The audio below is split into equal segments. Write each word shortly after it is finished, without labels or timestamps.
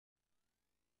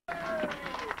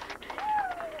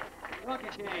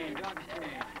Donkey chain, donkey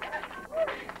chain.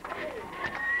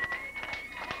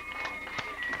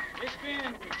 Ich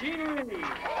bin Gene Reed.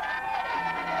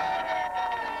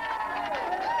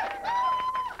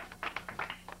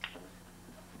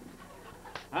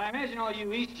 I imagine all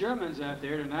you East Germans out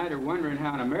there tonight are wondering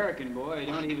how an American boy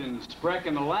who don't even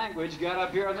sprechen the language got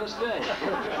up here on this stage.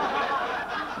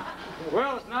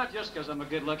 Well, it's not just because I'm a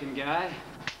good-looking guy.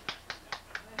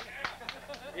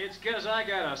 It's because I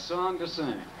got a song to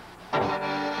sing.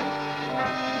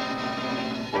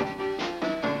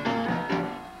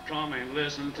 Come and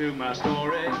listen to my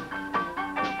story.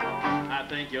 I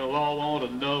think you'll all want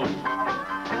to know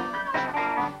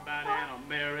about an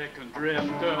American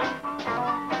drifter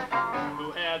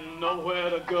who had nowhere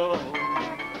to go.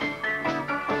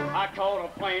 I caught a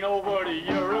plane over to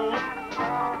Europe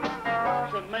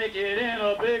to make it in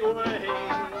a big way.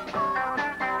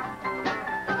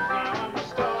 I'm a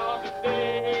star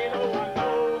today, though I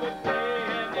know that they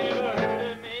have never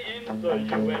heard of me in the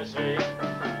USA. I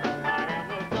am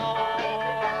the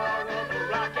star of the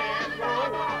rock and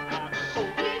roll. I'm so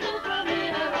people from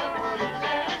here,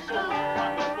 and so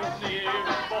I'm the near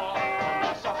and far. I'm a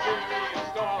Siberian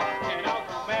star, and I'll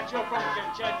come at you from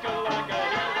Kamchatka like a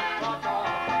helicopter.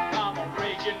 I'm a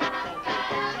raging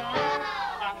Caucasian.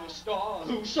 I'm the star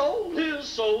who sold his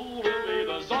soul to be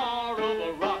the czar of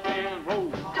the rock and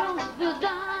roll.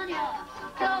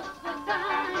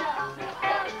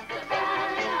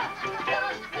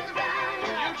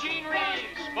 Eugene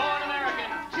Reeves, born American,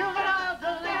 Juvenile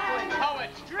delinquent, poet,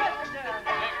 drifter,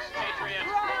 expatriate,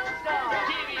 rock star,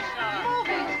 TV star,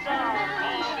 movie star,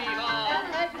 all evil, and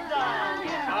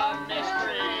exile. a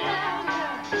mystery.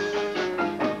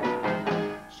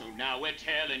 So now we're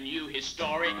telling you his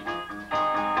story.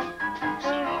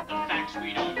 Some of the facts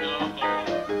we don't know.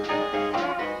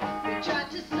 We tried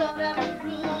to sort out the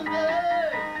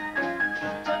rumors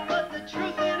to put the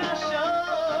truth in our show.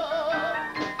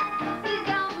 He's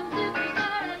gone from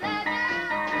superstar to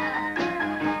legend.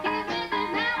 He's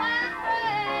missing now and then.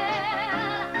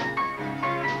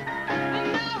 But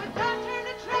now it's our turn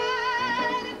to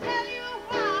try to tell you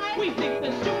why. We think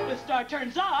the superstar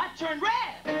turns on, turn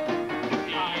red.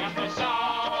 He is the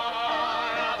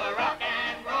czar of the rock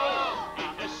and roll.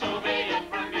 He's the Soviet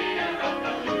premier of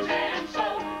the blues and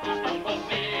soul. He's the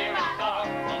Bohemian star.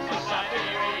 He's the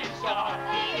Siberian star.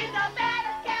 He's the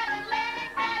baddest cat in Atlantic,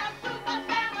 that a super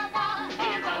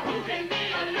He's the who can be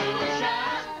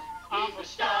illusion. He's the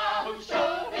star who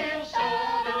sold his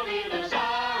soul to be the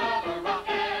czar of the rock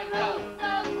and roll.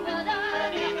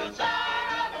 He's the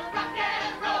czar of the rock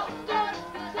and roll.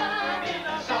 He's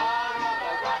the czar of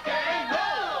the rock and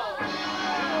roll.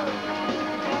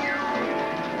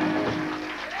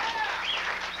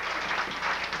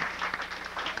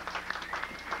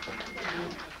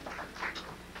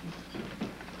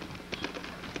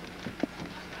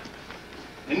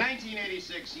 In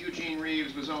 1986, Eugene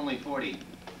Reeves was only 40,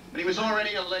 but he was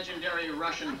already a legendary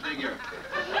Russian figure.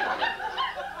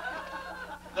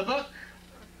 The book,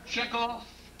 Chekhov,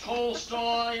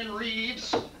 Tolstoy, and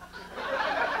Reeves, is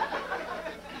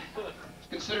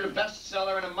considered a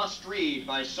bestseller and a must-read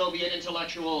by Soviet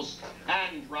intellectuals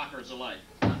and rockers alike.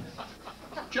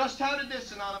 Just how did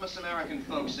this anonymous American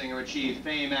folk singer achieve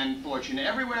fame and fortune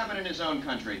everywhere but in his own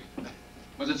country?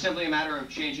 Was it simply a matter of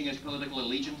changing his political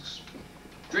allegiance?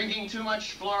 Drinking too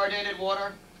much fluoridated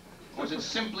water? Or was it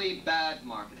simply bad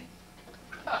marketing?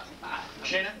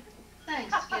 Shana?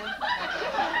 Thanks, Skip.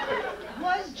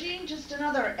 Was Gene just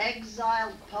another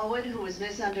exiled poet who was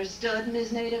misunderstood in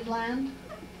his native land?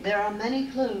 There are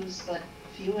many clues, but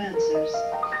few answers.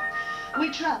 We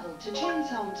traveled to Gene's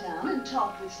hometown and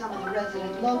talked with some of the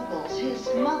resident locals. His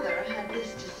mother had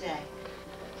this to say.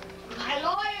 My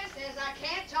lawyer says I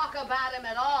can't talk about him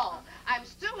at all. I'm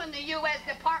suing the U.S.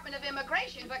 Department of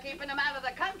Immigration for keeping him out of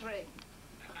the country.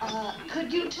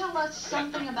 Could you tell us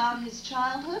something about his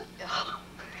childhood?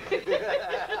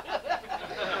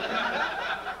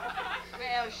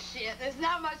 Well, shit, there's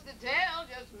not much to tell.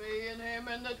 Just me and him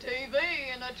in the TV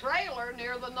in a trailer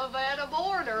near the Nevada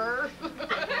border.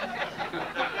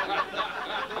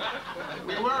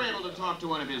 We were able to talk to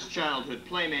one of his childhood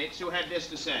playmates who had this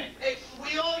to say. Hey,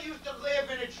 we all used to live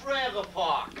in a trailer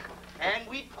park, and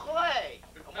we'd play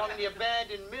among the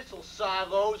abandoned missile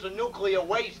silos or nuclear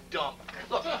waste dump.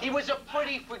 Look, he was a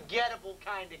pretty forgettable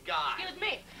kind of guy. Excuse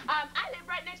me. I live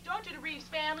right next door to the Reeves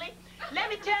family. Let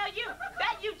me tell you,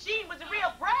 that Eugene was a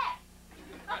real brat.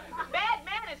 Bad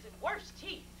manners and worse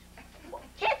teeth.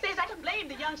 Can't say as I can blame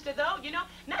the youngster, though. You know,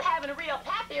 not having a real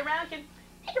pappy around can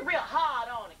make it real hard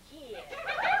on a kid.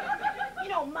 You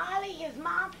know, Molly, his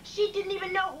mom, she didn't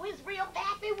even know who his real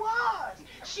pappy was.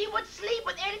 She would sleep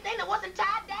with anything that wasn't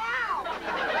tied down.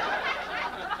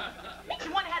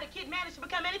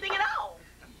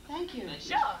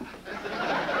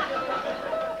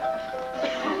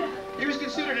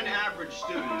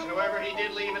 However, he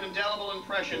did leave an indelible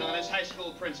impression on his high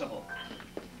school principal.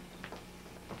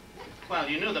 Well,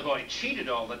 you knew the boy cheated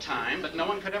all the time, but no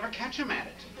one could ever catch him at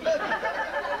it.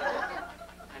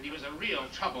 And he was a real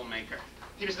troublemaker.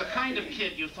 He was the kind of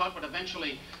kid you thought would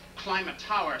eventually climb a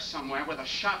tower somewhere with a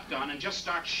shotgun and just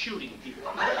start shooting people.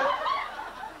 Of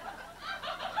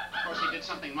course, he did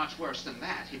something much worse than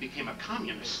that. He became a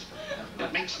communist.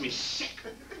 It makes me sick.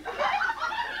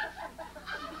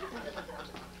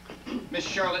 Miss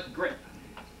Charlotte Grip.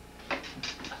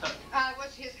 I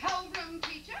was his homeroom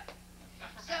teacher,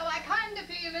 so I kind of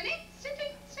feel an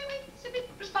insipid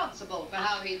responsible for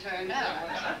how he turned out.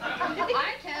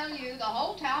 I tell you, the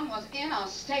whole town was in a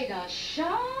state of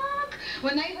shock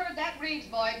when they heard that Reeves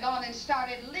boy had gone and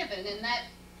started living in that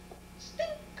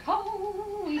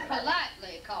stinkhole we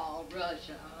politely call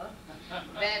Russia.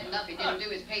 Bad enough he didn't do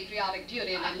his patriotic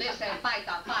duty and enlist and fight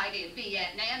the fight in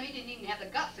Vietnam. He didn't even have the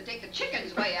guts to take the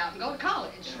chickens way out and go to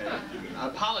college.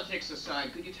 Politics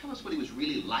aside, could you tell us what he was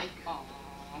really like?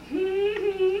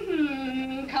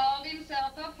 Called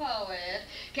himself a poet.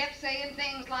 Kept saying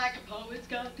things like, a poet's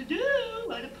got to do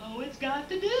what a poet's got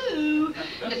to do.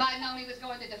 And if I'd known he was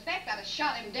going to defect, I'd have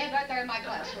shot him dead right there in my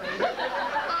classroom.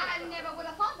 I never would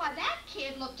have thought, why, that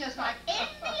kid looked just like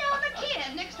any other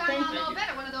kid. Next time I'll know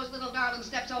better. One of those little darling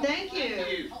steps over. Thank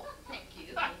you. Oh, thank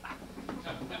you.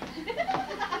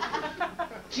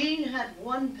 Gene had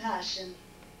one passion,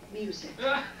 music.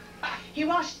 He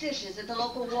washed dishes at the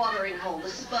local watering hole, the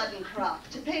Spud and Crop,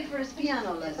 to pay for his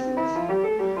piano lessons.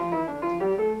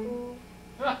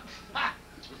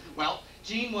 Well,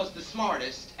 Gene was the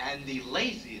smartest and the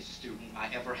laziest student I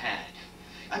ever had.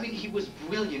 I mean, he was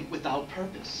brilliant without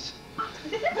purpose.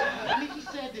 I mean, he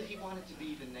said that he wanted to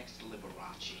be the next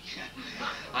Liberace.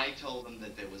 I told him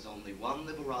that there was only one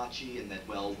Liberace and that,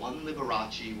 well, one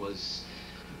Liberace was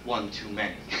one too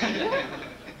many.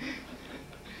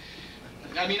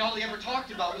 I mean, all he ever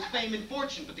talked about was fame and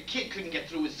fortune, but the kid couldn't get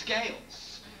through his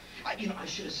scales. You know, I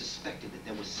should have suspected that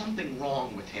there was something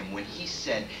wrong with him when he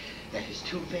said that his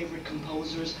two favorite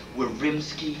composers were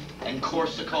Rimsky and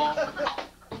Korsakov.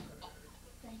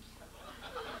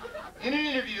 In an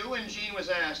interview, when Gene was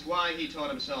asked why he taught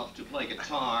himself to play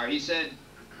guitar, he said,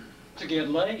 To get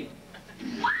laid.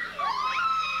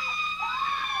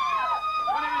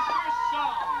 one of his first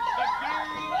songs, The Girl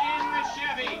in the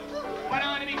Chevy, went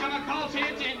on to become a cult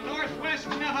hit in Northwest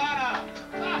Nevada.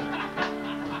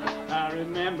 I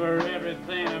remember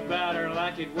everything about her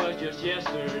like it was just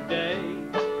yesterday.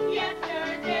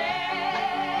 Yesterday.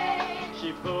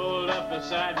 She pulled up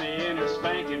beside me in her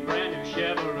spanking brand new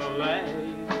Chevrolet.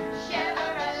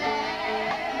 Chevrolet.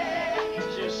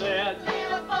 She said,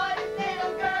 Little boy, this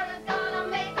little girl is gonna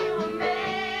make you a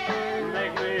man.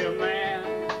 make me a man.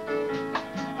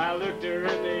 I looked her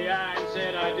in the eye and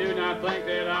said, I do not think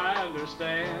that I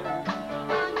understand.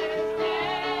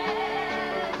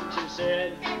 Understand. She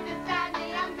said, Sit beside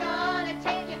me, I'm gonna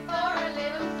take you for a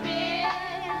little spin.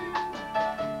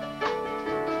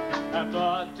 I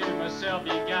thought to myself,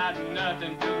 you got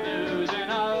nothing to lose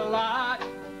and a lot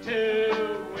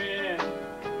to win.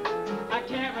 I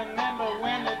can't remember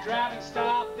when the driving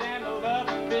stopped and the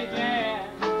loving began.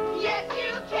 Yes,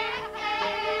 you can.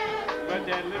 But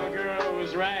that little girl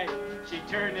was right. She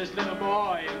turned this little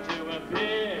boy into a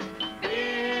big,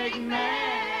 big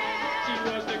man. She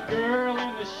was the girl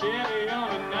in the Chevy on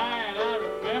a night I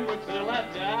remember till I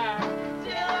died.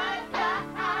 Till I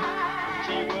die.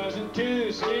 She wasn't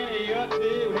too skinny or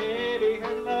too heavy.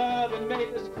 Her loving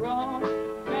made this grown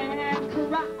man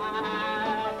cry.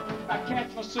 I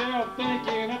catch myself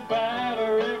thinking about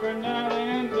her every night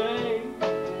and day.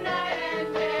 Night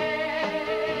and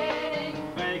day.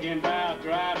 Thinking about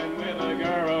driving with a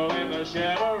girl in the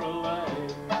Chevrolet.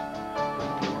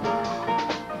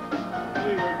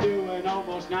 We were doing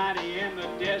almost 90 and the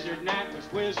desert night was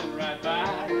whizzing right by.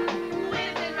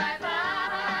 Whizzing right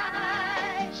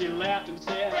by. She laughed and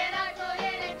said, When I go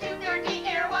in at 2:30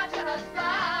 air, watch us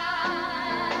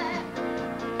fly.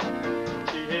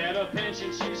 she had a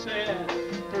penchant, she said,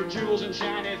 for jewels and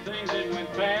shiny things that went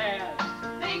fast.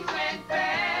 Things went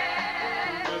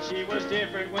fast. But she was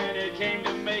different when it came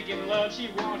to making love. She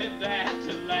wanted that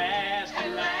to last, to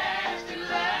last, to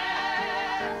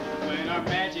last. When our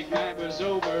magic night was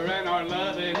over and our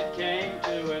loving it came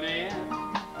to an end,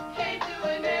 Came to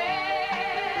an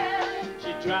end.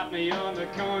 she dropped me on the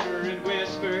corner and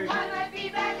whispered, I might be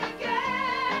back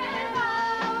again.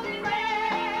 All in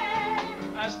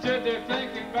red. I stood there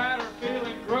thinking about her,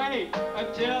 feeling great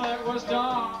until it was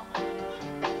dawn.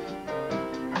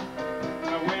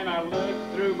 When I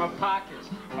looked through my pockets,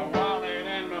 my wallet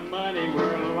and my money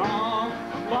were long,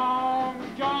 long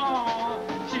gone.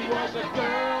 She was a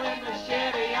girl in the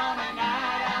Chevy on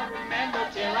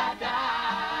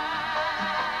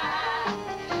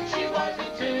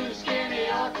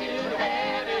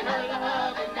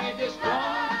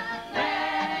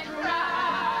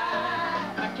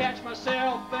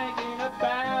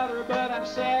I'm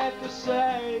sad to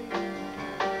say.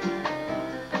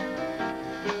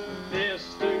 This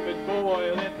stupid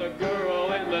boy let the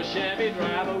girl in the Chevy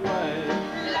drive away.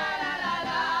 La la la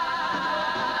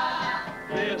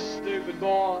la. This stupid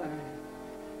boy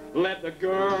let the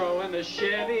girl in the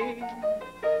Chevy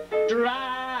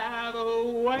drive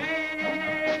away.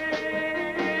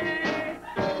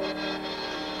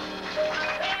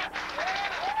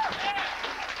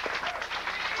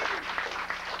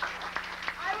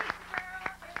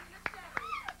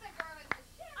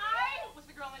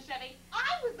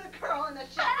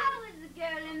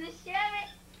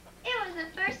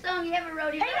 You ever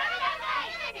rode your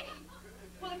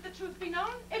Well, if the truth be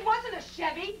known, it wasn't a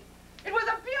Chevy. It was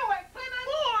a Buick Plymouth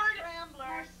Ford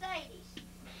Rambler. Mercedes.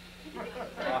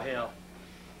 Oh, hell.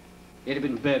 It'd have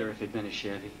been better if it'd been a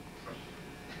Chevy.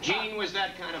 Gene was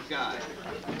that kind of guy.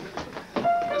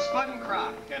 The Spud and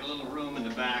Croc had a little room in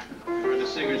the back where the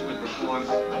singers would perform.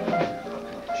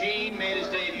 Gene made his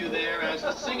debut there as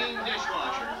the singing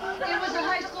dishwasher. It was a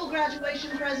high school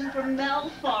graduation present from Mel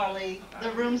Farley,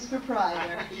 the room's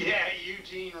proprietor. Yeah,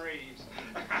 Eugene Reeves.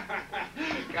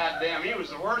 Goddamn, he was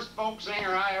the worst folk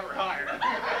singer I ever hired.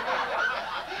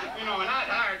 You know, and I'd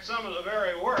hired some of the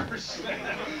very worst.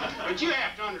 But you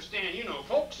have to understand, you know,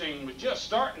 folk singing was just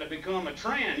starting to become a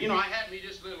trend. You know, I had me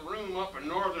this little room up in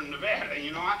northern Nevada.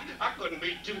 You know, I couldn't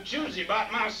be too choosy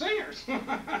about my singers.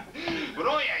 But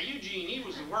oh yeah, Eugene, he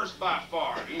was the worst by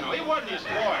far. You know, it wasn't his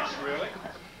voice, really.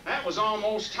 That was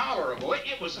almost tolerable.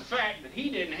 It was the fact that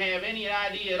he didn't have any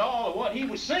idea at all of what he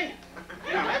was singing.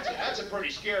 You know, that's a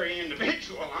pretty scary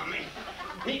individual, I mean.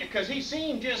 Because he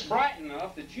seemed just bright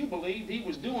enough that you believed he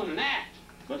was doing an act.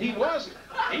 But he wasn't.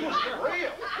 He was for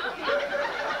real.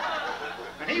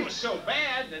 And he was so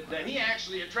bad that he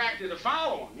actually attracted a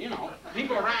following, you know.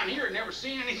 People around here had never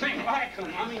seen anything like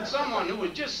him. I mean, someone who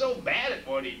was just so bad at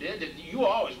what he did that you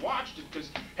always watched it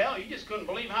because, hell, you just couldn't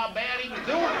believe how bad he was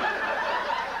doing it.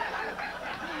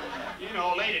 You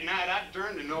know, late at night, I'd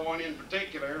turn to no one in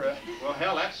particular. Well,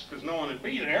 hell, that's because no one would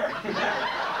be there.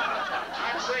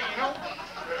 I'd say, you know,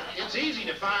 it's easy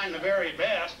to find the very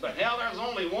best, but hell, there's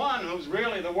only one who's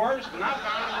really the worst, and I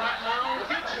found him right in my own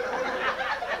kitchen.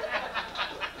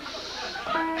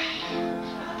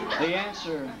 The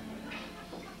answer,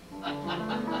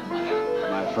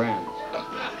 my friend,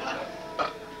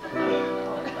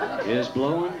 is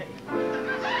blowing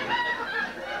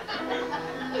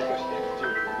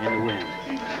in the wind.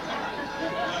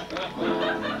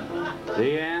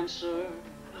 The answer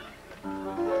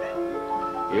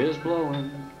is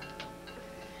blowing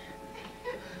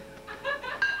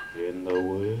in the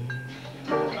wind.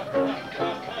 Oh,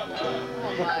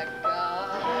 my God.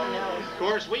 Of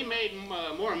course, we made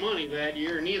more money that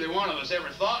year than either one of us ever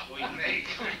thought we'd make.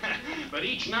 But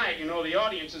each night, you know, the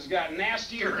audiences got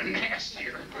nastier and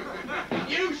nastier.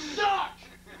 You suck!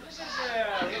 This is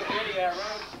a little ditty I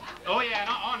wrote. Oh, yeah, and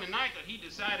on the night that he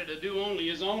decided to do only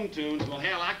his own tunes, well,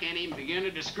 hell, I can't even begin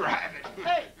to describe it.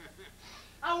 Hey,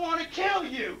 I want to kill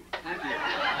you. Thank you.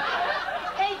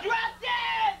 Hey, drop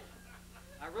dead!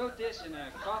 I wrote this in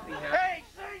a coffee house. Hey,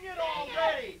 sing it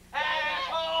already,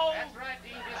 asshole! That's right,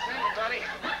 Dean, just sing it, buddy.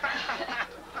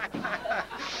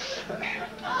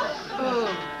 Oh,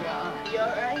 God. You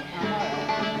all right?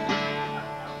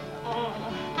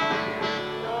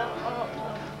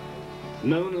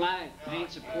 Moonlight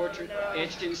paints a portrait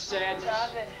etched in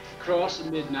sadness across the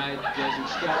midnight desert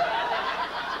sky.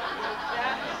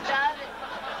 Stop it.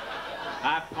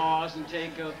 I pause and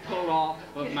take a pull off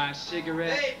of my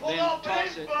cigarette, Hey, pull then off toss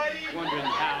this, it, buddy. wondering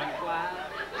how and why.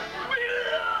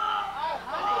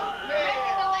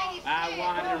 I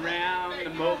wander around the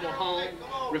mobile home,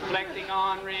 reflecting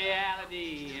on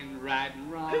reality and right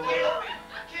and wrong.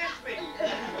 Kiss me!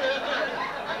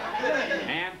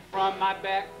 And from my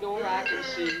back door I can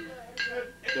see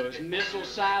those missile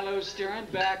silos staring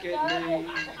back at me.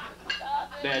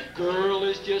 That girl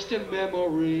is just a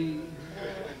memory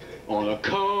on a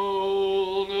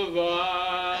cold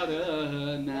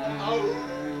Nevada night.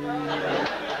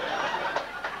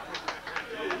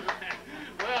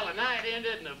 Well, the night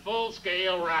ended in a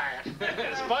full-scale riot.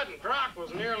 Spud and Croc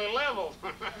was nearly leveled.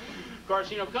 Of course,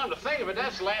 you know, come to think of it,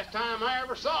 that's the last time I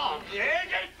ever saw him. Yeah,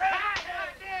 get back!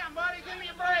 Damn, buddy, give me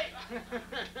a break.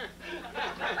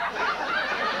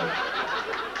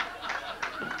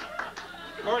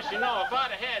 Of course, you know, if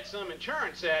I'd have had some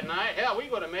insurance that night, hell, we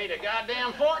would have made a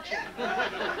goddamn fortune.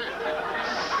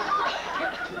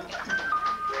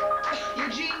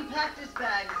 Eugene packed his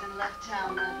bags and left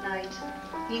town that night.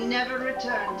 He never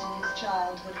returned to his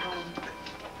childhood home.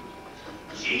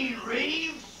 Gene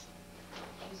Reeves?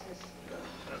 Who's this?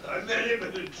 I met him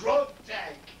in the drunk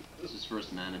tank. This is his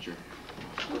first manager.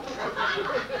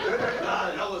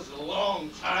 God, that was a long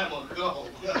time ago.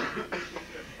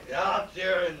 Out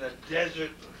there in the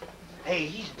desert. Hey,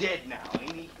 he's dead now,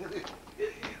 ain't he?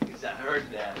 At least I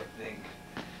heard that, I think.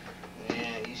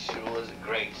 Yeah, he sure was a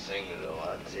great singer, though,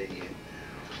 I'll tell you.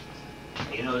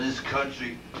 You know, this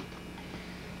country,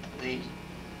 they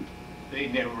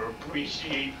never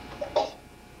appreciate...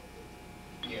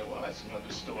 Yeah, well, that's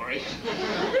another story.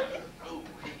 Oh,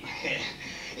 yeah.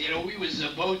 You know, we was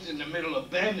both in the middle of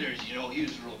benders. You know, he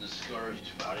was real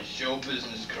discouraged about his show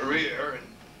business career.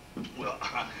 And, well,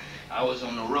 I was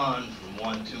on the run from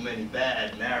one too many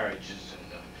bad marriages and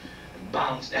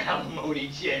bounced alimony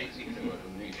checks, you know what I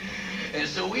mean? And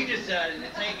so we decided to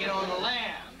take it on the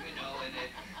lam, you know,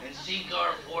 and seek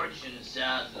our fortunes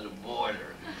south of the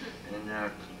border.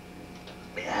 And,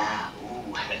 yeah,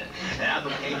 ooh, and I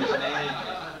became his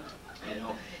manager. You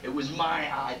know, it was my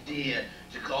idea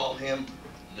to call him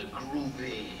the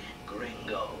Groovy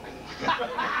Gringo.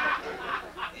 Yeah,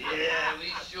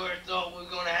 we sure thought we were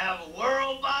gonna have a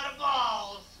world by the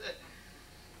balls.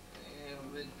 Yeah,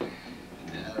 but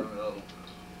I don't know.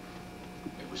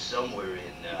 It was somewhere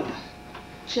in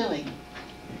Chile.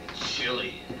 In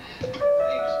Chile. Things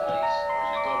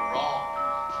started to go wrong.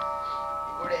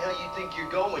 Where the hell you think you're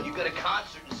going? You got a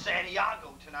concert in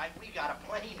Santiago tonight. We got a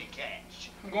plane to catch.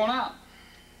 I'm going out.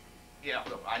 Yeah,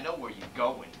 look, I know where you're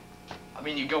going. I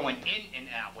mean, you're going in and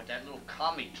out with that little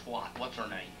commie twat. What's her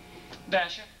name?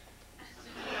 Dasher.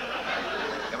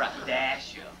 You're right,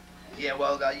 Dasher. Yeah,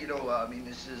 well, you know, I mean,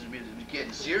 this is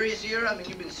getting serious here. I mean,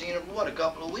 you've been seeing her for, what, a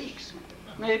couple of weeks?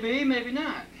 Maybe, maybe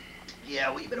not.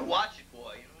 Yeah, well, you better watch it,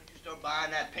 boy. You know, when you start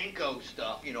buying that pinko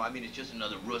stuff, you know, I mean, it's just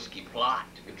another Rusky plot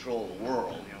to control the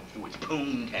world, you know, through its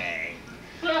poontang.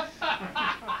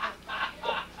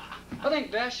 I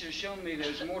think Dasher's shown me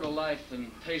there's more to life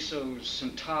than pesos,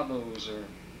 centavos, or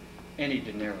any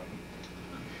dinero.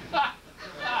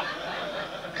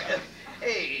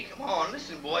 Hey, come on,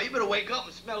 listen, boy. You better wake up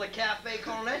and smell the cafe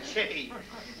con leche.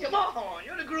 Come on,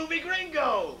 you're the Groovy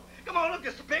Gringo. Come on, look,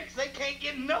 the pics, they can't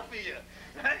get enough of you,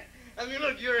 right? I mean,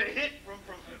 look, you're a hit from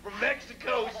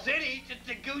Mexico City to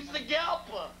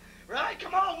Tegucigalpa, right?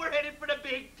 Come on, we're headed for the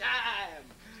big time.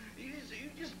 You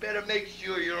just better make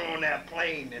sure you're on that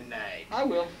plane tonight. I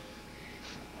will.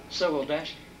 So will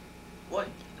Dasher. What?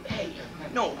 Hey,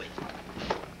 no, wait.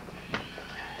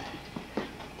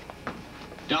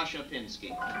 Dasha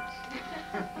Pinsky.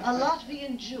 A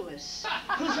Latvian Jewess,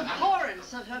 whose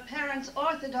abhorrence of her parents'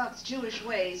 Orthodox Jewish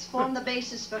ways formed the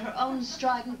basis for her own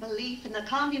strident belief in the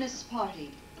Communist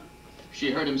Party.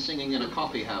 She heard him singing in a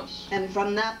coffee house. And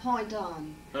from that point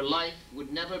on, Her life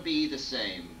would never be the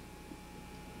same.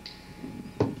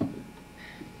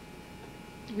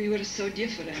 We were so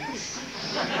different. It was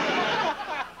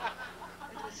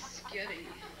scary.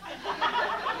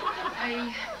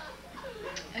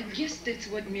 I guess that's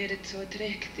what made it so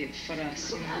attractive for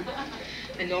us, you know.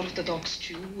 An Orthodox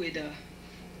Jew with a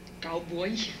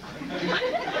cowboy.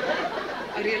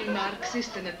 A real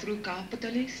Marxist and a true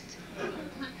capitalist.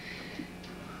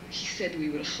 He said we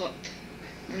were hot.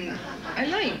 And I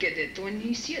liked it when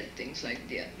he said things like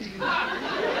that.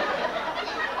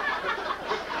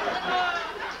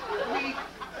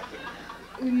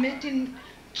 We met in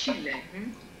Chile.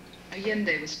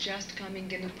 Allende was just coming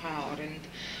into power, and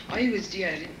I was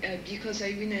there because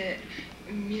I won a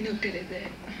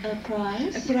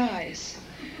prize? A prize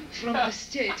from the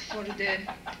state for the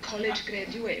college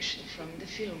graduation from the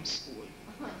film school.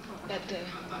 But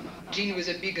Jean was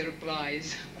a bigger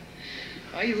prize.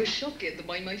 I was shocked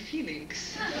by my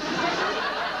feelings.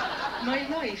 My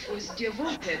life was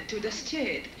devoted to the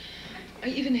state. I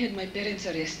even had my parents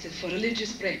arrested for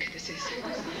religious practices.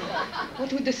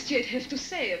 What would the state have to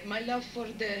say of my love for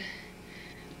the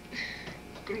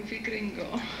Groovy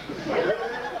Gringo?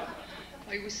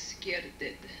 I was scared.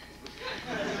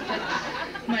 But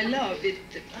my love,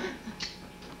 it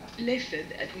laughed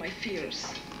at my fears.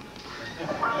 One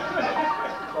of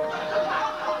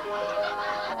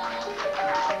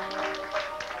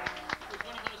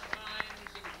those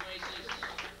times and places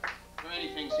where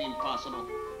anything seemed possible.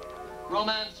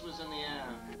 Romance was in the air.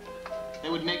 They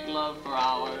would make love for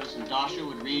hours, and Dasha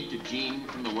would read to Jean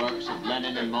from the works of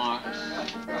Lenin and Marx.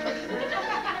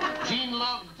 Jean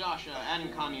loved Dasha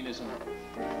and communism,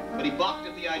 but he balked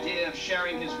at the idea of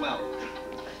sharing his wealth.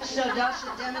 So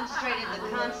Dasha demonstrated the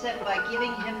concept by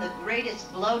giving him the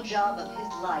greatest blowjob of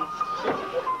his life.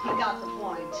 He got the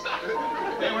point.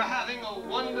 They were having a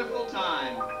wonderful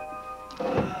time.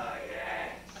 Ah,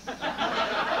 yes.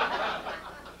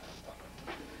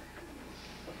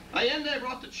 Allende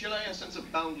brought to Chile a sense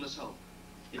of boundless hope.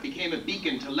 It became a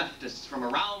beacon to leftists from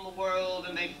around the world,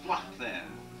 and they flocked there.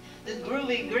 The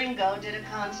groovy gringo did a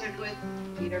concert with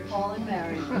Peter, Paul, and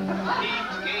Mary.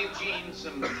 He gave Gene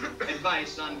some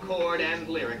advice on chord and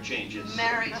lyric changes.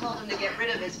 Mary told him to get rid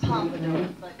of his pompadour,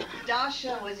 but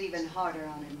Dasha was even harder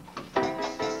on him.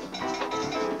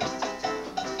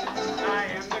 I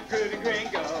am the groovy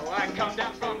gringo. I come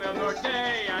down from the norte.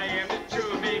 I am the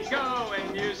true amigo,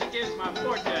 and music is my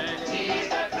forte. He's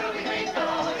the groovy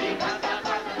gringo. He comes down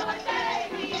from the norte.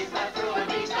 He's the true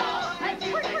amigo, and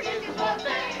music is his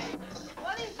forte.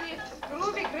 What is this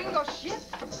groovy gringo shit?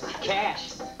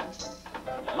 Cash.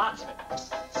 Lots of it.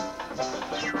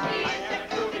 I am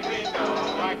the groovy gringo.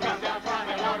 I come down from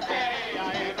the norte.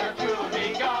 I am the true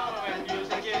amigo, and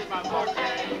music is my forte.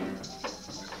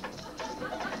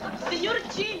 Senor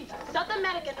Gene, South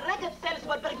American record sales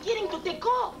were beginning to take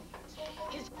off.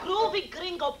 His groovy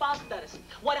gringo posters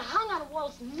were hung on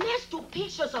walls next to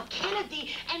pictures of Kennedy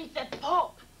and the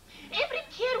Pope. Every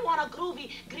kid wore a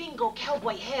groovy gringo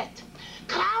cowboy hat.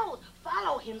 Crowd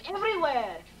follow him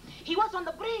everywhere. He was on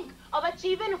the brink of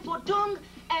achieving fortune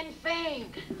and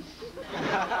fame.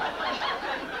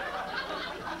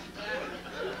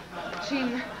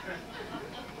 Gene,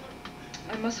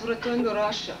 I must return to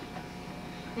Russia.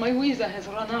 My visa has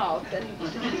run out, and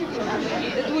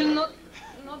it will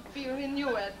not be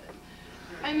renewed.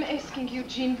 I'm asking you,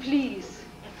 Gene, please,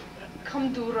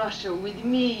 come to Russia with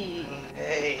me.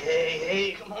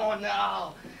 Hey, come on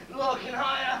now. Look,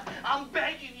 I'm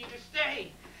begging you to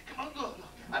stay. Come on, look.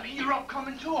 I mean, your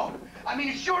upcoming tour. I mean,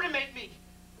 it's sure to make me.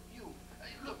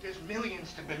 Look, there's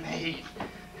millions to be made.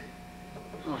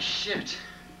 Oh, shit.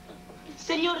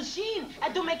 Senor Gene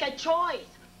had to make a choice.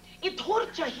 It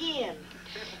tortured him.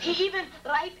 He even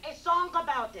write a song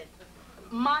about it.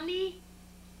 Money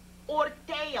or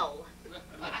tail.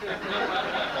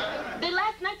 The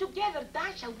last night together,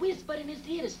 Dasha whispered in his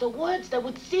ears the words that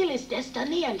would seal his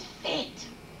destiny and fate.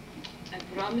 I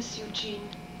promise you, Gene,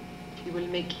 you will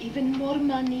make even more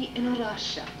money in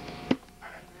Russia.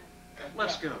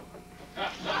 Let's go.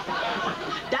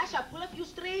 Dasha pulled a few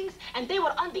strings, and they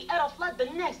were on the Aeroflot the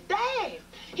next day.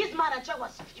 His manager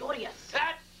was furious.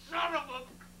 That son of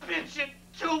a bitch and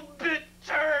two-bit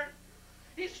turd.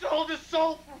 He sold his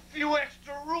soul for a few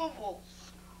extra rubles.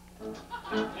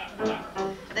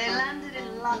 They landed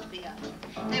in Latvia.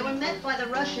 They were met by the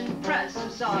Russian press, who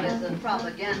saw it as a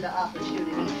propaganda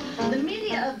opportunity. The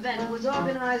media event was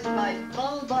organized by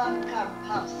Bulba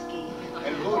Karpovsky.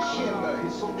 Hello,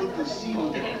 it's so good to see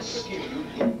you.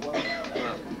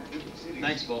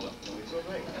 Thanks, Bulba. It's all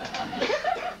right.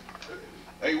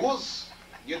 I was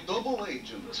a double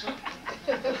agent.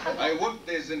 I worked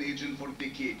as an agent for the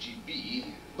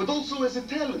KGB, but also as a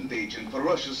talent agent for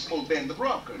Russia's small band of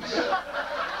rockers.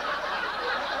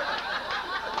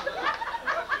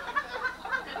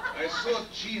 I saw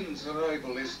Gene's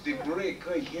arrival as the break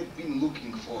I had been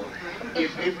looking for.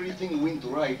 If everything went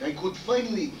right, I could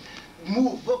finally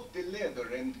move up the ladder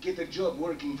and get a job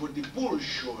working for the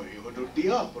Bolshoi or the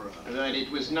opera. But it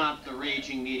was not the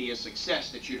raging media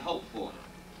success that you'd hoped for.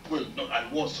 Well, no, I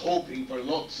was hoping for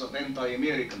lots of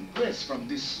anti-American press from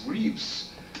this Reeves,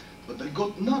 but I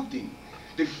got nothing.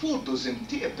 The photos and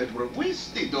tape that were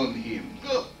wasted on him.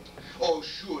 Ugh. Oh,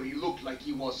 sure, he looked like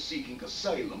he was seeking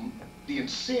asylum, the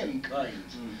insane kind.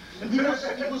 And he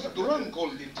was drunk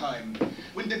all the time.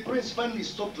 When the press finally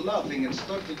stopped laughing and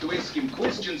started to ask him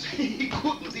questions, he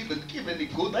couldn't even give any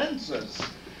good answers.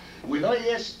 When I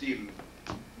asked him,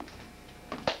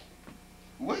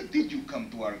 "Why did you come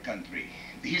to our country?"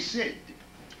 he said,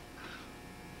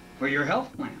 For your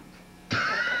health plan.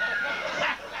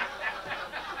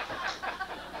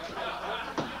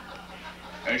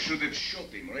 I should have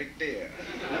shot him right there.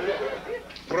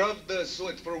 Pravda saw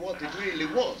it for what it really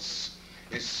was,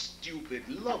 a stupid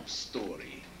love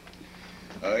story.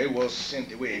 I was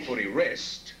sent away for a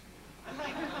rest.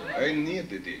 I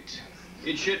needed it.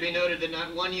 It should be noted that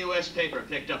not one U.S. paper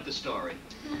picked up the story.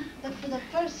 But for the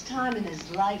first time in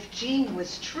his life, Gene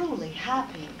was truly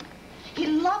happy. He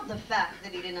loved the fact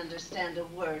that he didn't understand a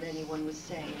word anyone was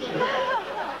saying.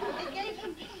 It gave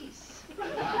him peace.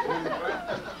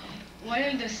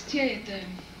 While the state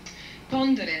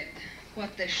pondered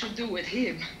what they should do with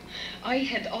him, I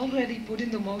had already put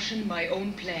into motion my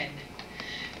own plan.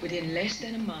 Within less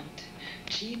than a month,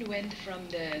 Gene went from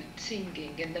the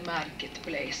singing in the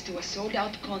marketplace to a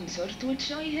sold-out concert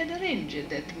which I had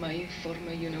arranged at my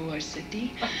former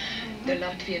university, the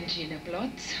Latvian Gina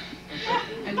Plots.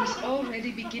 I was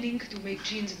already beginning to make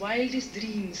Gene's wildest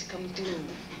dreams come true.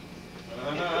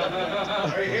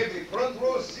 I had the front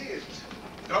row seat.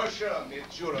 Dasha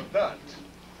made sure of that.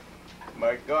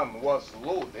 My gun was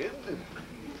loaded.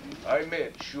 I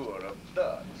made sure of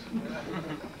that.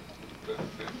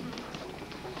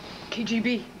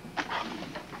 KGB.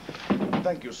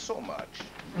 Thank you so much.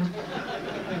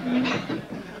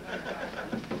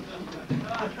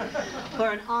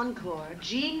 For an encore,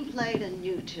 Gene played a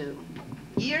new tune.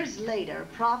 Years later,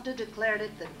 Pravda declared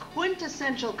it the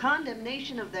quintessential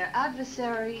condemnation of their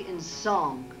adversary in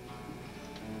song.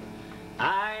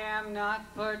 I am not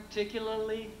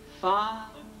particularly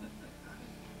fond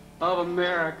of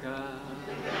America.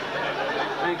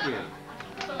 Thank you.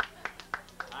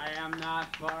 I am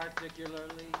not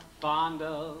particularly fond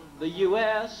of the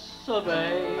U.S. of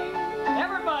A.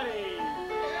 Everybody!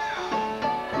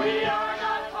 We are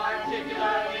not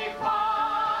particularly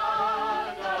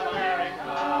fond of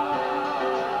America.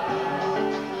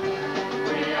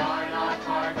 We are not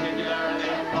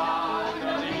particularly fond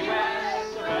of the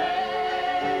U.S. of A.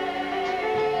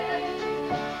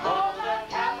 Of the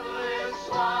capitalist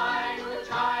swine who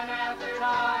time after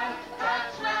time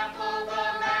has trampled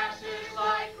the masses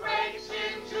like grapes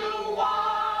into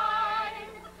wine.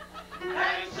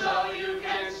 And so you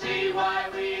can see why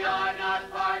we are not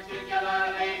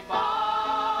particularly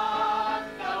fond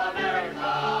of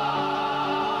America.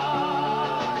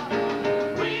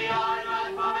 We are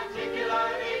not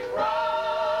particularly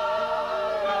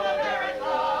proud of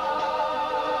America.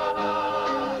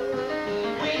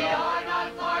 We are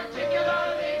not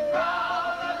particularly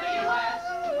proud of the U.S.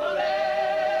 of A.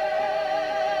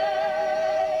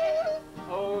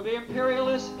 Oh, the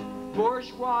imperialist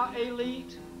bourgeois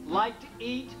elite like to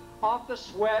eat off the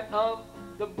sweat of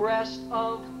the breast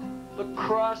of the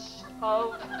crust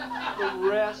of the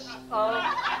rest of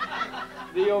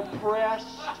the oppressed.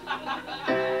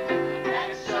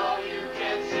 And so you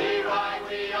can see why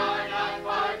we are not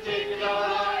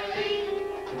particularly.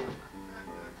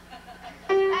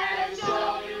 And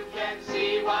so you can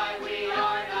see why we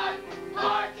are not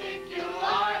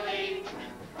particularly.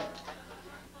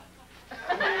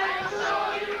 And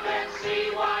so you can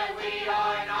see why we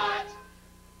are not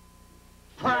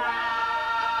proud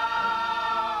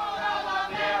of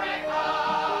America.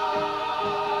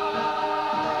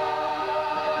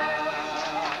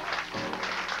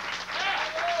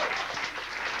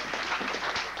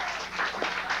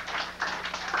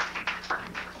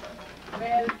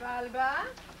 Well, Balba,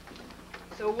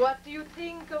 so what do you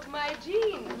think of my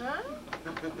Gene, huh?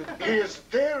 He is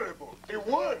terrible, the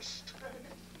worst.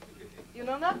 You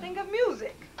know nothing of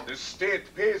music. The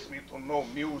state pays me to know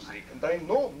music, and I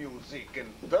know music,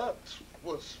 and that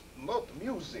was not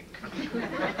music.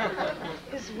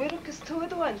 His work is too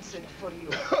advanced for you.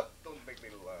 Don't make me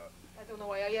laugh. I don't know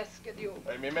why I asked you.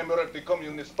 I'm a member of the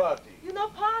Communist Party. You know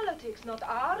politics, not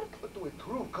art. But to a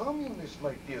true communist,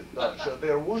 my dear Dasha,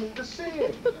 they're one and the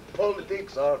same.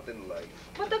 Politics, art, and life.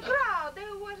 But the crowd, they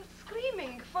were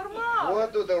screaming for more.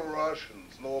 What do the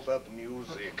Russians know about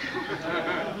music?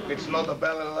 It's not a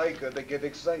balalaika, they get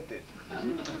excited.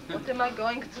 What am I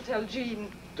going to tell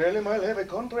Gene? Tell him I'll have a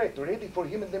contract ready for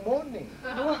him in the morning.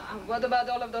 What about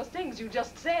all of those things you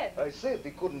just said? I said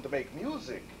he couldn't make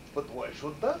music, but why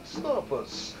should that stop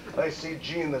us? I see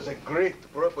Gene as a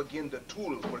great propaganda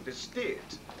tool for the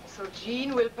state. So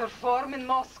Gene will perform in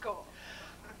Moscow.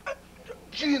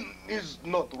 Gene is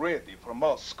not ready for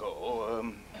Moscow.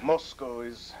 Moscow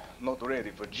is not ready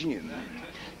for Gene.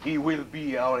 He will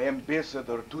be our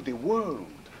ambassador to the world.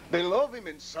 They love him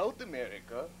in South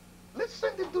America. Let's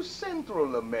send him to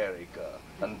Central America.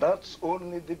 And that's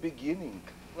only the beginning.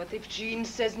 What if Gene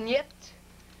says niet?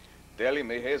 Tell him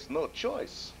he has no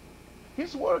choice.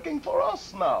 He's working for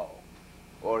us now.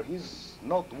 Or he's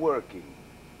not working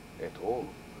at all.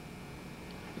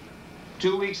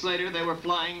 2 weeks later, they were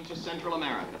flying to Central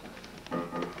America.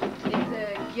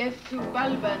 It gave to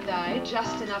Balba and I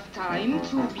just enough time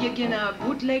to begin a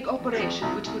bootleg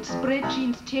operation which would spread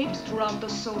Gene's tapes throughout the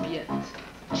Soviet.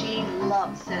 Gene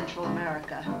loved Central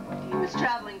America. He was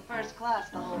traveling first class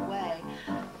the whole way.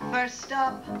 First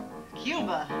stop,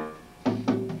 Cuba.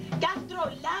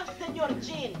 Castro loves Senor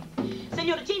Gene.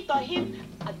 Senor Gene taught him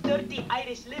a dirty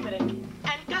Irish limerick.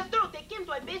 And Castro take him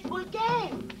to a baseball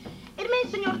game. It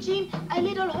made Senor Gene a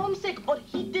little homesick, but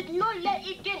he did not let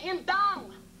it get him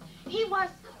down. He was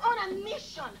on a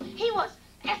mission. He was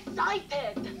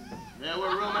excited. There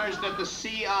were rumors that the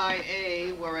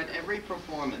CIA were at every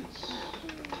performance.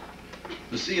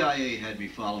 The CIA had me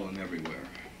follow him everywhere.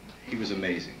 He was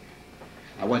amazing.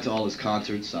 I went to all his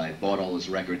concerts. I bought all his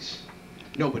records.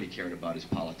 Nobody cared about his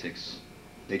politics.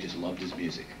 They just loved his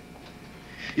music.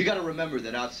 You got to remember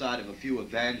that outside of a few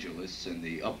evangelists and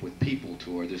the Up With People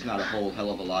tour, there's not a whole hell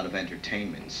of a lot of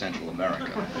entertainment in Central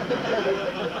America.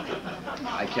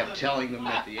 I kept telling them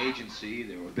at the agency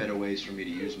there were better ways for me to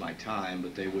use my time,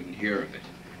 but they wouldn't hear of it.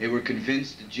 They were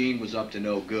convinced that Gene was up to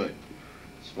no good.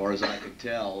 As far as I could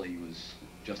tell, he was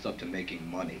just up to making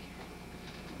money.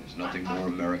 There's nothing more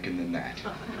American than that.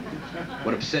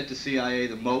 What upset the CIA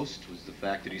the most was the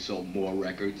fact that he sold more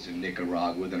records in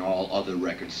Nicaragua than all other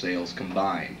record sales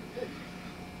combined.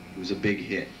 It was a big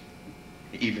hit,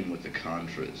 even with the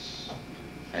Contras.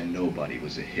 And nobody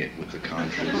was a hit with the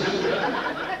Contras.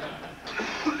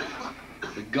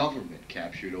 The government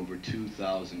captured over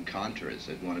 2,000 Contras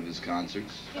at one of his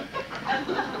concerts.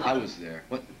 I was there.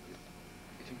 What?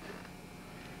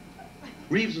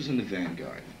 Reeves was in the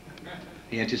vanguard.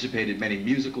 He anticipated many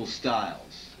musical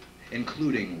styles,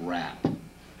 including rap.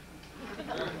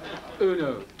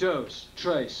 Uno, dos,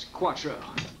 tres, cuatro.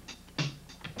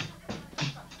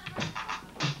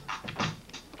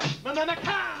 But then the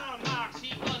Karl Marx,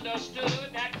 he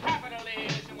understood that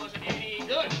capitalism wasn't any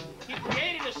good. He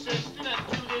created a system, and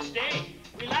to this day,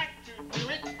 we like to do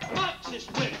it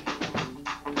Marxist way.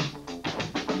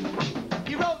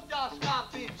 He wrote Das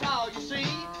Kapital, you see,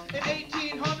 in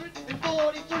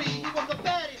 1843. He was the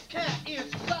baddest cat in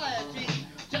society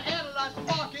to analyze the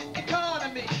market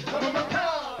economy.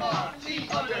 Karl Marx, he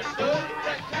understood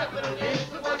that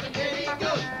capitalism wasn't any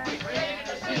good. He created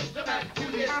a system, and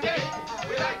to this day,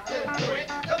 we like to do it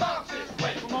the Marxist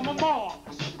way.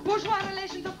 Bourgeois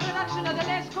relations of production are the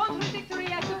less contradictory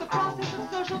acts of the process of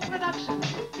social production.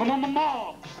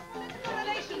 Marx. Political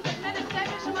relations that men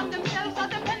establish among themselves are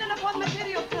dependent upon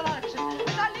material production, and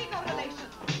are legal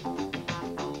relations.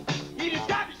 He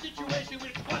described a situation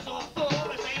which was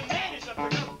awful, as a man is a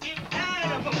productive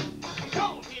animal. He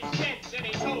told his heads and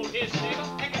he told his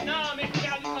niggas economic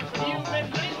value comes from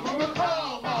human labor.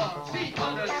 Karl Marx, he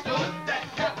understood that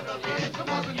capitalism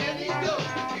wasn't any good.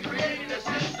 He created a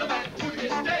system, and to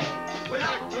this day, we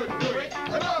like to do it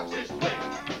the Marxist way.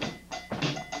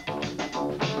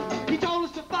 He told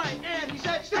us to fight, and he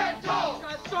said, stand tall.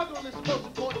 Our struggle is supposed to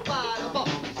fortify the ball.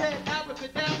 He said,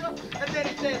 abracadabra, and then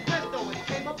he said, presto, and he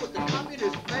came up with the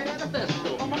Communist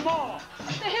Manifesto.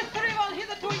 The history of all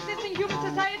hitherto existing human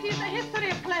society is a history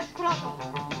of class struggle.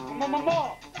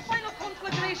 The final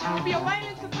conflagration will be a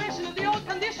violent suppression of the old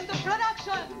conditions of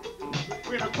production.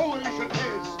 When a coalition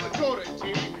has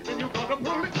majority, then you've got a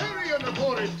proletarian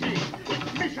authority.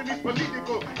 Its mission is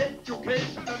political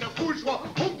education and a bourgeois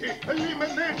hooky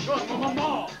elimination.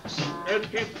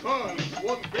 And get Karl is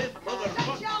one dead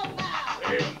motherfucker.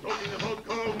 Hey, I'm talking about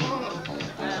Karl Marx.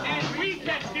 And we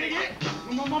can dig it.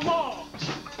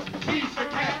 He's the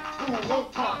cat who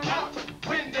won't talk out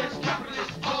When there's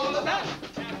capitalists all about,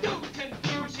 don't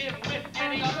confuse him with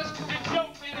any others, and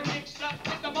don't get him mixed up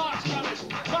with the Marx brothers.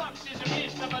 Marxism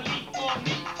is the belief for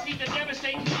me. He's the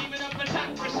devastating demon of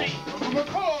plutocracy.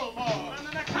 Karl Marx.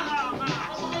 Karl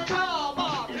Marx. Karl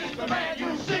Marx is the man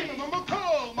you see.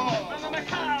 Karl Marx.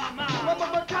 Karl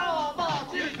Marx. Karl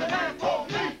Marx is the man for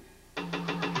me.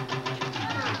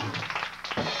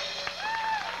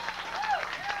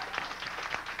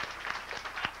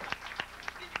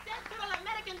 The Central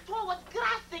American tour was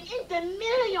grossing into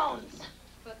millions.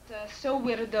 But so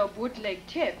were the bootleg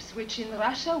tips, which in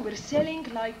Russia were selling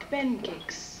like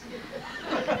pancakes.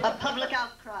 A public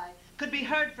outcry could be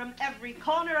heard from every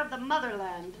corner of the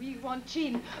motherland. We want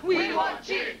Gene. We want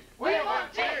Gene. We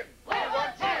want him! We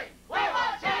want him! We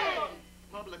want him!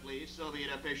 Publicly, Soviet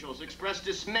officials expressed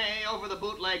dismay over the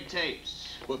bootleg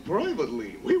tapes. But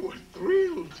privately, we were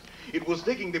thrilled. It was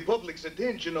taking the public's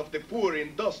attention off the poor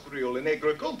industrial and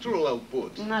agricultural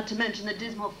output. Not to mention the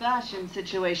dismal fashion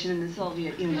situation in the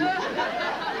Soviet Union.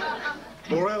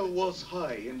 Morale was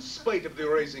high in spite of the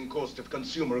rising cost of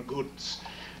consumer goods.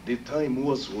 The time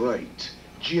was right.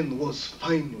 Gene was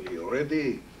finally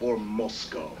ready for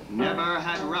Moscow. Never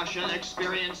had Russia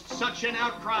experienced such an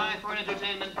outcry for an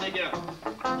entertainment figure.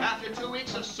 After 2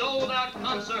 weeks of sold-out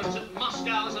concerts at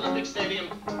Moscow's Olympic Stadium,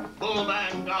 Full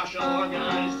Band Dasha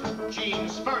organized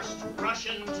Gene's first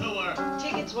Russian tour.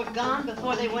 Tickets were gone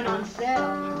before they went on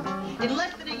sale. In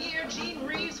less than a year, Gene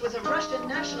Reeves was a Russian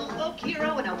national folk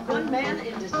hero in a one-man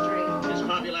industry. His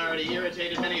popularity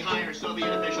irritated many higher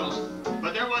Soviet officials,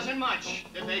 but there wasn't much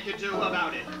that they could do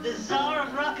about it. The Czar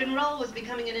of rock and roll was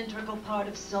becoming an integral part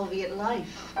of Soviet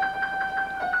life.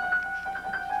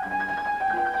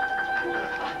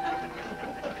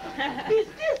 Is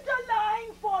this the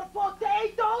line for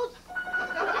potatoes?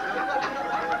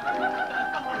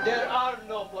 There are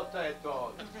no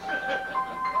potatoes.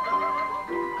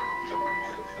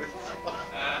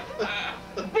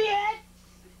 Bits?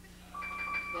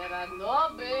 There are no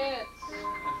bits.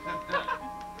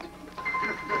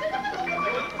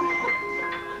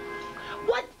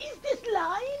 What is this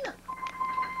line?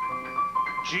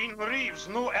 Gene Reeves'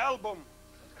 new album.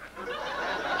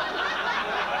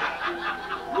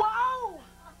 Wow!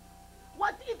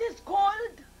 What it is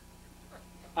called?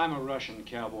 I'm a Russian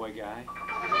cowboy guy.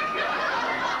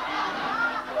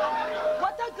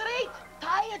 What a great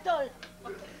title!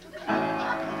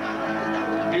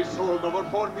 He sold over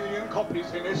 4 million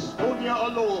copies in Estonia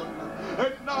alone.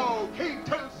 And now, Kate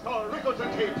Telstar Records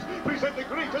and Tapes present the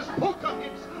greatest polka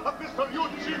hits of Mr.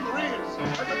 Eugene Reeves,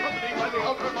 as accompanied by the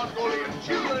Ultra-Mongolian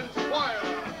Children's Choir.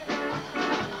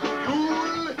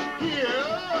 You'll hear...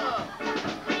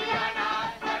 We are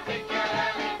not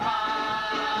particularly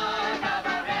fond of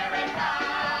America.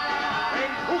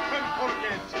 And who can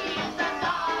forget? He's the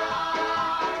Czar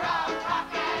of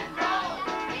rock and roll.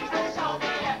 He's the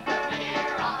Soviet premier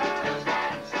of blues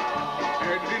and soul.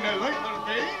 And in a lighter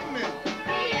vein...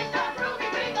 He is the groovy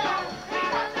gringo. He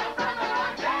comes up from the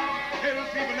country.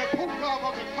 There's even a polka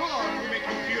about a car to make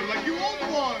you feel like you own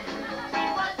one. She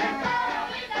was a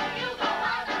girl in the Hugo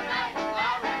on the night.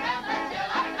 I remember till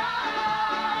I die.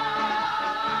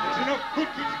 It's enough. Good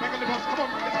kids back on the bus. Come on,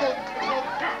 let's go.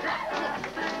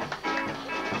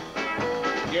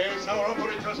 Yes, our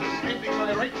operators are standing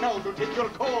by right now to take your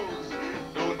calls.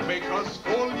 Don't make us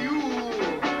call you.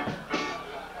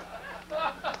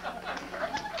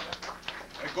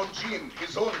 I got Gene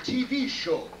his own TV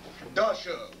show.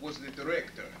 Dasha was the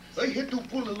director. I had to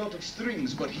pull a lot of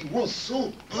strings, but he was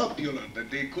so popular that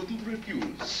they couldn't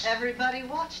refuse. Everybody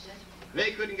watched it.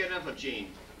 They couldn't get enough of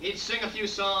Gene. He'd sing a few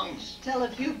songs. Tell a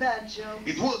few bad jokes.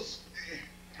 It was,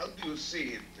 how do you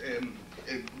say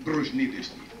it,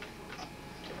 bruzhnidishny.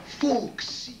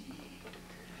 Folksy.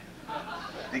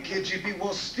 The KGB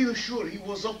was still sure he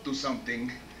was up to something.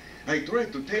 I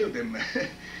tried to tell them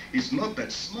he's not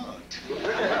that smart.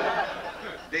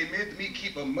 They made me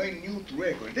keep a minute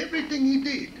record, everything he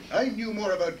did. I knew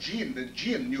more about Gene than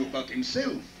Gene knew about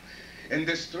himself. And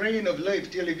the strain of live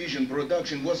television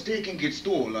production was taking its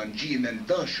toll on Gene and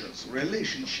Dasha's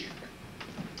relationship.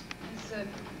 As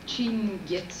Gene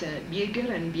gets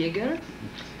bigger and bigger,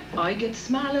 I get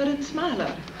smaller and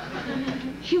smaller.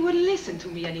 He wouldn't listen to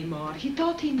me anymore. He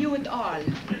thought he knew it all.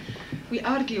 We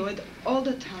argued all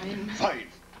the time. 5.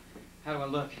 How do I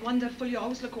look? Wonderful, you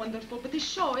always look wonderful, but this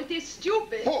show, it is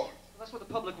stupid. 4. Well, that's what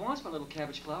the public wants, my little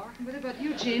cabbage flower. What about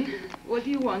you, Gene? What do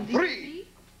you want? Do you 3. see?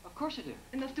 Of course I do.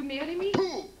 Enough to marry me?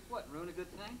 2. What, ruin a good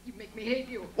thing? You make me hate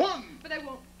you. 1. But I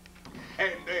won't.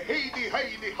 And a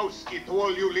heidi howski to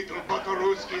all you little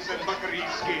butterooskis and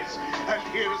butteriskis. And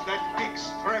here's that big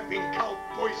strapping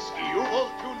cowboyski you've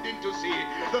all tuned in to see,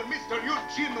 the Mr.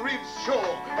 Eugene Reeves show.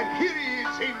 And here he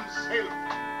is himself.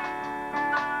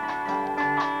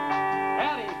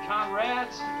 Howdy,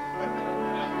 comrades.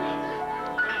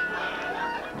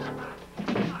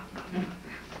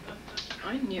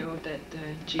 I knew that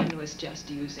Gene was just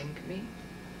using me.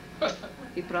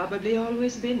 He probably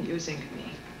always been using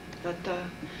me. But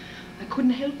I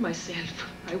couldn't help myself.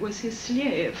 I was his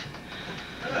slave.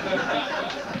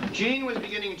 Gene was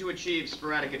beginning to achieve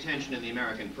sporadic attention in the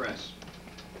American press.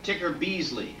 Ticker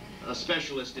Beasley, a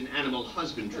specialist in animal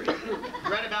husbandry,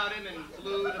 read about him and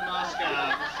flew to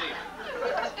Moscow to see him.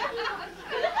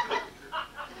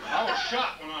 I was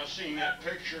shocked when I seen that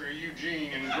picture of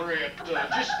Eugene and Grit.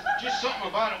 Just something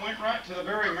about it went right to the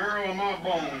very marrow of my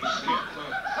bones.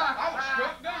 I was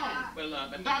struck down. Well,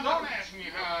 but don't ask me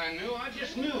how I knew. I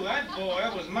just knew that boy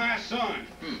was my son.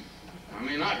 I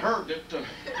mean, I'd heard that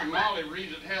Molly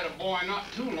Reeves had had a boy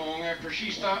not too long after she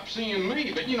stopped seeing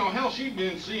me. But, you know, hell, she'd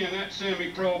been seeing that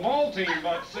semi-pro ball team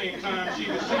about the same time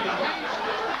she was seeing me.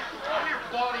 I never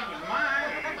thought he was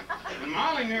mine. And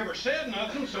Molly never said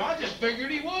nothing, so I just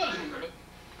figured he wasn't.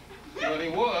 But he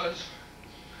was.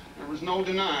 There was no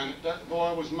denying it. That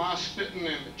boy was my spitting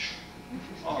image.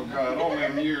 Oh, God, all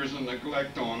them years of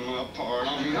neglect on my part.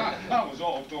 I mean, I was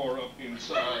all tore up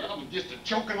inside. I was just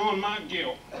choking on my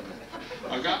guilt.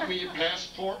 I got me a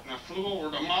passport and I flew over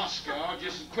to Moscow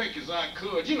just as quick as I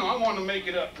could. You know, I wanted to make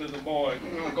it up to the boy.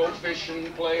 You know, go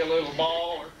fishing, play a little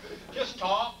ball, or just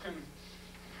talk. And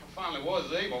I finally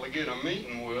was able to get a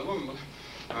meeting with him.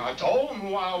 But I told him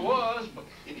who I was, but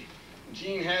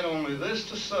Gene had only this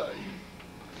to say.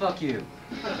 Fuck you.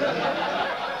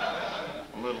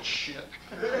 A little shit.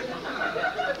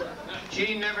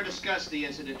 Gene never discussed the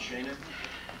incident, Shana.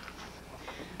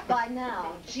 By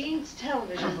now, Gene's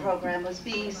television program was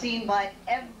being seen by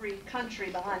every country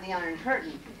behind the Iron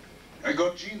Curtain. I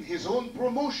got Gene his own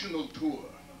promotional tour.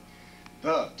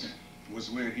 That was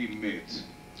where he met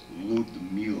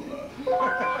Ludmila.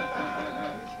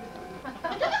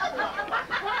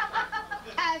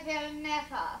 I will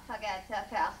never forget the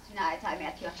first night I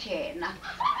met your Gene.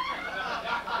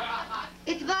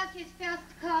 It was his first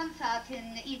concert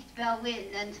in East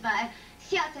Berlin, and my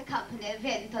theater company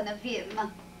went on a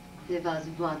whim. It was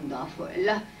wonderful.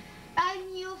 I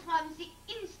knew from the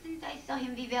instant I saw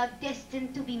him we were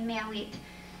destined to be married.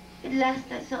 At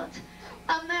last I thought,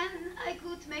 a man I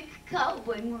could make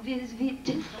cowboy movies with.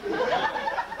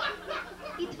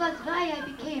 It was why I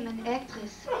became an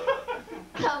actress.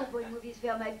 Cowboy movies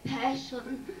were my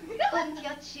passion, and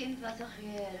your chin was a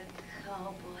real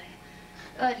cowboy.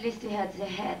 Or at least he had the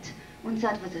hat, and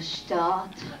that was a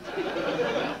start.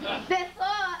 Before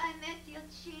I met your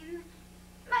chin,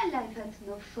 my life had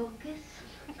no focus.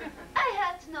 I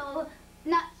had no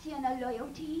national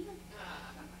loyalty.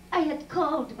 I had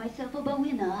called myself a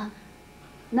winner.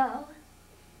 Now,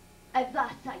 I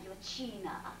vasa your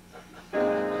China.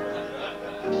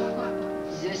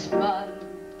 This man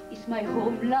is my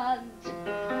homeland.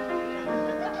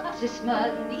 This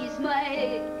man is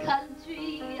my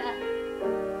country.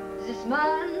 This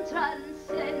man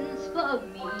transcends for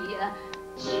me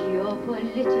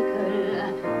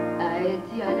geopolitical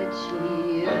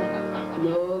ideology.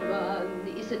 No man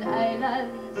is an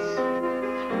island,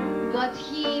 but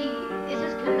he is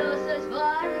as close as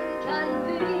one can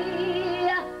be.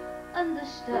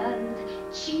 Understand,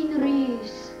 Jean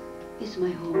Reeves is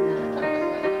my homeland.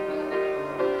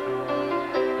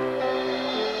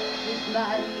 This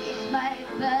man is my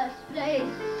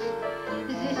birthplace.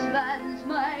 This man's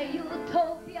my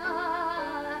utopia.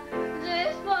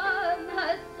 This man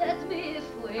has set me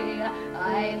free.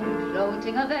 I'm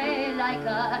floating away like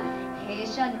a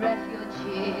Haitian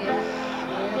refugee.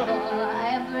 Before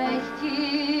I embraced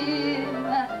him,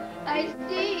 I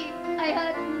see I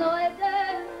had no identity,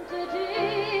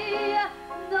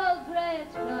 no great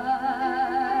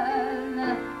plan.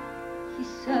 He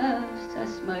serves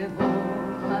as my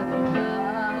homeland.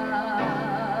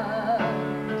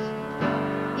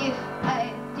 If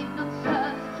I did not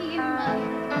serve him,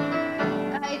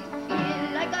 I'd feel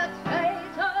like a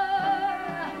traitor.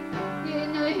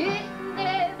 In his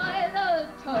name I'll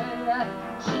toil.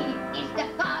 He is the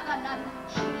fatherland.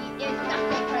 He is the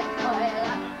sacred soil.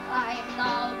 I'm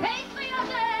now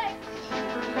patriotic.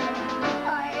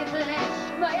 I pledge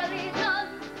my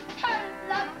allegiance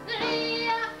perfectly.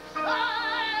 I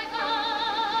got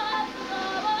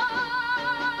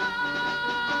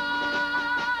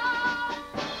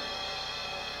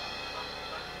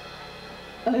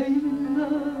I'm in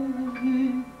love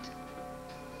with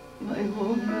my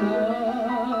homeland.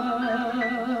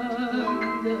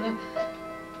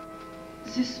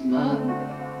 This man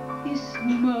is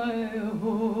my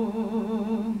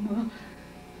home.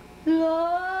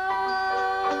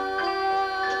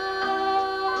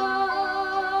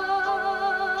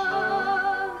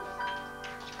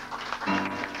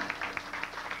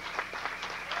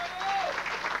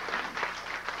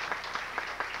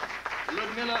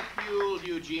 Ludmilla fueled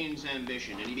Eugene's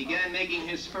ambition, and he began making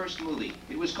his first movie.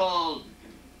 It was called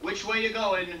Which Way You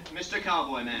Goin', Mr.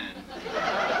 Cowboy Man?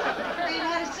 It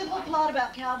had a simple plot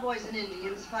about cowboys and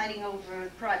Indians fighting over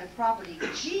private property.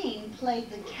 Gene played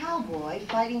the cowboy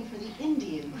fighting for the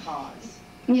Indian cause.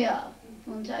 Yeah,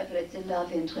 and I played the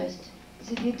love interest,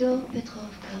 the widow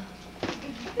Petrovka.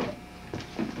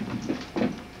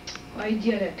 I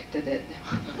directed it.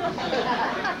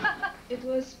 It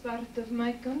was part of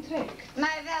my contract.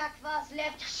 My work was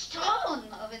left strewn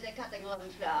over the cutting room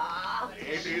floor.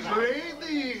 It is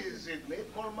ladies. It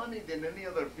made more money than any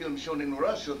other film shown in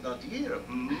Russia that year.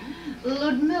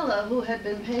 Ludmilla, who had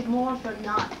been paid more for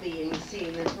not being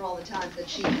seen than for all the times that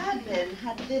she had been,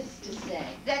 had this to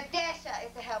say. That Dasha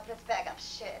is a helpless bag of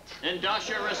shit. And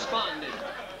Dasha responded.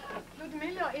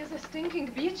 Ludmilla is a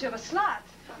stinking bitch of a slut.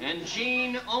 And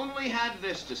Gene only had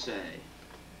this to say.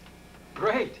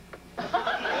 Great.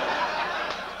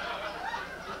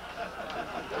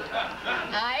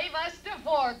 I was the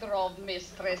wardrobe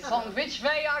mistress. On which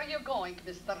way are you going,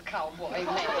 Mr. Cowboy Man?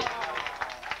 Oh,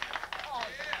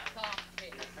 stop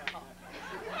it, stop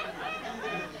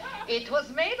it. It was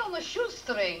made on a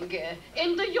shoestring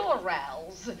in the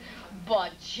Urals.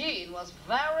 But Gene was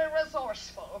very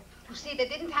resourceful. You see, they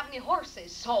didn't have any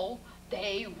horses, so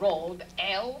they rode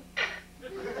elk.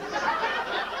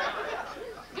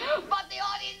 But the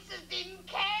audiences didn't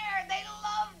care. They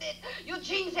loved it.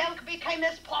 Eugene's elk became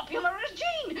as popular as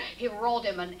Gene. He rode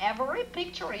him in every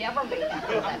picture he ever made.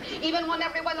 Even when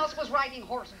everyone else was riding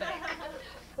horseback.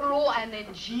 Through an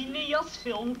ingenious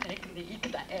film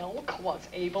technique, the elk was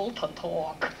able to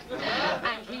talk.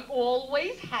 And he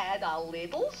always had a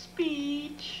little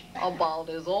speech about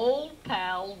his old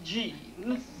pal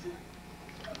Gene.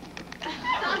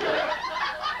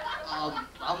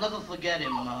 I'll never forget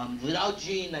him. Without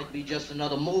Gene, I'd be just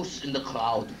another moose in the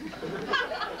crowd.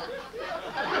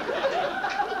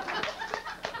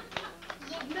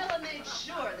 Ludmilla made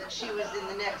sure that she was in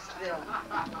the next film,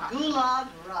 Gulag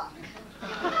Rock.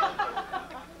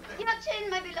 Eugene,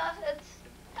 my beloved,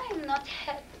 I'm not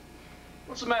happy.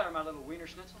 What's the matter, my little wiener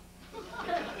schnitzel?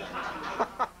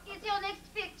 It's your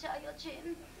next picture,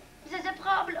 Eugene. There's a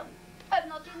problem. I'm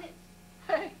not in it.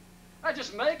 Hey, I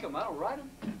just make them. I don't write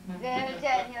them. Well then,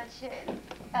 Eugene,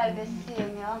 I'll be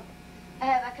seeing you. I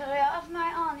have a career of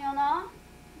my own, you know.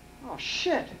 Oh,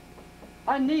 shit.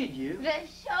 I need you. Then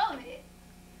show me.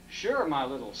 Sure, my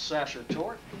little sasher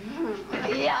tort.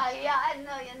 Yeah, I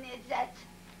know you need that.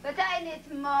 But I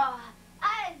need more.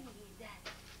 I need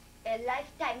a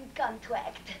lifetime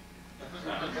contract.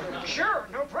 Sure,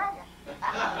 no problem.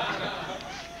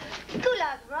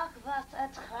 Gulag Rock was a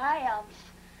triumph.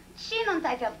 Jean und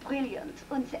I were brilliant,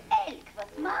 und Elk was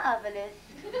marvelous.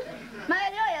 My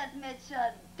lawyers made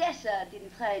sure Desert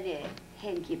didn't try any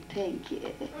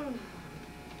hanky-panky.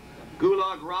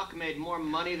 Gulag Rock made more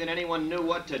money than anyone knew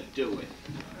what to do with.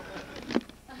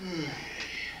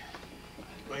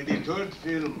 By the third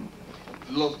film,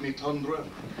 Love Me Tundra.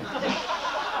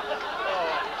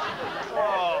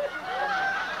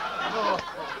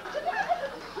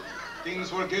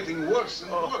 Things were getting worse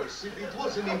and worse. It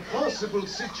was an impossible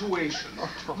situation.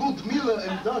 Ludmilla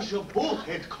and Dasha both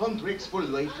had contracts for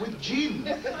life with Jean.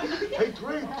 I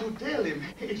tried to tell him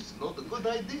it's not a good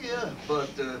idea, but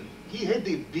he had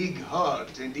a big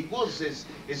heart, and he was,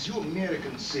 as you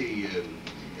Americans say,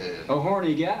 a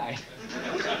horny guy.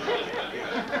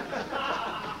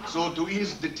 So to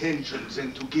ease the tensions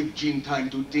and to give Jean time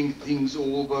to think things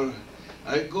over,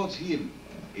 I got him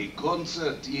a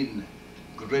concert in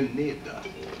Grenada.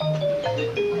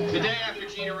 The day after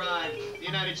Jean arrived, the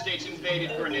United States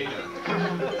invaded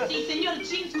Grenada. See, Senor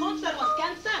Jean's concert was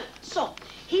cancelled. So,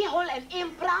 he held an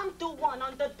impromptu one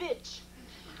on the beach.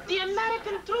 The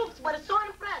American troops were so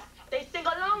impressed, they sang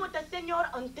along with the senor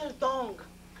until dawn.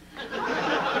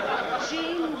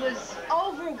 Jean was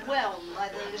overwhelmed by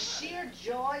the sheer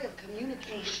joy of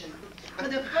communication. For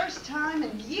the first time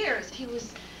in years, he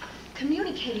was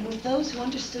communicating with those who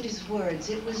understood his words.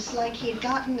 It was like he had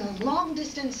gotten a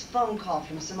long-distance phone call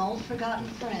from some old forgotten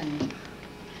friend.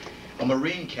 A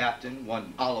Marine captain,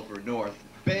 one Oliver North,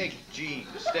 begged Jean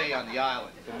to stay on the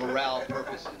island for morale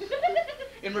purposes.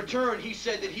 In return, he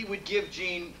said that he would give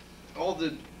Jean all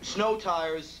the snow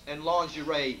tires and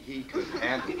lingerie he could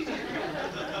handle.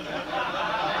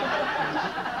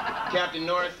 Captain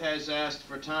North has asked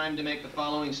for time to make the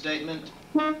following statement.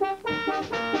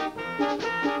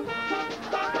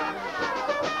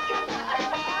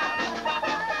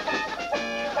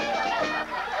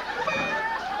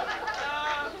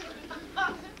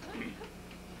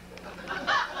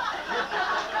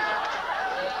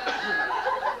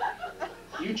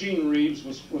 Eugene Reeves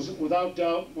was without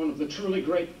doubt one of the truly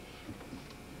great...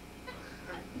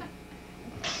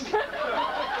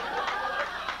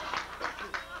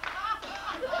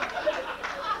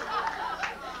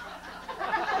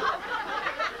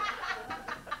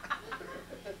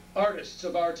 artists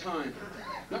of our time.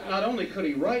 Not only could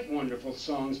he write wonderful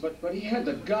songs, but he had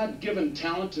the God-given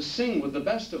talent to sing with the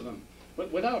best of them.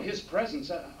 But without his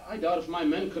presence, I doubt if my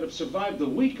men could have survived the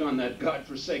week on that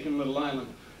God-forsaken little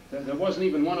island. There wasn't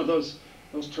even one of those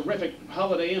terrific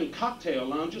Holiday Inn cocktail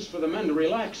lounges for the men to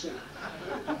relax in.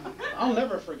 I'll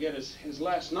never forget his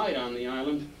last night on the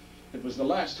island. It was the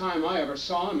last time I ever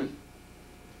saw him, and,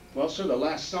 well, sir, the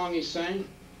last song he sang,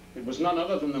 it was none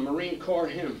other than the Marine Corps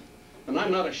hymn. And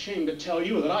I'm not ashamed to tell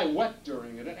you that I wept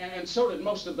during it, and so did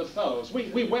most of the fellows.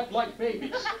 We wept like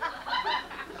babies.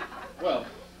 Well,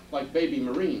 like baby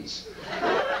Marines.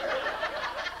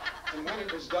 And when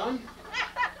it was done,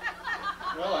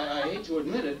 well, I hate to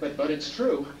admit it, but it's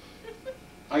true.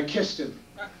 I kissed him.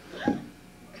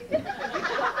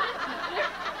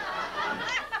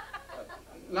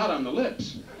 Not on the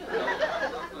lips,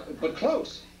 but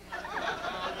close.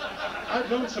 I've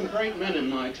known some great men in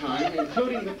my time,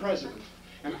 including the president.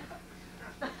 And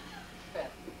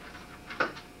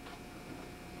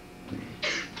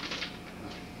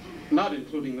not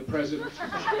including the president.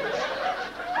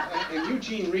 And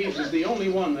Eugene Reeves is the only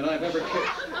one that I've ever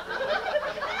kissed.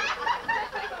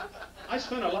 I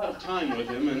spent a lot of time with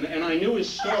him, and I knew his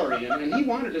story, and he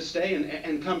wanted to stay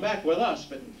and come back with us,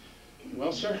 but,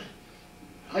 well, sir,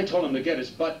 I told him to get his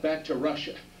butt back to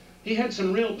Russia. He had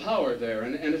some real power there,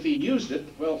 and if he used it,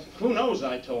 well, who knows,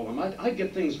 I told him. I'd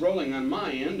get things rolling on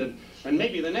my end, and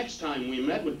maybe the next time we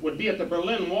met would be at the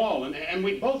Berlin Wall, and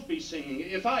we'd both be singing,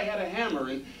 If I Had a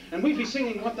Hammer, and we'd be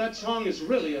singing what that song is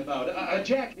really about, a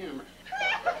jackhammer.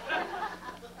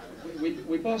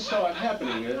 We both saw it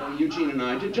happening, Eugene and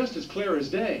I, just as clear as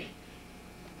day.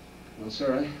 Well,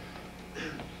 sir,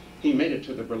 he made it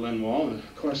to the Berlin Wall, and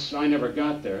of course I never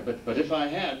got there, but if I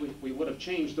had, we would have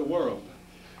changed the world.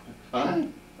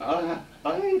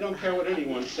 I don't care what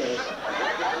anyone says.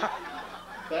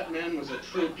 That man was a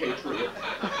true patriot.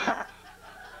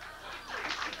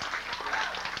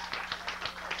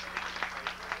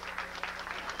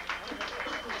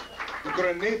 The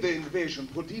Grenada invasion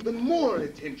put even more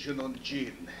attention on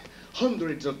Gene.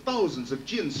 Hundreds of thousands of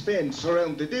Gene's fans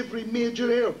surrounded every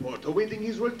major airport awaiting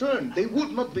his return. They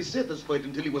would not be satisfied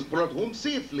until he was brought home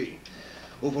safely.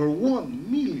 Over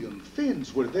 1 million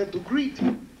fans were there to greet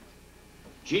him.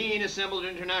 Gene assembled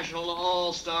an international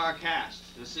all-star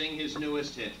cast to sing his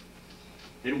newest hit.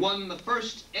 It won the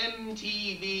first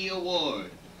MTV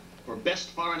award for Best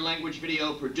Foreign Language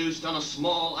Video produced on a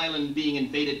small island being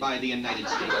invaded by the United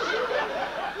States.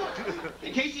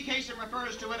 And Casey Kasem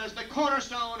refers to it as the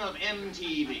cornerstone of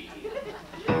MTV.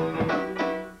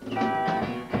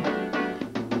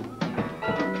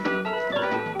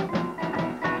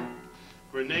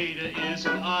 Grenada is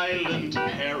an island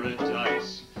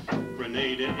paradise.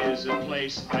 Grenada is a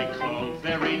place I call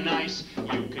very nice.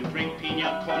 You can drink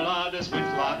pina coladas with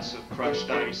lots of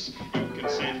crushed ice. You can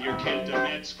send your kid to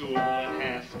med school at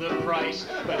half the price.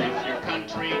 But if your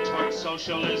country towards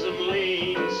socialism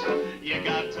leans, you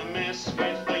got to mess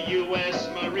with the U.S.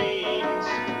 Marines.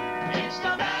 It's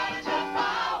the balance of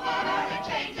power. It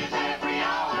changes every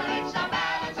hour. It's the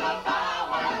balance of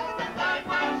power. The third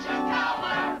world should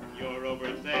cower. You're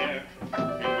over there,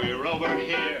 and we're over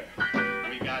here.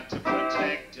 We got to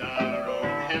protect our own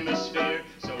hemisphere.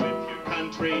 So if your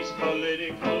country's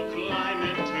political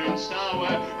climate turns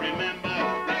sour, remember,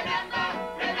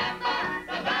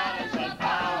 the balance of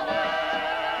power.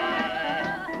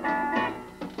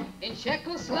 In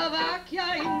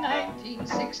Czechoslovakia in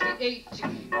 1968, to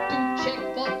check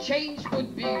for change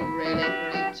would be really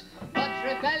great. But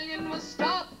rebellion was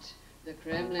stopped. The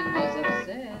Kremlin was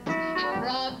upset. In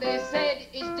Prague they said,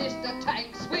 is this the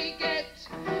tanks we get?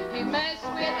 He messed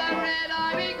with the Red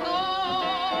Army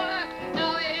Corps.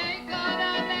 No, he ain't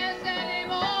gonna mess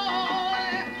anymore.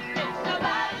 It's the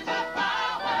balance of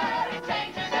power. It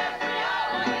changes every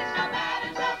hour. It's the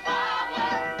balance of power.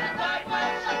 The third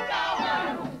world should cower.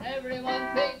 Everyone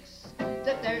thinks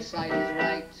that their side is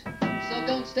right. So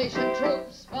don't station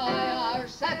troops by our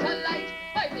satellite.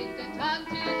 I think the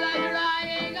tanties are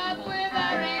drying up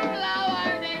withering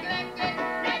flower. Neglected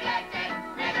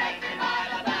by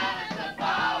the balance of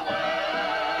power.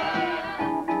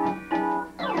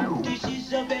 This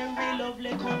is a very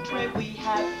lovely country we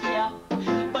have here,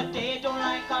 but they don't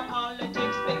like our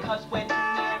politics because we're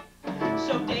near.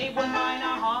 So they won't mine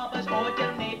our harbors or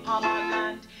they'll napalm our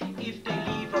land. If they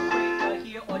leave a crater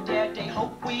here or there, they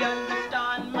hope we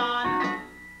understand, man.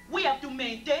 We have to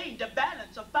maintain the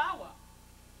balance of power.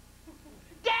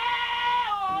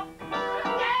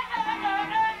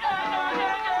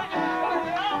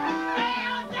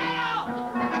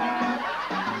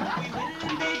 We will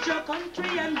invade your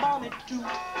country and bomb it too,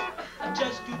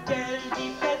 just to tell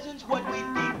the peasants what we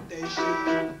think they should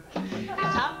do.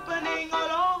 It's happening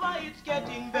all over, it's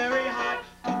getting very hard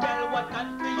to tell what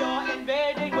country you're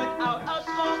invading without a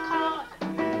scorecard.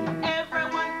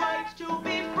 Everyone fights to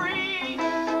be free,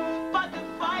 but the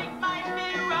fight might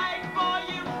be right for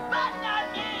you, but not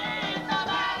me. It's the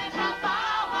balance of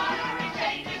power. It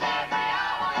changes every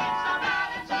hour. It's the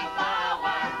balance of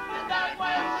power. The third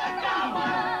world should cower.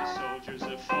 Soldiers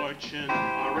of fortune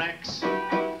are Rex,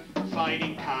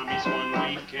 fighting commies one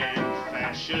week and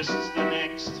fascists the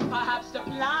next. Perhaps the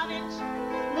planet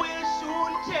will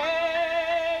soon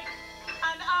take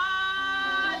an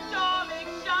atomic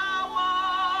shower.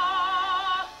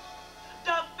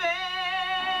 The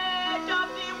fate of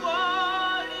the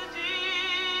world is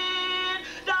in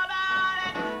the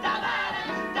balance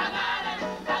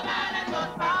of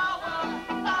power,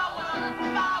 power,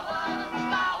 power,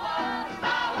 power,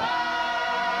 power.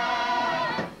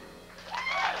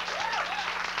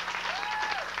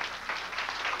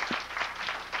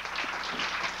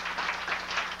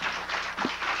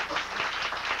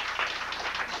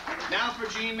 Now for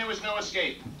Gene, there was no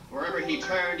escape. Wherever he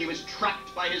turned, he was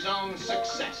trapped by his own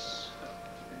success.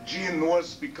 Gene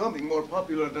was becoming more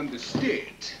popular than the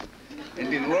state.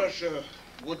 And in Russia,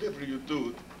 whatever you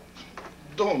do,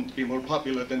 don't be more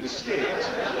popular than the state.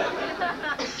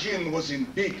 Gene was in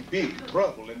big, big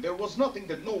trouble, and there was nothing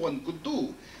that no one could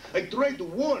do. I tried to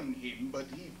warn him, but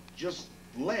he just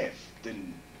laughed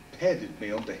and patted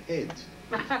me on the head.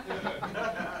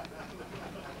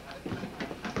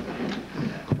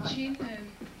 Gene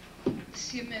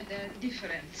seemed a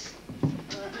difference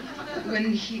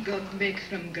when he got back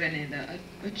from Grenada,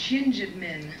 a changed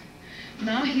man.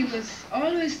 Now he was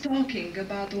always talking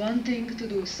about wanting to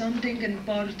do something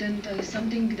important,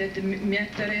 something that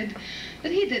mattered,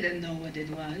 but he didn't know what it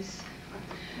was.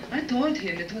 I told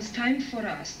him it was time for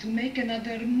us to make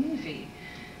another movie.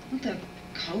 Not a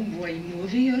cowboy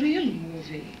movie, a real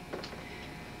movie.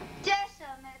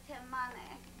 Jessa made him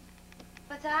money,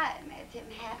 but I made him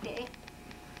happy.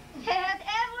 He had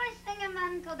everything a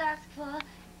man could ask for,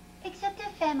 except a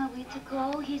family to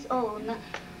call his own.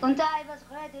 And I was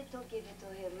ready to give it to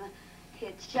him. He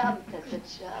jumped at the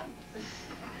chance.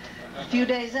 A few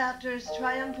days after his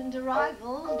triumphant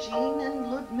arrival, Jean and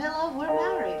Ludmilla were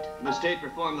married. The state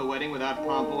performed the wedding without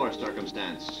pomp or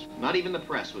circumstance. Not even the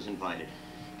press was invited.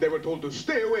 They were told to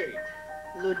stay away.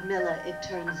 Ludmilla, it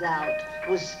turns out,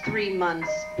 was 3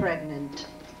 months pregnant.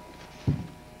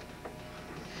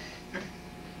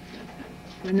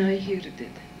 When I heard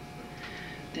it,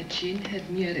 that Jean had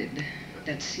married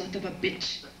that slut of a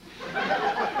bitch,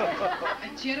 I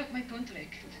tear up my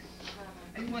contract.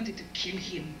 I wanted to kill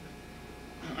him.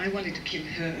 I wanted to kill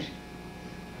her.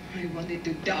 I wanted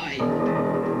to die.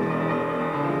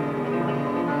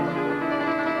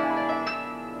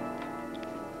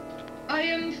 I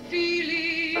am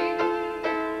feeling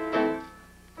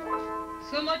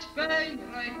so much pain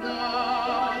right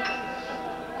now.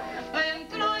 I am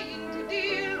trying to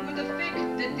deal with the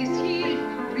fact that this heel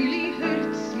really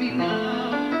hurts me now.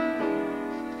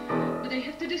 But I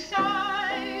have to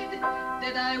decide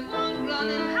that I won't run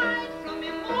and hide from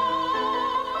emotions.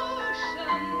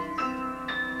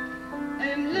 I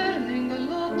am learning a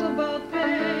lot about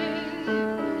pain.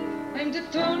 I'm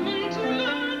determined to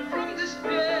learn from this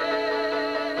pain.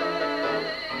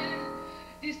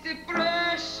 This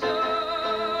depression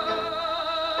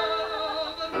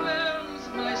overwhelms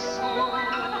my soul.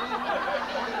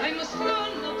 I must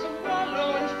learn not to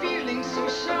wallow in feelings so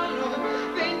shallow.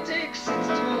 Pain takes its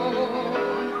toll.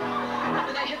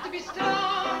 But I have to be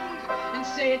strong and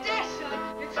say, Dasha,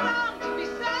 it's wrong to be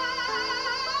suffering.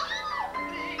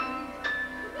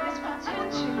 There's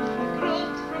potential for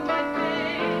growth from my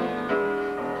pain.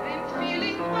 I'm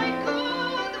feeling quite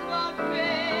good about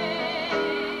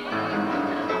pain.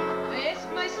 I ask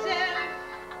myself,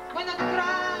 why not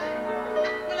cry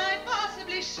when I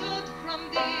possibly should from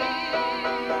this?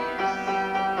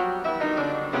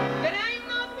 But I'm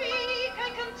not weak, I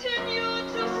continue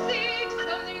to seek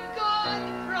something good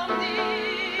from this.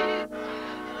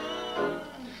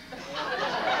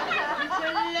 It's a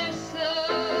lesson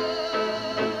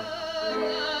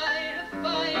I have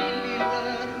finally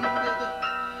learned.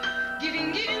 Giving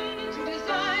in to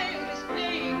desire is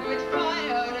playing with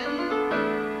fire and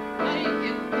I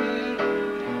get burned.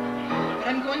 But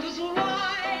I'm going to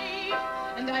survive,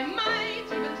 and I might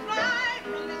even thrive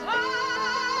from this heartbreak.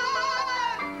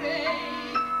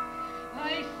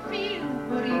 I feel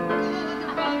very good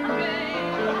about pain.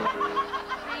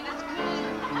 Pain is good.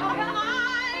 How am I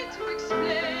to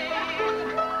explain?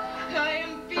 I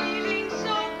am feeling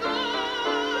so good.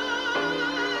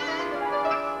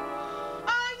 I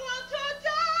want to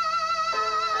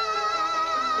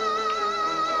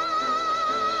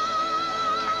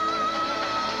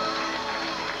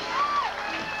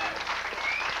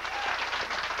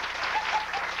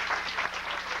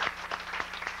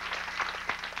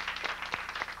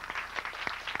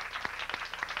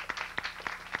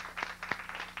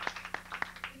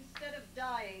Instead of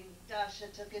dying, Dasha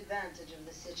took advantage of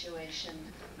the situation.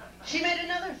 She made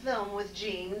another film with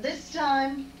Jean, this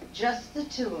time just the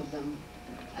two of them.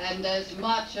 And as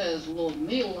much as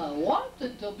Ludmilla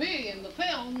wanted to be in the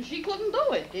film, she couldn't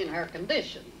do it in her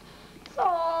condition.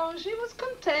 So she was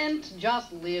content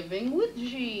just living with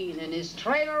Jean in his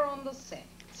trailer on the set.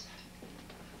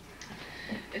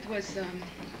 It was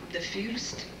the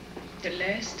first, the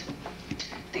last,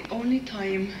 the only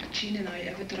time Jean and I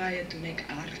ever tried to make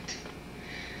art.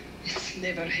 It's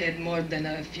never had more than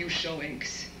a few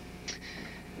showings.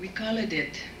 We called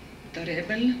it The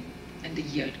Rebel and the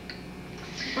Yelk.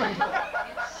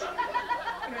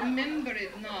 Remember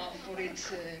it now for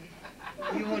its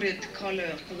lurid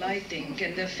color, lighting,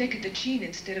 and the fact that Jean,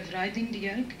 instead of riding the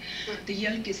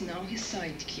Yelk is now his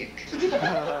sidekick.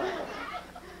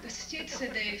 The state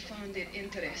said they found it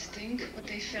interesting, but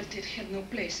they felt it had no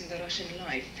place in the Russian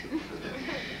life.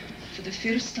 For the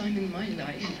first time in my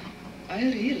life, I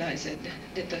realized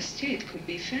that the state could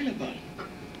be fallible.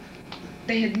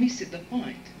 They had missed the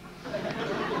point.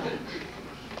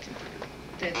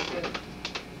 That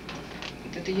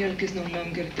the Yelk is no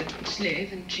longer the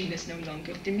slave and Jean is no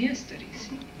longer the master, you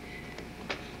see.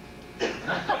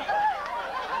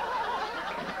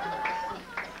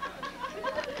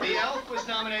 The Elf was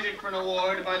nominated for an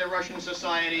award by the Russian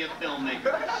Society of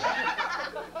Filmmakers.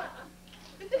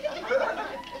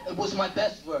 It was my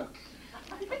best work.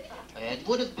 It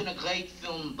would have been a great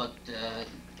film, but,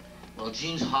 well,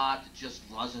 Jean's heart just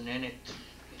wasn't in it.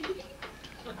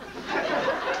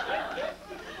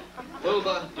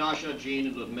 Wilbur, Dasha, Jean,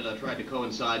 and Ludmilla tried to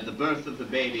coincide the birth of the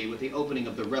baby with the opening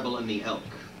of The Rebel and the Elk.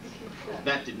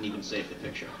 That didn't even save the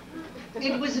picture.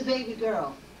 It was a baby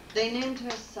girl. They named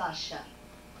her Sasha.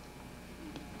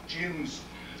 Jean's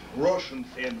Russian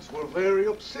fans were very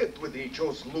upset when he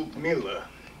chose Ludmilla,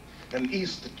 an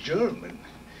East German.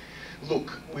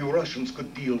 Look, we Russians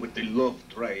could deal with the love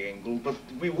triangle, but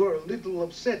we were a little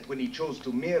upset when he chose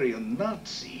to marry a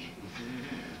Nazi,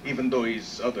 even though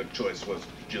his other choice was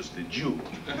just a Jew.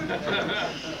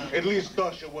 At least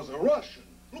Dasha was a Russian.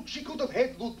 Look, she could have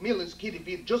had Ludmilla's kid if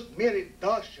he had just married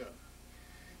Dasha.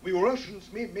 We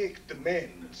Russians may make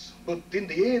demands, but in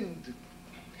the end,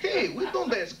 hey, we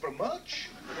don't ask for much.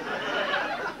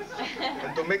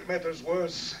 And to make matters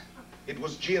worse, it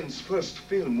was Jean's first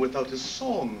film without a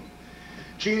song.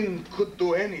 Jean could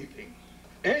do anything,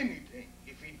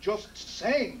 if he just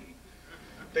sang.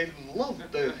 They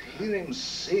loved to hear him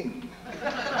sing.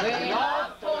 They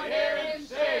loved to hear him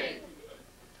sing.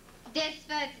 This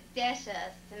was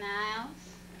Dasha's mouse.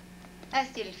 I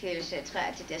still feel she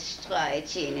tried to destroy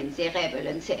Jean in The Rebel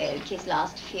and the Elk, his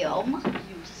last film.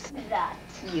 You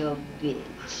slut. You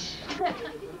bitch.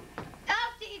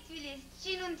 After it released,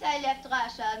 Jean and I left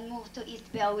Russia and moved to East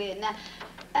Berlin.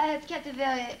 I had kept a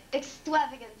very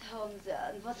extravagant home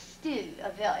there and was still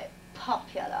a very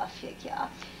popular figure.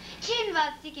 Jean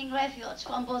was seeking refuge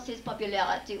from both his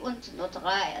popularity and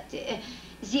notoriety.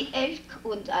 The Elk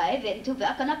and I went to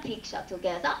work on a picture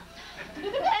together.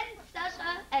 And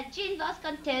Sasha and Jean was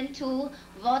content to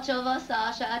watch over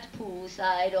Sasha at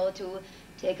poolside or to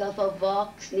take her for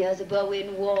walks near the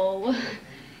Berlin Wall.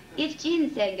 If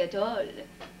Jean sang at all,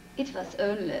 it was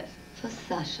only for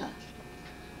Sasha.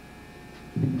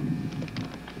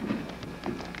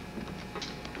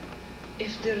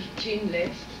 After Jean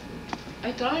left,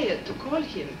 I tried to call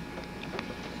him.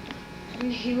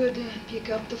 And he would pick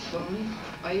up the phone,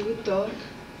 I would talk,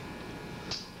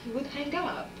 he would hang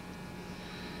up.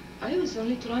 I was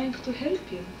only trying to help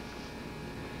him.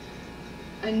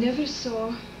 I never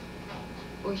saw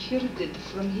or heard it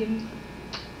from him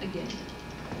again.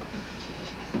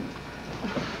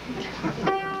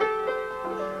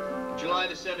 July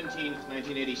the 17th,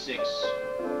 1986.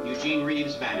 Eugene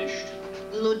Reeves vanished.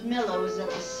 Ludmilla was at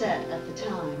the set at the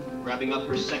time. Wrapping up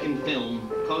her second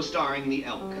film, co-starring the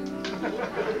Elk.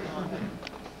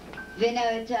 When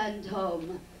I returned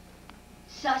home,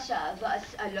 Sasha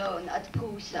was alone at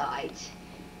poolside,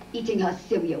 eating her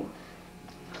cereal.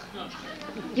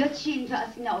 Eugene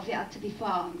was nowhere to be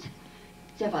found.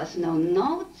 There was no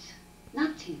note,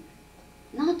 nothing,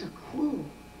 not a clue.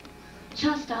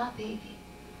 Just our baby.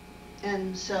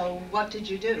 And so, what did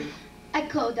you do? I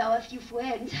called our few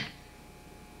friends.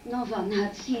 No one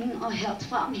had seen or heard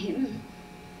from him.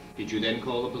 Did you then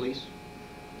call the police?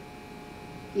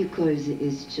 You call the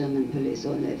East German police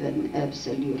only when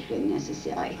absolutely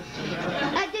necessary.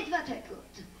 I did what I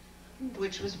could.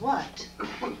 Which was what?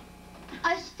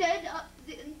 I stayed up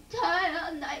the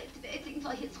entire night waiting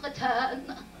for his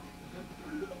return.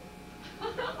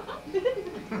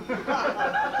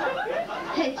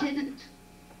 I didn't.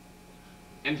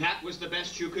 And that was the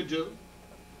best you could do?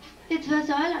 It was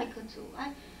all I could do.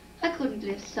 I couldn't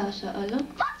leave Sasha alone.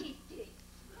 What is this?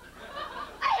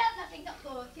 I have nothing to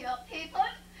prove to your people.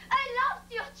 I loved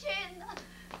Eugene.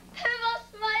 He was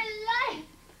my life.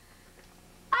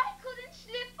 I couldn't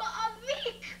sleep for a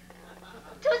week.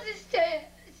 To this day,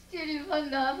 I still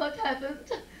wonder what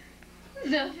happened.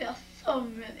 There were so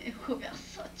many who were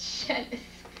so jealous.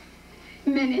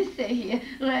 Many say he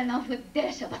ran off with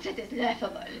Dasha, but it is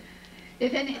laughable.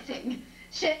 If anything,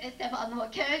 she is the one who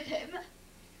killed him.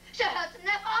 She has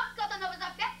never gotten over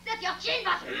the fact that Eugene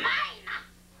was mine!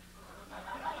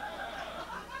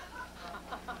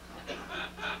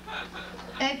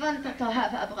 I wanted to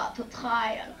have her brought to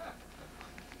trial.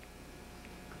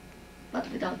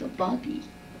 But without a body,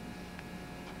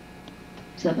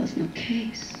 there was no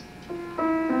case.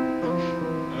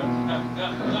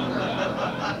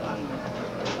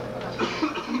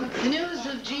 The news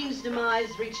of Jean's demise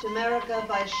reached America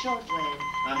by shortwave.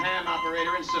 A ham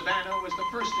operator in Savannah was the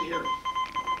first to hear it.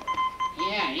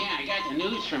 Yeah, I got the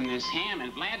news from this ham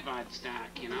and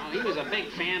Vladivostok, you know. He was a big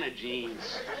fan of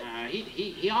Jean's.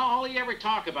 All he ever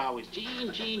talked about was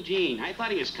Jean. I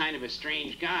thought he was kind of a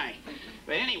strange guy.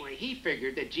 But anyway, he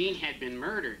figured that Jean had been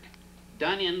murdered,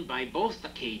 done in by both the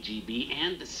KGB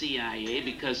and the CIA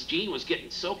because Jean was getting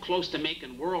so close to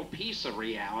making world peace a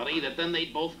reality that then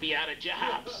they'd both be out of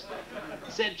jobs.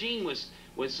 Said Jean was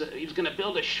was he was going to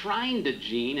build a shrine to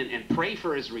Gene and pray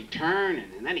for his return,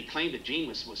 and then he claimed that Gene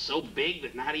was so big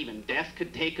that not even death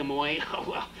could take him away. Oh,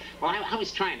 well, I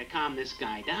was trying to calm this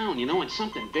guy down, you know, and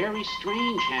something very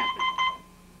strange happened.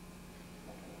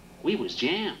 We was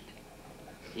jammed.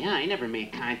 Yeah, I never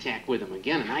made contact with him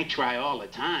again, and I try all the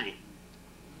time.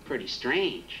 Pretty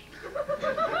strange.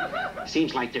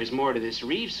 Seems like there's more to this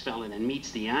Reeves fella than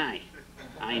meets the eye.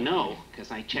 I know,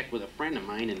 because I checked with a friend of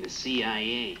mine in the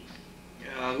CIA.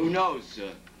 Who knows?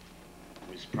 It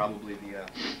was probably the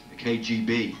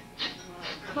KGB.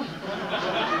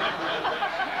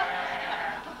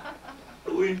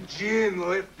 When Gene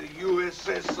left the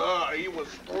USSR, he was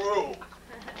through.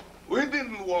 We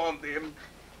didn't want him.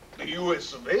 The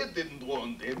US of A didn't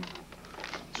want him.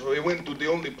 So he went to the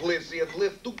only place he had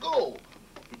left to go.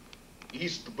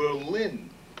 East Berlin.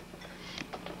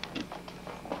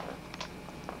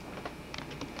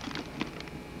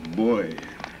 Boy,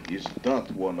 is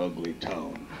that one ugly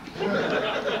town.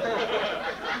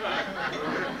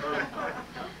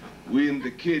 We in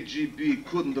the KGB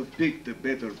couldn't have picked a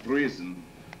better prison.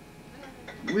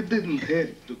 We didn't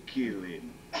have to kill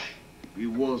him. He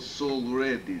was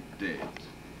already dead.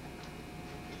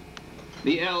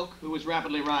 The Elk, who was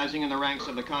rapidly rising in the ranks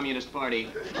of the Communist Party,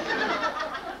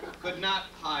 could not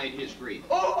hide his grief.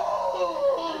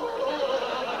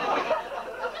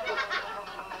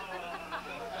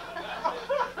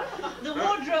 The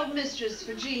wardrobe mistress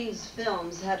for Gene's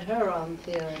films had her own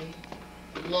theory.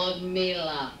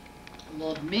 Ludmilla.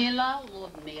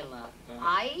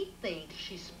 I think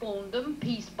she spooned them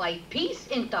piece by piece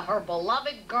into her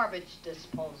beloved garbage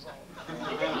disposal.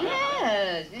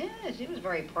 Yes, she was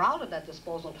very proud of that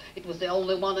disposal. It was the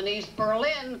only one in East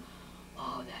Berlin.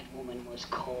 Oh, that woman was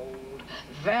cold,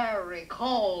 very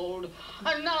cold.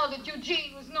 And now that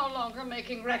Eugene was no longer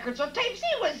making records or tapes,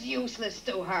 he was useless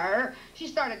to her. She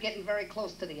started getting very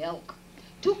close to the Elk.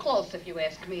 Too close, if you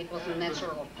ask me. It wasn't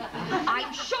natural.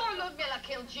 I'm sure Ludmilla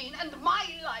killed Gene, and my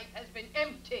life has been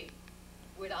empty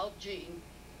without Gene.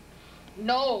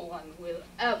 No one will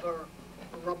ever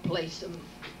replace him.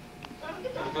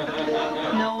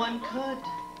 No one could.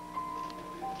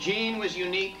 Gene was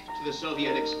unique to the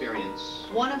Soviet experience.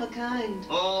 One of a kind.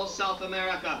 All South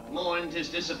America mourned his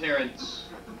disappearance.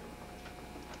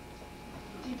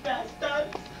 You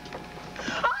bastards!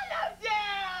 I love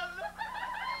them!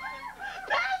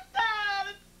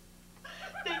 Bastards!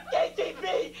 The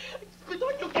KGB!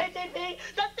 Don't you KGB?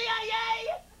 The CIA!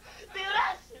 The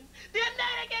Russians! The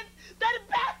Americans! The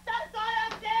bastards, all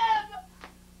of them!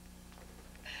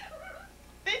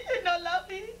 They did not love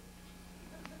me.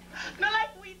 Not like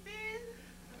we did.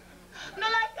 Not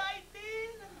like I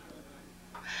did.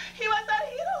 He was a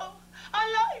hero.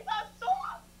 Allah is a soul.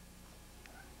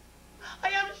 I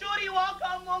am sure he walk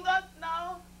among us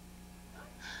now.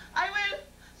 I will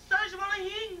search for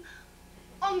him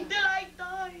until I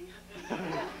die.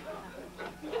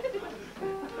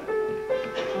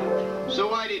 So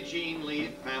why did Gene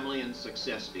leave family and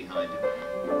success behind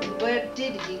him? Where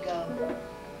did he go?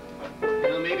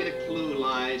 Well, maybe the clue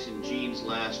lies in Gene's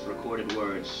last recorded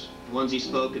words. The ones he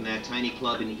spoke in that tiny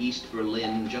club in East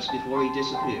Berlin just before he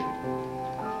disappeared.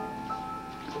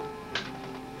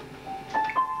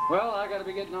 Well, I gotta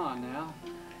be getting on now.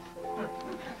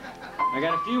 I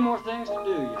got a few more things to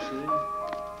do, you see.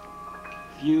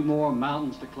 A few more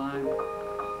mountains to climb.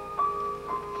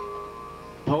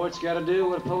 Poet's gotta do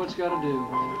what a poet's gotta do.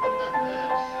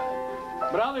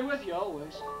 But I'll be with you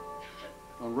always.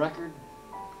 On record,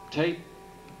 tape,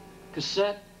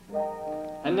 cassette,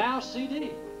 and now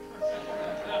CD.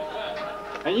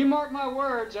 And you mark my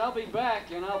words, I'll be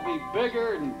back and I'll be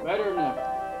bigger and better than ever.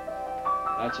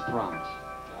 That's a promise.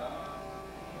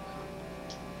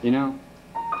 You know,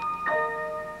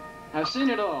 I've seen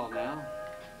it all now.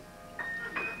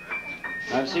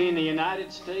 I've seen the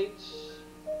United States,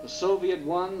 the Soviet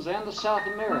ones, and the South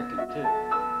American, too.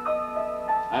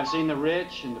 I've seen the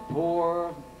rich and the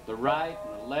poor, the right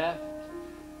and the left,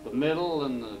 the middle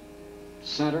and the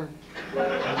center.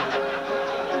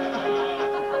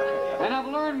 And I've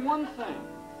learned one thing.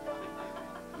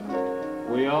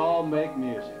 We all make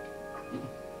music.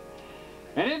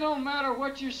 And it don't matter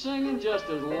what you're singing, just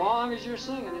as long as you're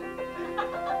singing it.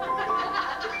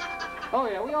 Oh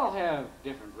yeah, we all have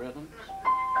different rhythms.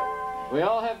 We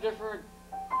all have different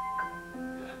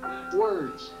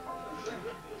words.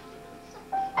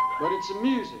 But it's the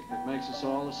music that makes us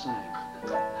all the same.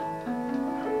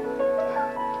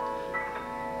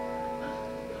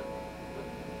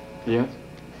 Yes?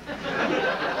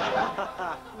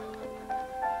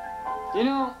 You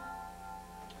know,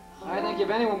 I think if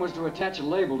anyone was to attach a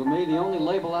label to me, the only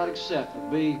label I'd accept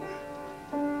would be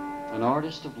an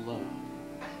artist of love.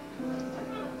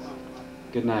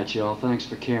 Good night, y'all. Thanks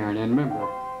for caring. And remember,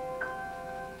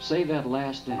 save that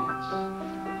last dance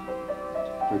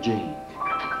for Gene.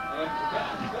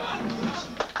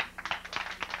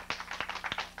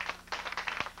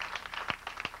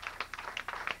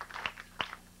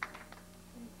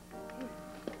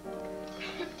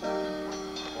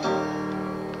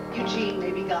 Eugene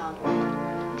may be gone,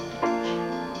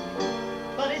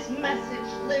 but his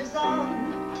message lives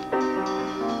on.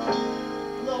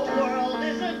 The world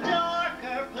is a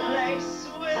darker place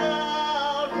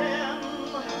without him.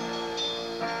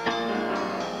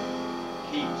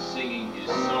 Keep singing his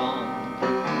song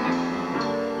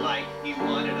like he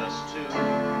wanted us to.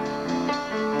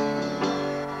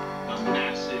 The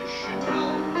masses should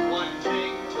know one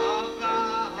thing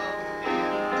about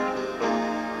him.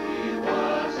 He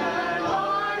was an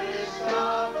artist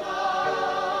of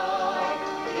love.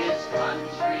 His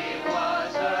country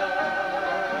was a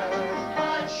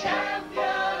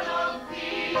champion of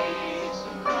peace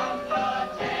from the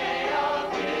day of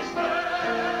his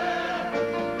birth.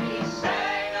 He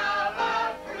sang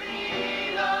about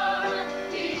freedom.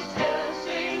 He still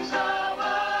sings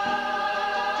about,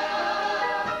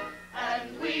 and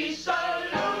we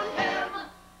salute him,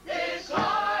 this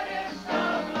artist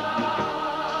of love.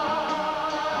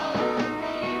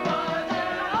 He was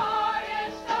an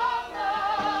artist of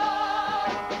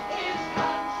love. His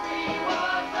country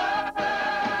was a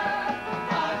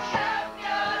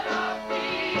champion of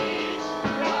peace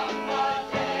from the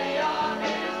day of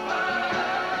his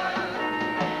birth.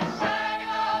 He sang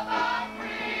about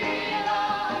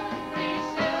freedom. He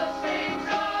still sings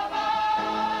about,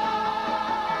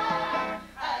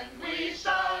 and we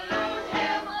salute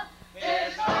him,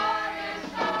 this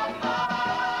artist of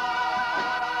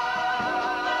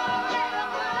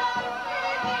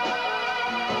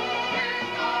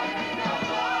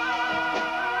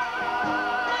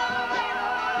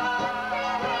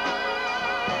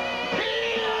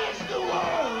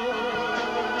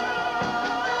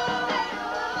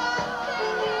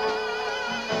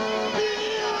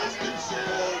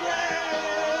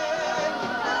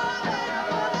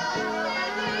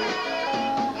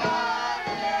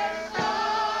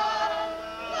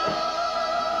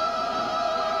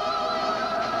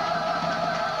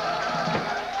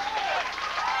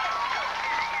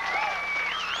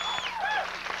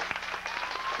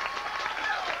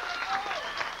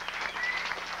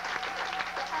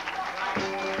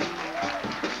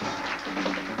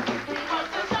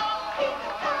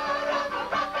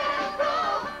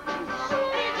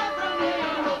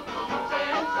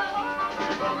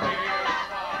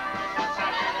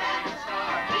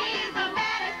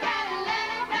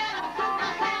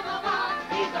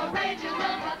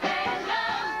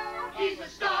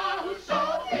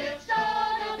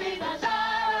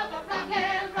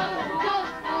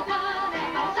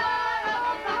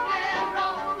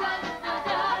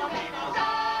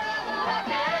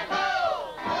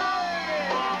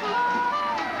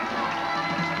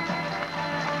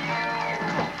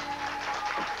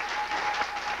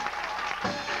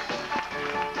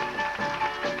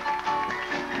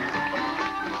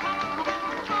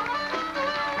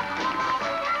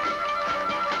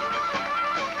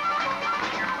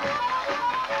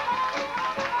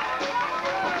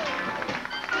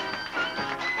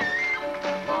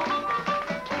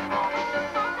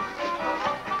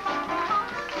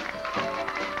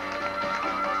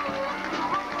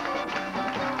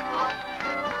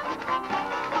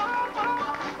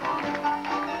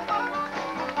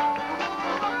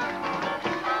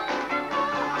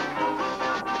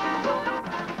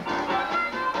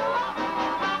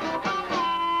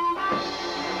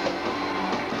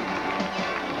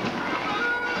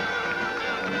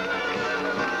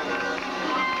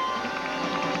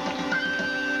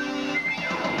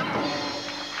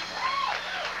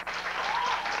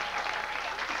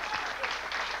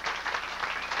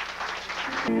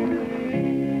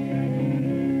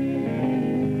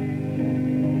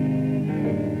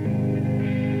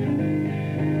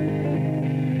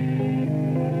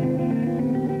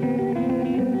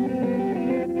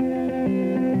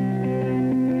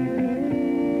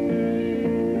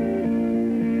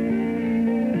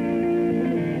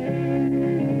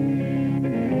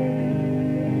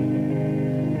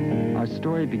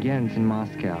story begins in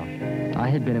Moscow. I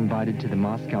had been invited to the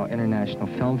Moscow International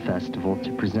Film Festival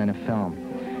to present a film.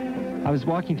 I was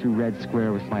walking through Red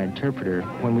Square with my interpreter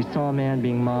when we saw a man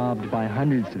being mobbed by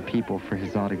hundreds of people for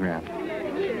his autograph.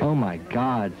 "Oh my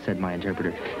God," said my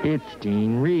interpreter, "it's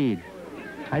Dean Reed."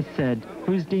 I said,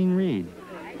 "Who's Dean Reed?"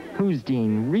 "Who's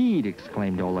Dean Reed?"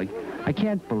 exclaimed Oleg. "I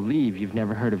can't believe you've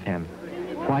never heard of him.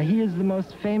 Why, he is the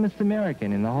most famous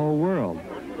American in the whole world."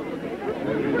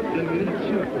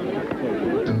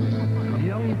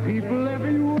 Young people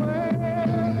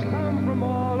everywhere come from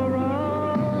all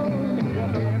around,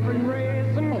 every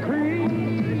race and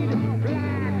creed,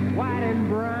 black, white, and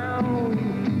brown.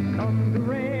 Come to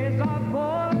raise our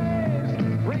voice,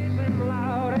 raise them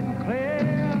loud and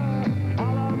clear.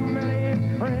 All our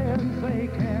many friends they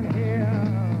can hear.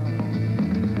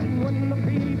 And when the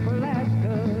people ask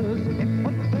us if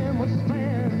what them would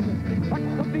stand, what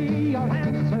will be our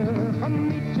answer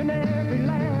from each and every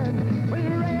land?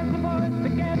 We'll raise the voice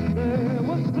together,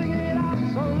 we'll sing it out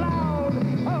so loud.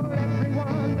 Oh,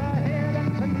 everyone to hear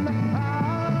that's in the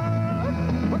crowd.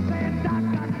 We'll say da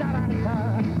da da da da.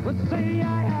 We'll say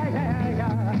yeah yeah yeah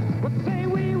yeah. We'll say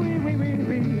we.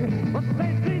 We'll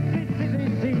say see.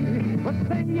 We'll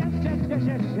say yes.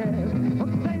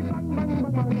 We'll say bang bang.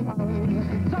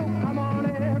 So come on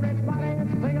everybody and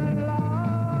sing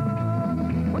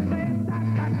along. We'll say da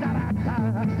da da da.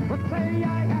 We'll say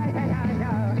yeah yeah yeah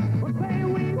yeah. We'll say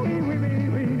we.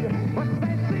 We'll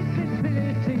say see.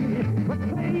 We'll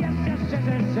say yes.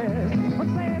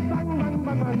 We'll say bang.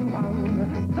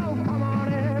 So come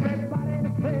on everybody and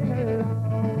sing along.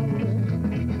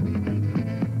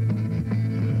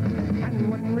 And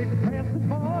when we press the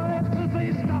voices,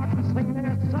 they start to sing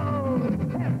their song.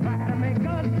 They'll try to make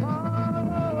us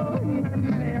follow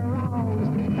many wrongs.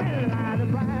 They'll lie to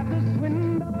bribe this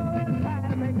window, they'll try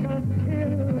to make us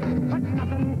kill. But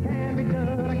nothing can be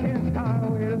done against our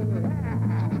will.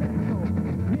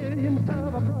 Millions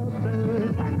of our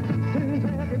brothers and sisters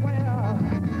everywhere,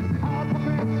 all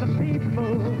progressive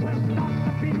people will start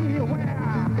to be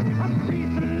aware of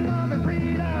peace and love and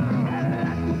freedom. And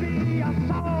that will be our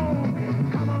song.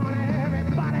 Come on,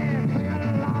 everybody, sing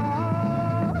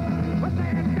along. We'll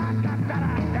say da da da da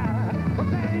da. We'll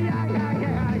say yeah yeah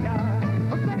yeah yeah.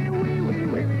 We'll say we.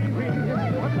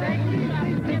 We'll say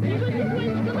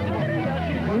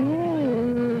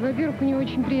Ну, во-первых, у него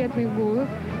очень приятный голос,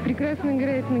 прекрасно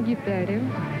играет на гитаре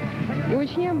и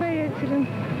очень обаятелен.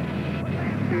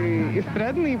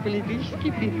 Эстрадные и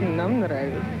политические песни нам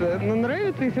нравятся. Но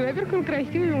нравится, если, во-первых, он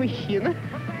красивый мужчина.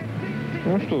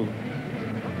 Ну что,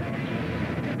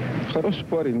 хороший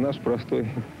парень, наш простой.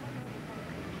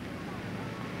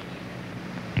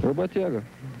 Работяга.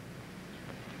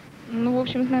 Ну, в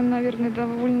общем, знаем, наверное,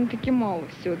 довольно-таки мало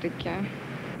все-таки.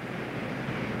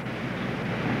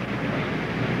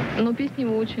 Но песни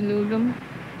мы очень любим.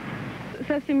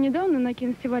 Совсем недавно на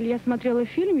кинофестивале я смотрела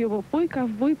фильм его «Пой,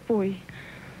 ковбой, пой».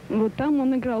 Вот там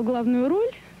он играл главную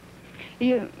роль.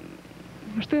 И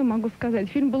что я могу сказать?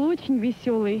 Фильм был очень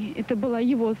веселый. Это была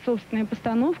его собственная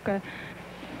постановка.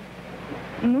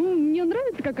 Ну, мне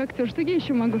нравится как актер. Что я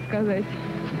еще могу сказать?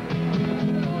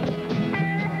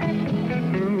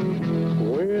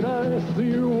 When I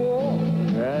see you walk,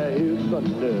 I hear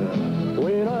thunder.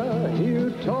 When I hear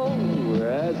her talk,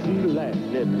 I see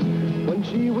lightning. When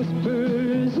she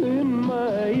whispers in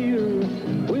my ear,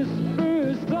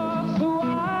 whispers soft so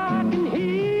I can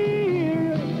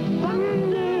hear.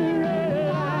 Thunder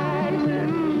and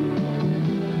lightning,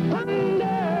 thunder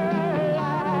and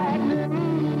lightning,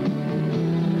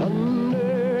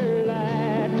 thunder,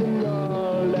 lightning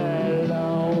all night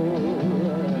long.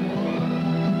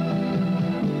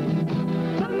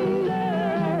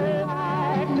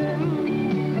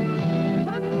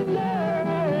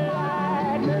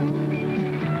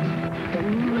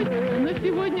 Но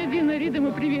сегодня Дина Рида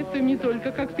мы приветствуем не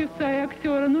только как певца и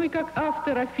актера, но и как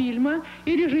автора фильма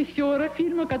и режиссера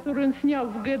фильма, который он снял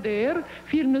в ГДР.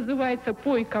 Фильм называется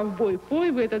 «Пой, ковбой,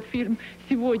 пой». Вы этот фильм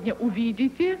сегодня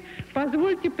увидите.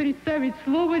 Позвольте представить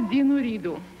слово Дину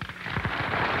Риду.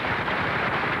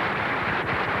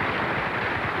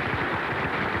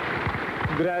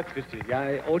 Здравствуйте,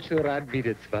 я очень рад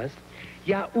видеть вас.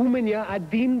 У меня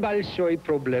один большой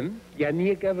проблем. Я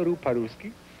не говорю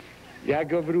по-русски. Я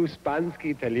говорю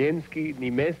испанский, итальянский,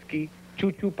 немецкий,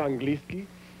 чуть-чуть по-английски.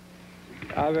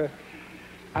 Aber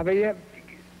я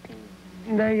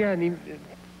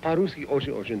по-русски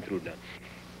очень трудно.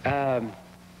 I'm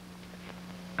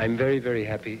very, very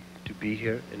happy to be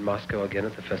here in Moscow again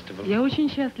at the festival. Я очень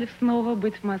счастлив снова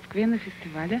быть в Москве на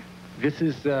фестивале. This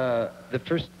is the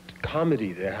first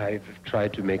comedy that I've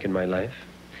tried to make in my life.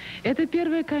 Это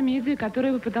первая комедия,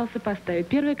 которую я попытался поставить.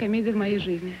 Первая комедия в моей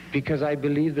жизни. Because I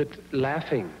believe that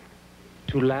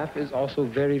to laugh is also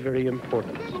very, very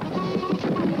important.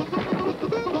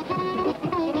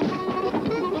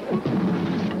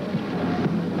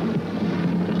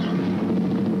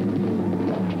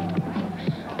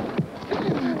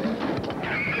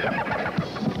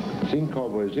 Sing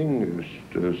Cowboy Sing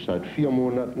ist seit 4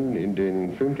 Monaten in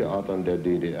den Filmtheatern der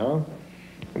DDR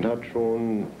und hat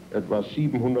schon etwa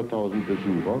 700.000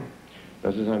 Besucher.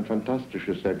 Das ist ein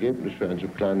fantastisches Ergebnis für ein so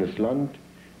kleines Land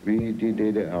wie die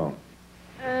DDR.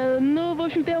 Ну, в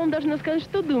общем-то, я вам должна сказать,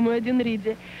 что думаю о Дин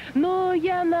Риде. Но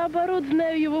я, наоборот,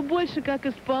 знаю его больше как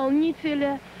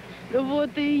исполнителя.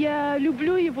 Вот, и я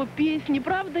люблю его песни.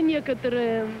 Правда,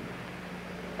 некоторые.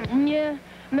 Мне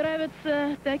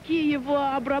нравятся такие его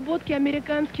обработки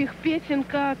американских песен,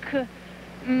 как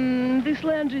 «This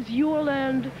land is your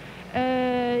land»,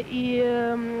 и,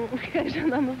 как же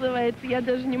она называется, я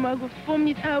даже не могу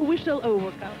вспомнить, «We shall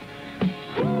overcome».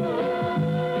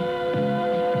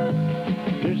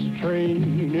 This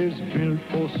train is built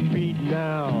for speed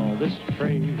now, this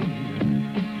train.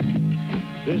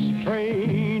 This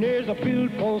train is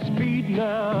built for speed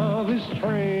now, this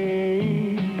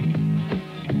train.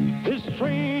 This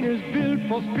train is built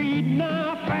for speed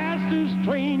now, fastest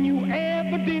train you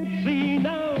ever did see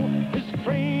now. This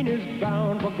train is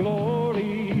bound for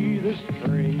glory, this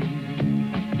train.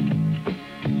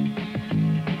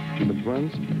 But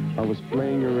once I was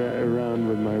playing around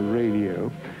with my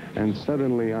radio, and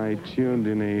suddenly I tuned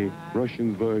in a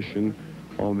Russian version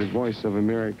of The Voice of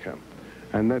America.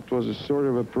 And that was a sort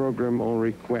of a program on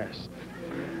request.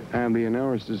 And the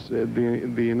announcer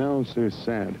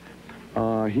said,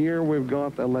 here we've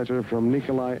got a letter from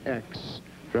Nikolai X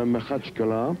from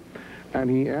Makhachkala, and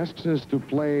he asks us to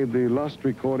play the lost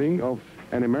recording of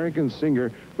an American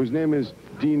singer whose name is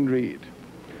Dean Reed.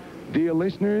 Dear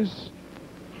listeners,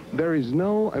 there is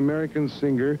no American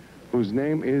singer whose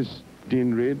name is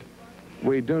Dean Reed.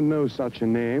 We don't know such a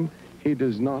name. He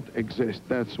does not exist.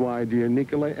 That's why, dear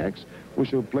Nikolai X, we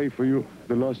shall play for you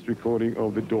the lost recording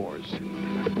of The Doors. I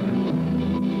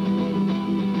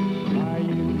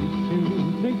used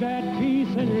to think that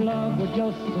peace and love were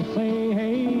just the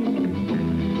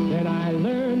same. Then I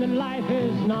learned that life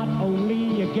is not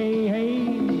only a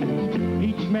game.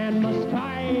 Each man must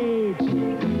fight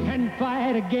and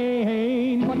fight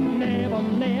again. But never,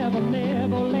 never,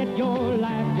 never let your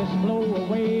life just flow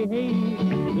away.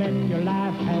 Let your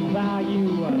life have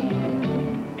value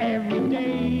every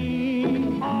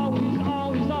day. Always,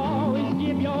 always, always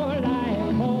give your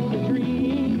life for the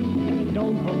dream.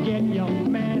 Don't forget,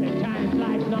 young man, at times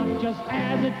life's not just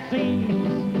as it seems.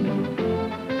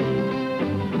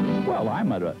 Well,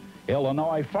 I'm an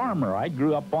Illinois farmer. I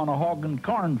grew up on a hog and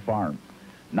corn farm.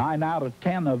 9 out of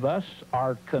 10 of us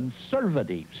are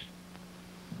conservatives.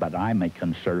 But I'm a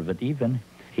conservative, and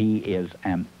he is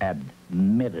an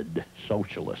admitted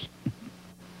socialist.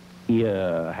 He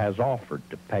has offered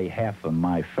to pay half of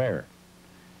my fare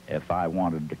if I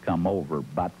wanted to come over,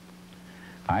 but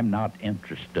I'm not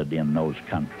interested in those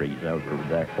countries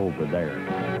over there.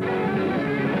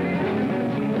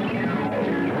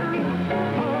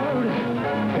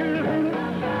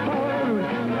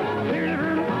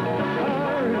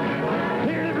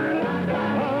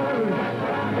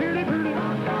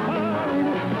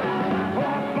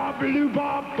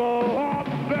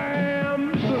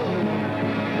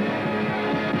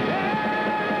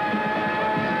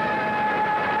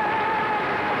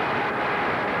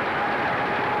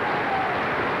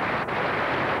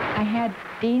 I had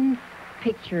Dean's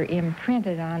picture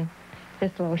imprinted on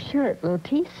this little shirt, little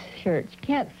T-shirt. You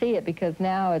can't see it because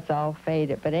now it's all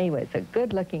faded, but anyway, it's a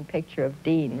good-looking picture of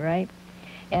Dean, right?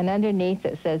 And underneath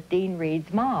it says Dean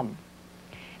Reed's mom.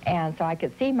 And so I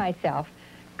could see myself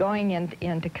going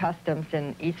into customs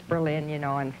in East Berlin, you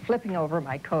know, and flipping over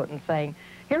my coat and saying,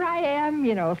 here I am,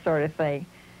 you know, sort of thing.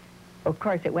 Of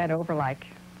course, it went over like,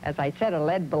 as I said, a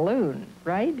lead balloon,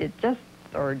 right? It just,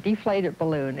 or deflated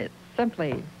balloon. It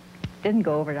simply didn't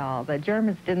go over at all. The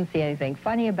Germans didn't see anything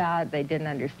funny about it. They didn't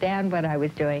understand what I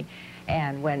was doing.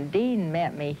 And when Dean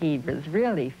met me, he was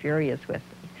really furious with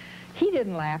me. He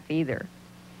didn't laugh either.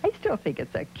 I still think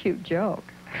it's a cute joke.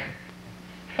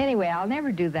 Anyway, I'll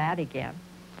never do that again.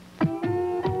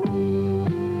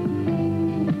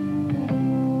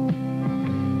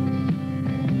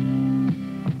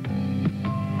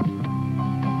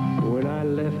 When I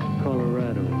left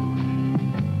Colorado,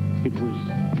 it was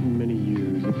many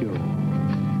years ago.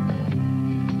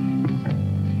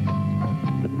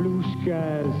 The blue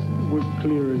skies were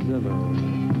clear as ever.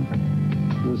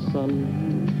 The sun,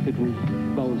 it was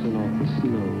bouncing off the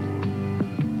snow.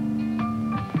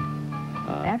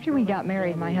 After we got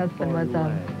married, my husband was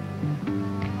a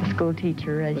school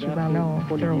teacher, as you well know.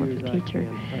 Cheryl was a teacher.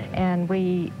 And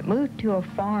we moved to a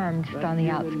farm just on the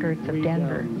outskirts of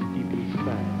Denver.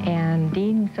 And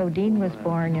Dean was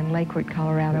born in Lakewood,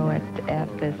 Colorado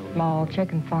at this small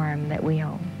chicken farm that we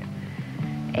owned.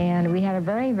 And we had a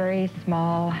very, very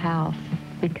small house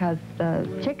because the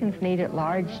chickens needed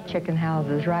large chicken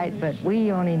houses, right? But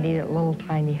we only needed a little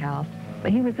tiny house.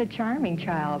 But he was a charming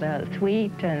child,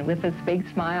 sweet and with this big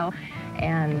smile.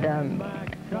 And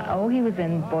oh, he was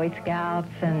in Boy Scouts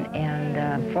and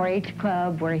 4-H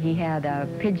club where he had a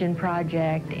pigeon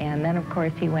project, and then of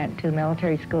course he went to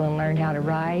military school and learned how to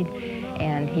ride,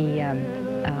 and he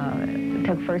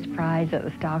took first prize at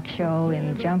the stock show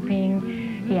in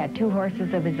jumping. He had 2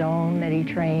 horses of his own that he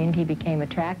trained. He became a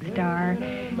track star.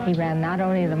 He ran not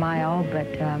only the mile, but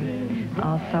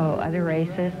also other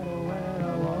races.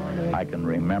 I can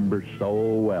remember so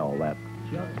well that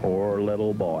poor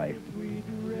little boy.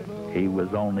 He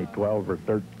was only 12 or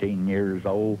 13 years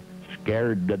old,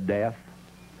 scared to death,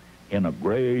 in a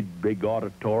great big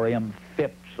auditorium,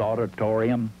 Phipps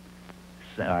Auditorium.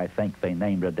 I think they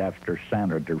named it after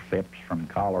Senator Phipps from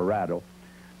Colorado.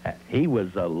 He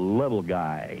was a little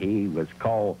guy. He was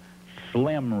called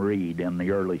Slim Reed in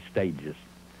the early stages.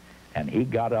 And he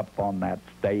got up on that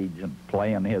stage and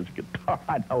playing his guitar.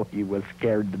 I know he was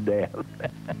scared to death.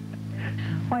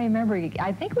 Well, I remember,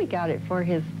 I think we got it for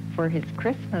his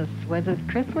Christmas. Was it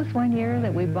Christmas one year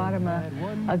that we bought him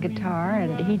a guitar,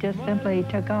 and he just simply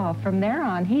took off. From there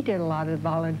on, he did a lot of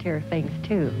volunteer things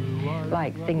too,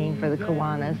 like singing for the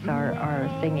Kiwanis or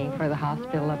singing for the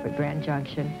hospital up at Grand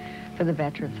Junction, for the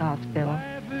Veterans Hospital.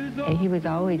 And he was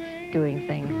always doing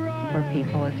things for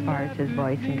people as far as his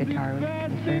voice and guitar was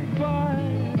concerned.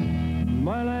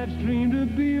 My life's dream to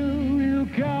be a real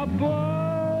cowboy.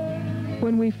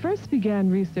 When we first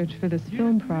began research for this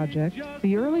film project,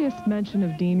 the earliest mention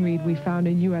of Dean Reed we found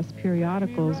in U.S.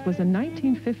 periodicals was a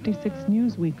 1956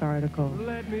 Newsweek article.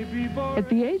 At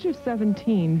the age of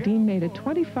 17, Dean made a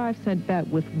 25-cent bet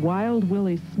with Wild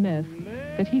Willie Smith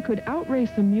that he could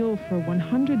outrace a mule for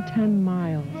 110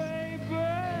 miles.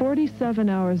 47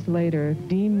 hours later,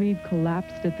 Dean Reed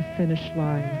collapsed at the finish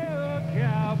line.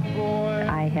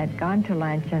 I had gone to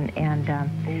lunch, and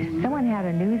someone had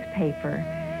a newspaper,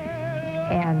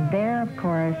 and there, of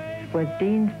course, was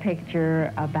Dean's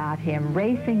picture about him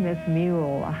racing this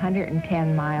mule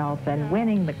 110 miles and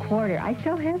winning the quarter. I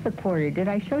still have the quarter. Did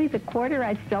I show you the quarter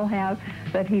I still have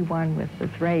that he won with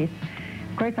this race?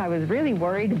 Of course, I was really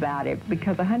worried about it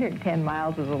because 110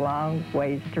 miles is a long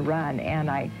ways to run,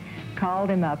 and I called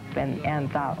him up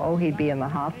and thought, oh, he'd be in the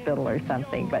hospital or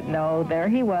something. But no, there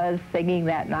he was singing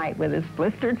that night with his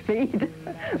blistered feet.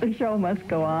 The show must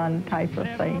go on type of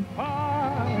thing.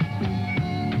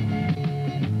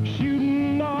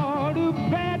 Shooting all the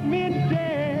bad men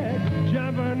dead,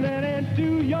 jumping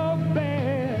into your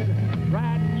bed,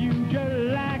 riding you just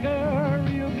like a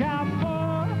real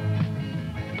cowboy.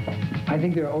 I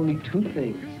think there are only 2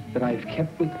 things that I've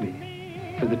kept with me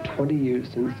for the 20 years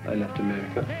since I left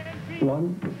America.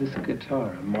 One is this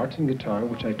guitar, a Martin guitar,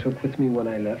 which I took with me when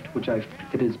I left, it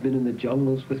has been in the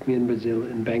jungles with me in Brazil,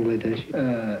 in Bangladesh,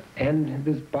 and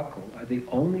this buckle are the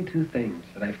only 2 things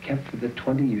that I've kept for the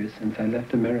 20 years since I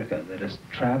left America that has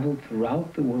traveled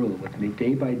throughout the world with me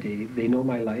day by day. They know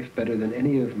my life better than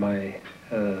any of my,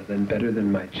 better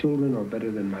than my children or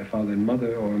better than my father and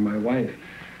mother or my wife.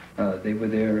 They were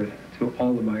there through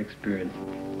all of my experience.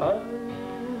 I'm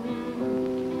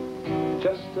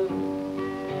just a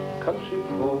country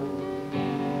boy.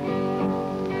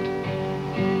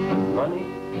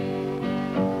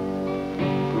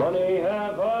 Money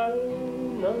have I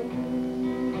none,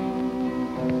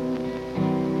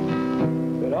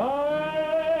 but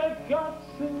I've got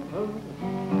silver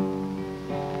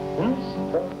and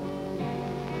stars,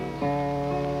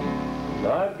 and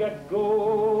I've got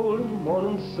gold and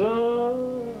morning sun,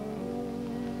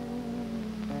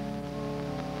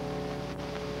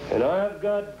 and I've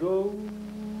got gold.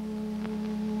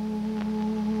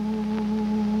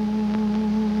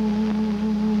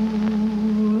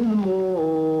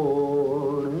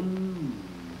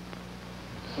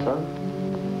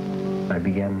 I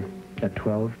began at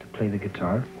 12 to play the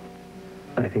guitar.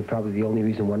 I think probably the only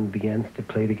reason one begins to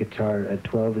play the guitar at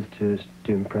 12 is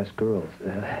to impress girls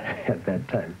at that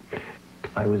time.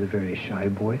 I was a very shy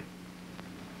boy.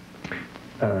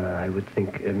 I would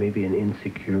think maybe an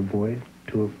insecure boy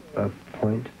to a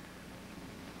point.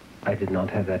 I did not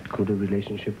have that good a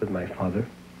relationship with my father,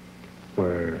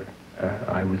 where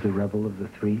I was the rebel of the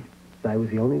 3. I was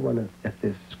the only one at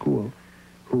this school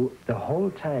who the whole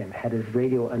time had his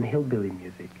radio on hillbilly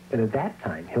music. And at that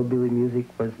time, hillbilly music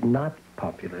was not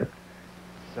popular.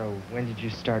 So when did you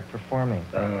start performing?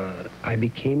 I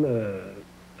became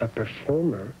a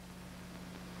performer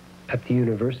at the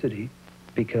university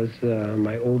because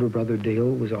my older brother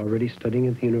Dale was already studying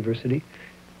at the university,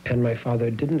 and my father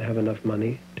didn't have enough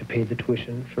money to pay the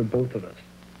tuition for both of us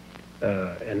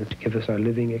and to give us our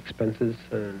living expenses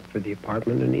for the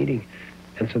apartment and eating.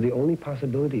 And so the only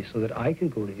possibility so that I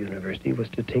could go to university was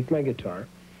to take my guitar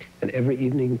and every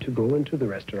evening to go into the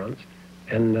restaurants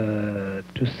and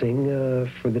to sing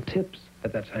for the tips.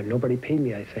 At that time, nobody paid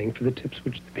me. I sang for the tips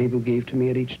which the people gave to me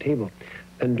at each table.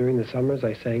 And during the summers,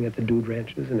 I sang at the dude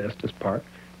ranches in Estes Park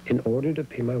in order to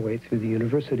pay my way through the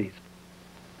universities.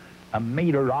 A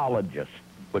meteorologist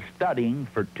was studying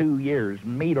for 2 years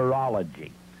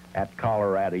meteorology at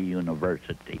Colorado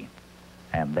University.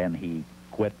 And then he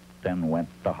quit and went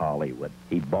to Hollywood.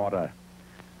 He bought a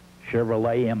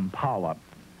Chevrolet Impala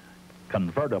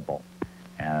convertible,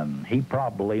 and he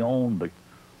probably owned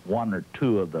 1 or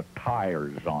 2 of the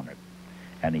tires on it.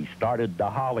 And he started to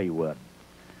Hollywood.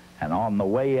 And on the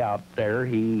way out there,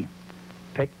 he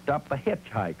picked up a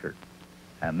hitchhiker.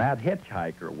 And that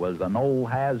hitchhiker was an old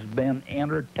has-been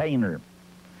entertainer.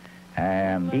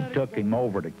 And he took him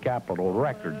over to Capitol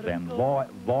Records, and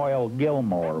Voyle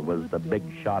Gilmore was the big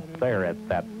shot there at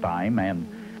that time, and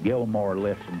Gilmore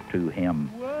listened to him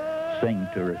sing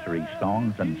 2 or 3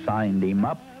 songs and signed him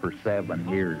up for 7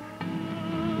 years.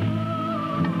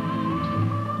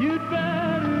 You'd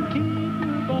better keep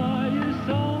her by your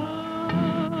side.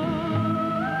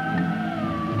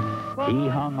 He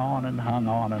hung on and hung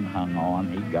on and hung on.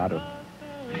 He got a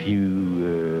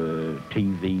few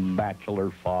TV,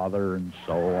 Bachelor Father, and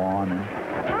so on.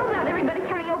 How about everybody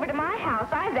coming over to my house?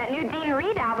 I have that new Dean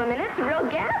Reed album, and it's a real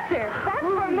gasser. That's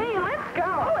for me. Let's go.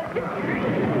 Oh, it's just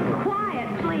quiet,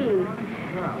 please.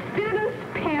 Students,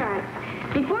 parents,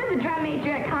 before the drum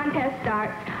majorette contest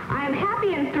starts, I am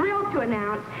happy and thrilled to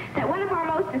announce that one of our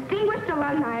most distinguished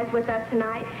alumni is with us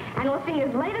tonight and will sing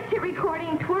his latest hit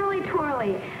recording, Twirly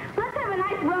Twirly. Let's have a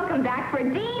nice welcome back for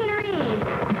Dean Reed.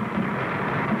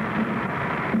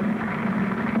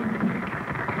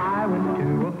 I went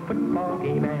to a football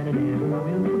game and I never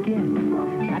will forget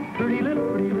that pretty little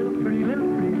majorette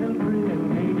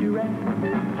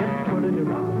just whirling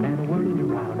around and whirling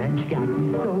around, and she got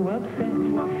me so upset.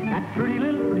 That pretty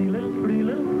little majorette.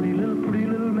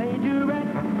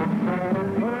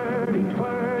 Twirly,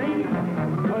 twirly,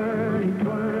 twirly,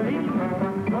 twirly,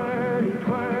 twirly,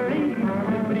 twirly,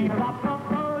 flippity flop, flop,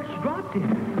 oh, she dropped it.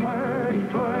 Twirly,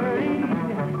 twirly,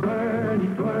 twirly,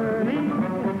 twirly,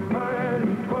 twirly,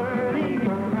 twirly,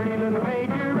 pretty little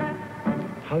majorette.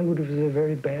 Hollywood was a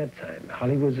very bad time.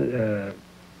 Hollywood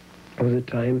was a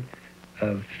time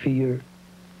of fear.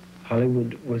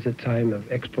 Hollywood was a time of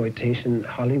exploitation.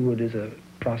 Hollywood is a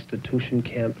prostitution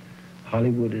camp.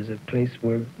 Hollywood is a place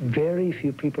where very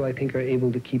few people, I think, are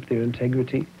able to keep their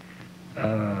integrity.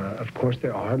 Of course,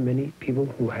 there are many people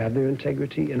who have their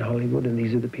integrity in Hollywood, and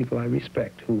these are the people I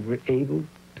respect, who were able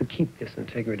to keep this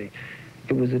integrity.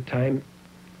 It was a time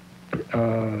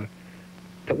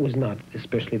that was not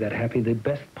especially that happy. The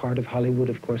best part of Hollywood,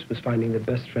 of course, was finding the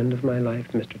best friend of my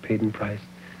life, Mr. Peyton Price.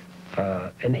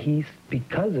 And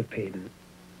because of Peyton,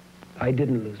 I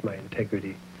didn't lose my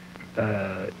integrity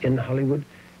in Hollywood.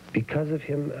 Because of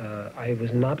him, I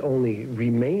was not only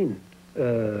remained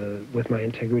with my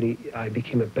integrity, I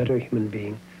became a better human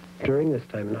being during this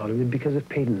time in Hollywood because of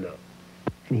Peyton, though.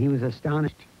 And he was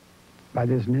astonished by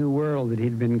this new world that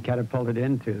he'd been catapulted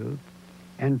into,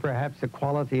 and perhaps the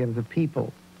quality of the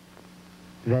people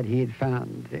that he had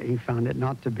found. He found it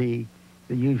not to be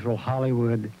the usual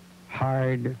Hollywood,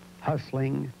 hard,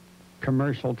 hustling,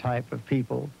 commercial type of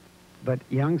people, but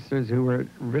youngsters who were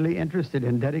really interested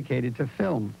and dedicated to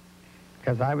film.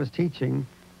 Because I was teaching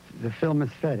the film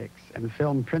aesthetics and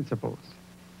film principles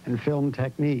and film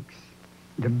techniques.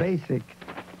 The basic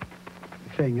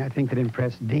thing I think that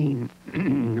impressed Dean,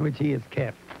 which he has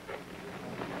kept.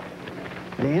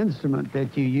 The instrument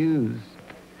that you use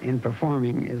in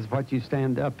performing is what you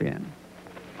stand up in.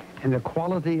 And the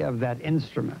quality of that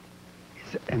instrument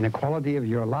and the quality of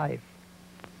your life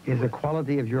is the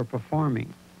quality of your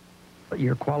performing,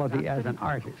 your quality as an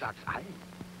artist.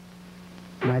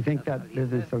 And I think that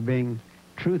business of being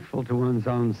truthful to one's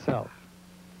own self,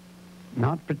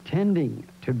 not pretending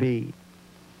to be,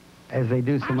 as they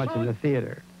do so much in the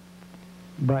theater,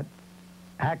 but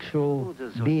actual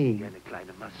being,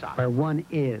 where one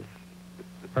is,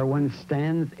 where one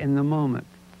stands in the moment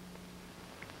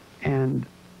and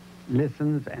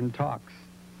listens and talks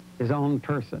his own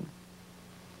person.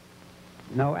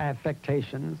 No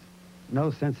affectations,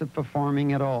 no sense of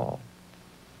performing at all.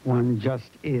 One just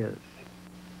is.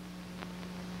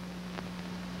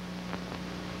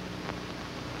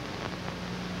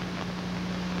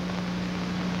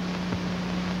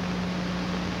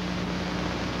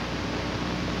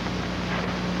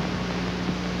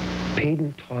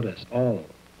 Peyton taught us all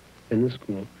in the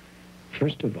school,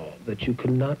 first of all, that you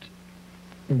could not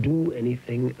do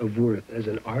anything of worth as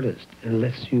an artist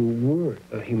unless you were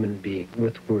a human being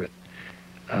with worth.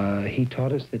 He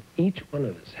taught us that each one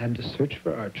of us had to search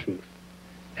for our truth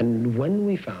And when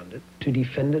we found it, to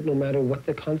defend it no matter what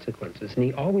the consequences. And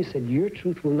he always said, your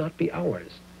truth will not be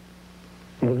ours,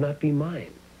 will not be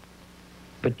mine.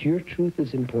 But your truth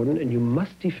is important and you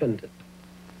must defend it,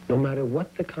 no matter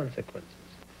what the consequences.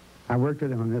 I worked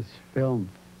with him on this film.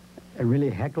 I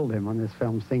really heckled him on this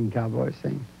film, Sing Cowboy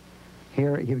Sing.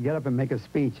 Here, he would get up and make a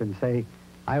speech and say,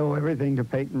 I owe everything to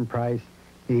Peyton Price.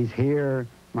 He's here,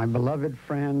 my beloved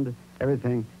friend,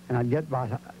 everything. And I'd get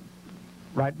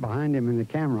right behind him in the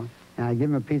camera, and I'd give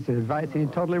him a piece of advice, and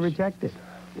he'd totally reject it.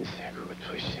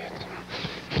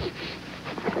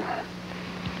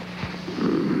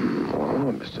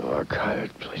 Oh, Mr.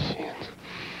 Archive, please.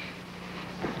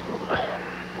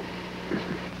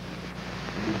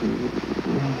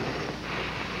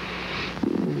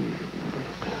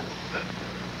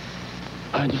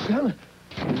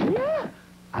 Yeah.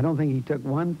 I don't think he took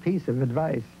one piece of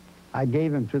advice I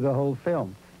gave him through the whole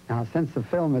film. Now, since the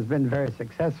film has been very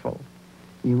successful,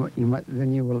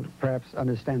 then you will perhaps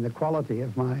understand the quality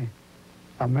of my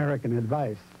American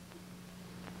advice.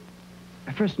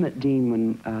 I first met Dean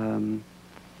when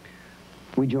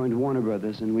we joined Warner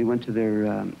Brothers, and we went to their,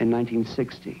 in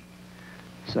 1960.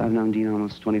 So I've known Dean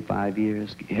almost 25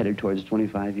 years, headed towards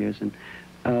 25 years, and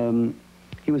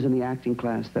he was in the acting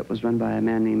class that was run by a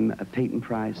man named Peyton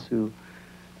Price, who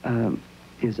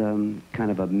is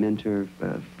kind of a mentor,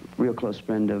 real close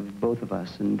friend of both of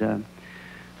us, and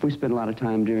we spent a lot of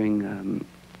time during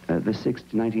the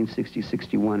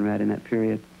 1960-61, right in that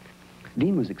period.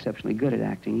 Dean was exceptionally good at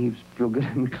acting. He was real good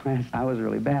in the class. I was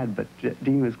really bad, but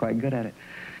Dean was quite good at it.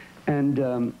 And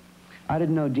I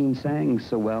didn't know Dean sang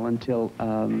so well until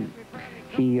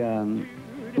he,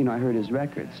 you know, I heard his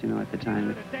records, you know, at the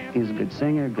time. He's a good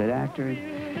singer, good actor.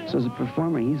 So as a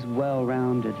performer, he's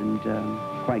well-rounded and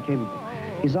quite capable.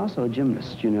 He's also a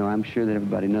gymnast, you know. I'm sure that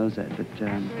everybody knows that. But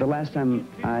the last time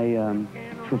I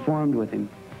performed with him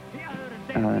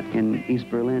in East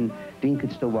Berlin, Dean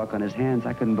could still walk on his hands.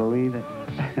 I couldn't believe it.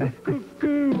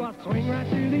 Cuckoo, I'll swing right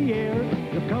through the air.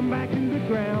 You'll come back to the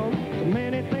ground. So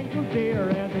many things will dare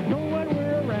as they know what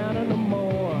we're around and no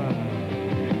more.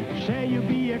 Shall you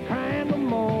be a-crying no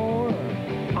more?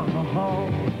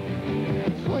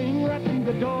 Swing right through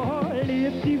the door,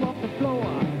 lift you off the floor,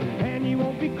 and you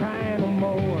won't be crying no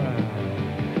more.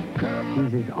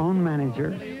 He's his own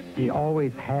manager. He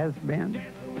always has been.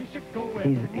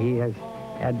 He has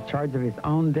had charge of his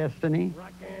own destiny,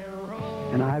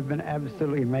 and I've been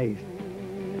absolutely amazed.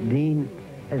 Dean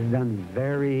has done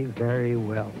very, very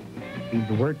well. He's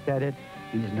worked at it.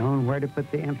 He's known where to put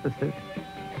the emphasis.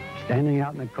 Standing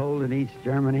out in the cold in East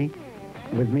Germany,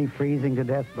 with me freezing to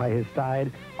death by his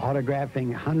side,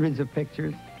 autographing hundreds of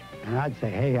pictures, and I'd say,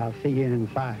 hey, I'll see you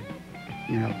inside.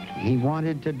 You know, he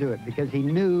wanted to do it because he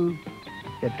knew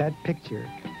that that picture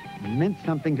meant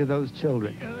something to those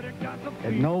children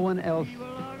that no one else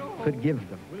could give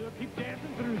them.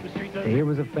 Here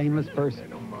was a famous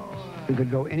person who could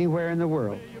go anywhere in the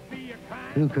world,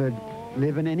 who could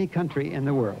live in any country in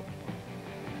the world,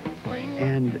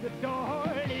 and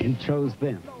he chose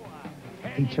them.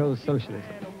 He chose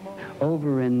socialism.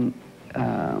 Over in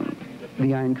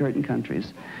the Iron Curtain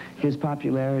countries, his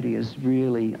popularity is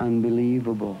really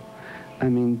unbelievable. I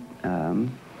mean,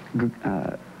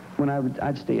 when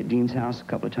I'd stay at Dean's house a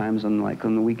couple of times on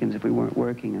the weekends if we weren't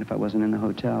working, and if I wasn't in the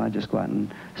hotel, I'd just go out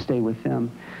and stay with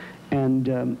them. And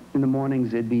in the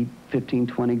mornings, there'd be 15,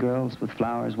 20 girls with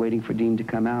flowers waiting for Dean to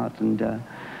come out, and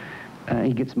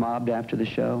he gets mobbed after the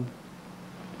show.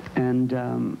 And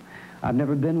I've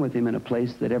never been with him in a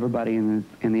place that everybody in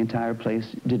the entire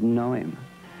place didn't know him.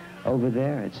 Over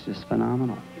there, it's just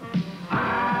phenomenal.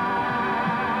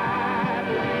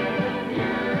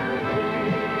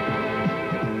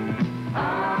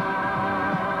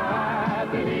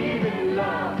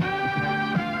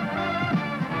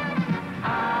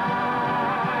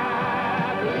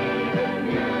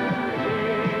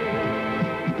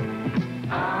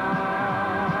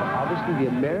 The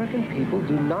American people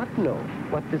do not know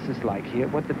what this is like here,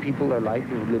 what the people are like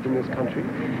who live in this country.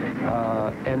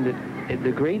 And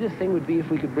the greatest thing would be if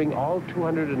we could bring all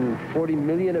 240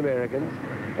 million Americans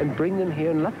and bring them here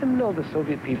and let them know the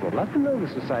Soviet people, let them know the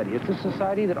society. It's a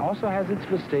society that also has its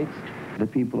mistakes. The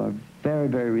people are very,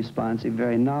 very responsive,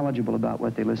 very knowledgeable about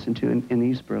what they listen to in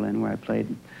East Berlin, where I played.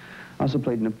 I also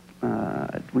played in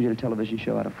we did a television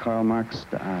show out of Karl Marx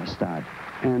Stad.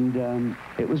 And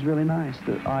it was really nice.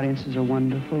 The audiences are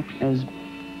wonderful. As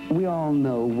we all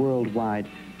know, worldwide,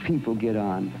 people get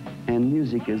on. And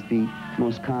music is the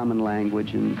most common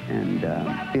language. And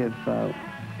if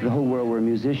the whole world were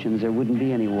musicians, there wouldn't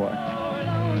be any war.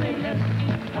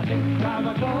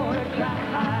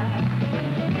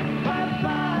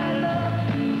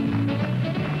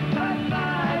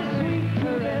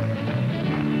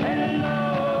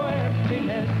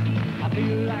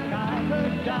 feel like I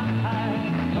could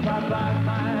die. Bye-bye,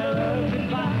 my love,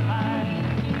 goodbye.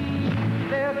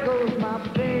 There goes my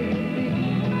baby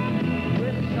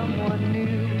with someone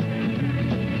new.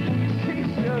 She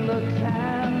sure looks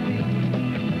happy,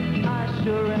 I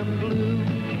sure am blue.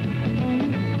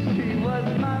 She was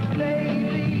my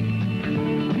baby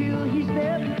till he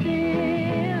stepped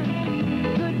in.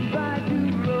 Goodbye to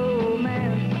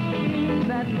romance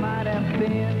that might have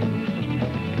been.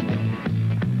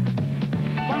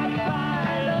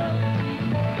 Bye-bye love,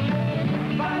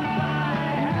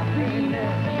 bye-bye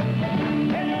happiness,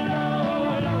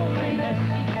 hello loneliness.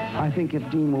 I think if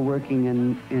Dean were working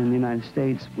in the United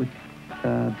States with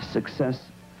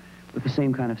success, with the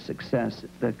same kind of success,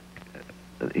 that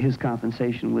his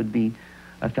compensation would be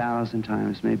 1,000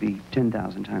 times, maybe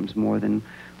 10,000 times more than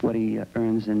what he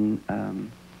earns in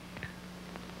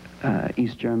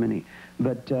East Germany.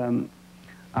 But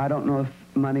I don't know if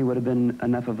money would have been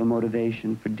enough of a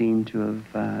motivation for Dean to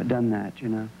have done that, you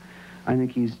know. I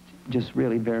think he's just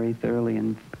really very thoroughly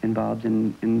involved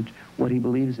in what he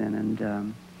believes in,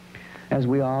 and as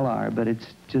we all are, but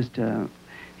it's just,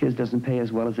 his doesn't pay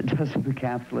as well as it does in the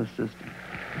capitalist system.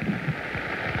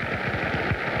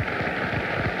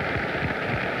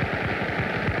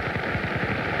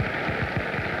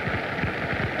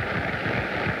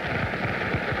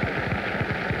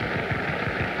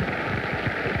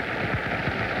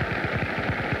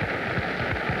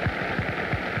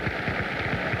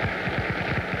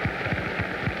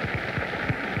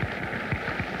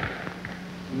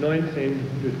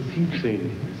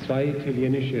 Zwei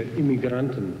italienische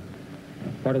Immigranten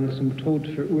waren zum Tod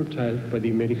verurteilt bei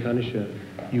der amerikanischen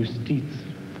Justiz.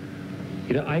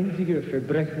 Ihre einzige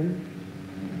Verbrechen,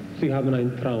 sie haben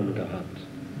einen Traum gehabt.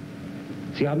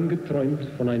 Sie haben geträumt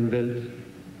von einer Welt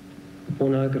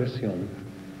ohne Aggression,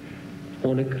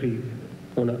 ohne Krieg,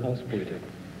 ohne Ausbeute.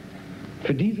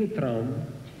 Für diesen Traum,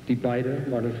 die beiden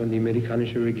waren von der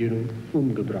amerikanischen Regierung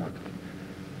umgebracht.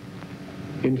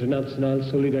 Internationale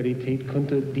Solidarität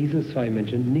konnte diese zwei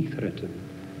Menschen nicht retten.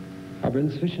 Aber in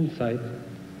der Zwischenzeit,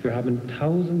 wir haben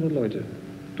tausende Leute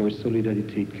durch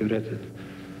Solidarität gerettet.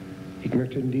 Ich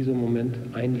möchte in diesem Moment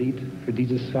ein Lied für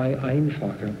diese zwei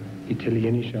einfache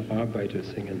italienische Arbeiter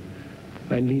singen.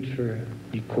 Ein Lied für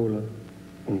Nicola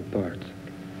und Bart.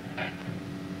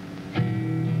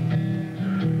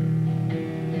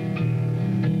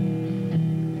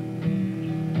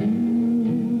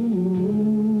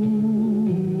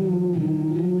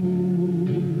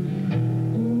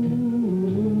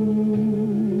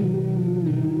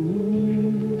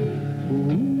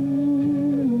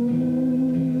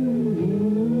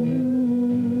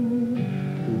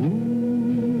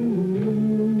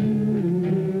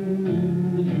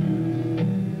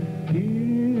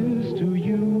 Here's to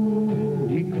you.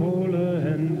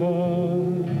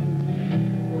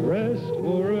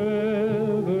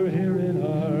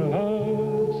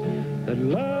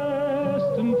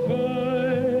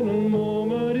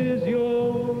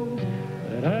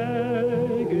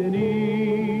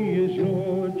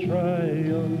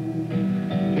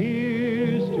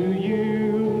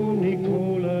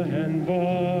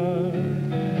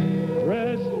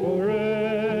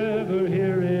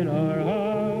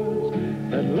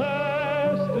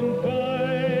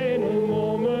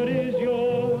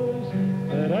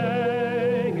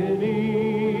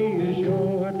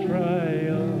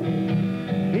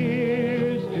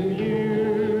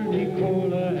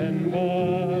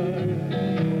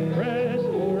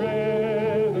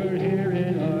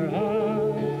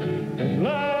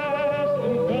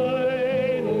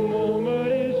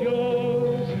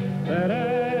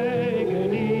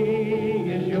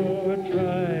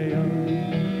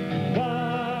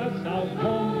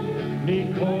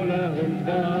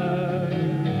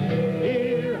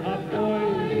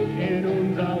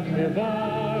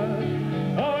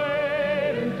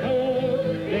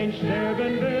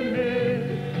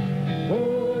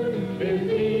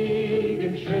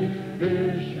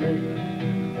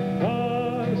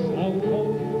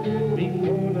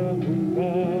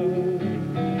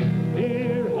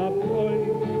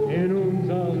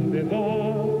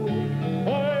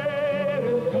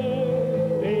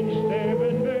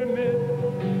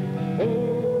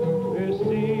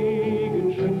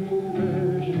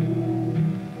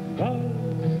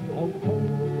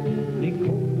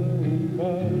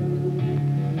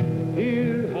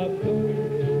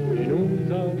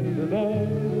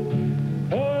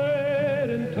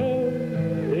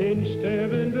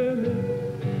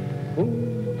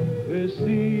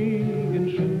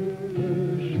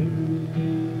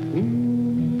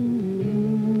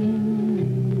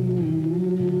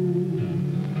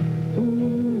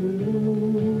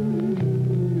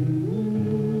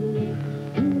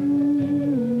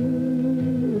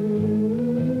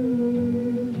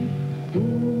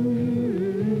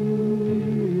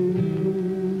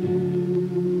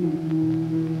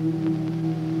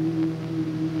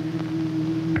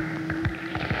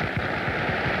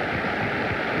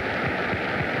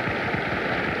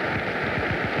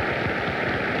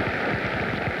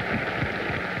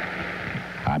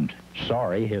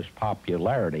 sorry his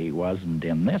popularity wasn't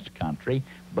in this country,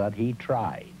 but he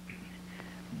tried.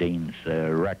 Dean's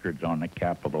records on the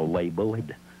Capitol label,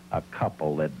 a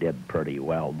couple that did pretty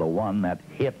well. The one that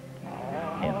hit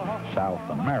in South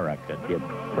America did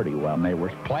pretty well, and they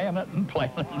were playing it and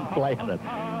playing it and playing it.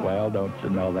 Well, don't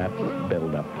you know that's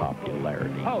build up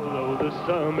popularity. Although the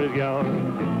summer's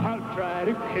gone, I'll try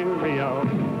to carry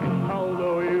on,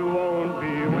 although you won't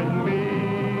be with me.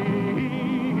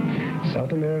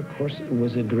 South America, of course,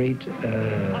 was a great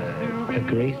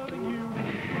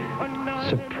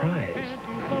surprise.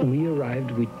 We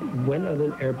arrived, we went on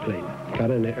an airplane,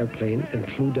 got on an airplane and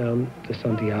flew down to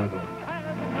Santiago.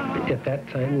 At that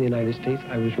time in the United States,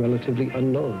 I was relatively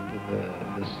unknown.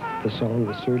 The song,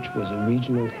 The Search, was a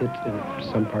regional hit in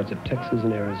some parts of Texas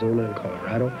and Arizona and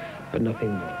Colorado, but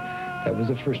nothing more. That was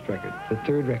the first record. The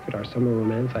third record, Our Summer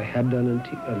Romance, I had done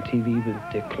on TV with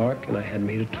Dick Clark, and I had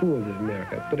made a tour of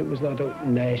America, but it was not a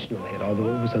national hit,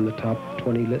 although it was on the top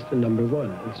 20 list and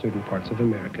 #1 in certain parts of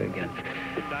America again.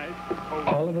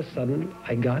 All of a sudden,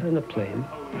 I got on a plane,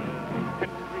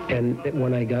 and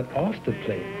when I got off the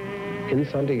plane in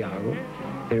Santiago,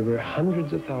 there were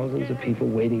hundreds of thousands of people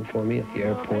waiting for me at the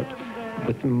airport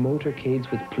with motorcades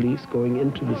with police going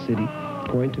into the city,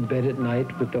 going to bed at night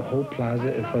with the whole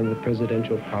plaza in front of the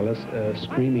presidential palace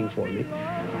screaming for me.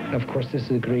 Of course, this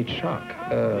is a great shock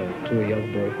to a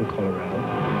young boy from Colorado.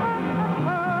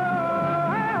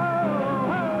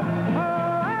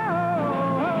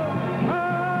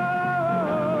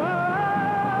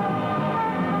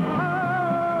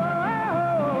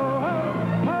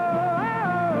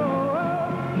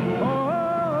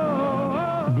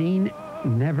 Dean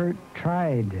never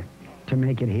tried to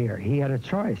make it here. He had a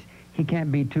choice. He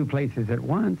can't be two places at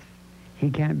once. He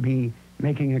can't be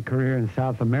making a career in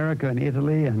South America and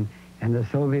Italy and the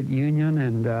Soviet Union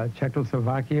and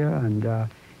Czechoslovakia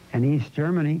and East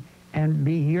Germany and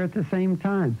be here at the same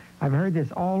time. I've heard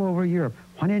this all over Europe.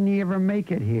 Why didn't he ever make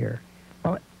it here?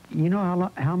 Well, you know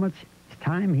how much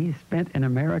time he spent in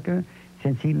America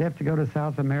since he left to go to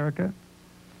South America?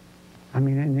 I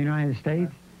mean, in the United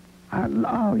States?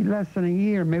 Less than a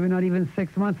year, maybe not even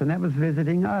 6 months, and that was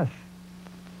visiting us.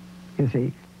 You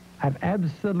see, I've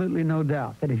absolutely no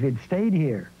doubt that if he'd stayed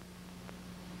here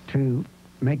to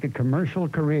make a commercial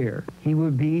career, he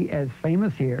would be as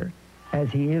famous here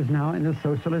as he is now in the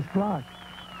socialist bloc.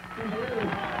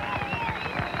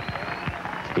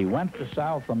 He went to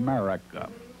South America.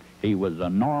 He was a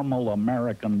normal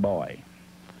American boy,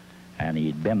 and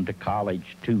he'd been to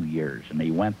college 2 years, and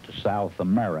he went to South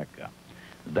America.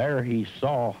 There he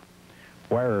saw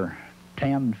where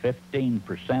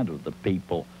 10–15% of the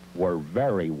people were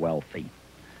very wealthy,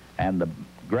 and the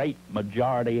great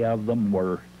majority of them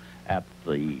were at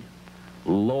the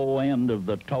low end of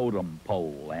the totem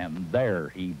pole, and there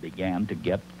he began to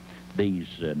get these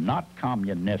not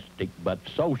communistic but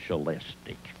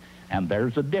socialistic, and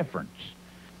there's a difference.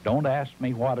 Don't ask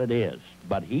me what it is,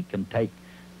 but he can take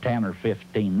 10 or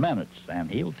 15 minutes, and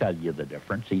he'll tell you the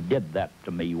difference. He did that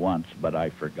to me once, but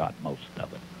I forgot most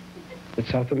of it. But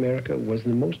South America was the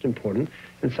most important,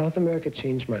 and South America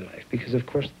changed my life because, of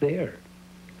course, there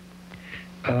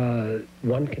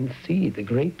one can see the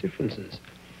great differences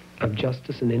of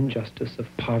justice and injustice, of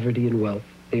poverty and wealth.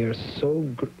 They are so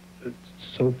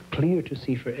clear to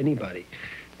see for anybody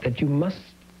that you must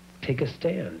take a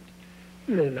stand.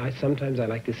 And sometimes I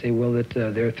like to say, well, that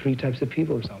there are 3 types of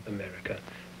people in South America.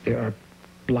 There are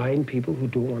blind people who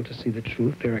don't want to see the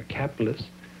truth. There are capitalists,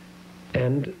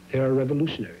 and there are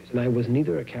revolutionaries. And I was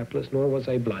neither a capitalist nor was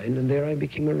I blind, and there I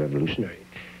became a revolutionary.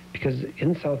 Because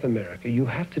in South America, you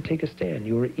have to take a stand.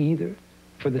 You are either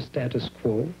for the status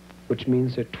quo, which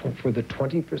means that for the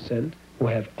 20% who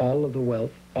have all of the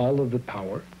wealth, all of the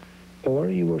power, or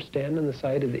you will stand on the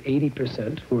side of the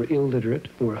 80% who are illiterate,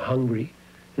 who are hungry,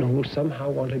 and who somehow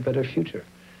want a better future.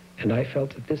 And I felt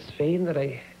that this fame that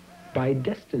I, by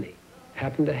destiny,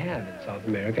 happened to have in South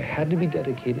America had to be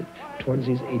dedicated towards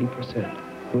these 80%.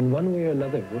 When one way or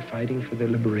another we're fighting for their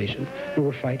liberation, and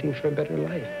we're fighting for a better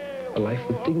life, a life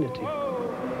with dignity.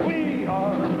 We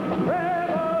are revolutionaries,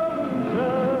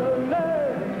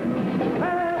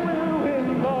 and we'll win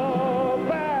the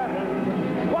battle.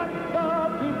 What the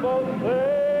people say.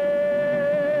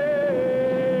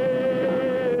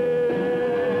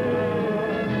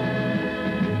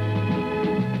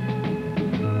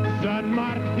 San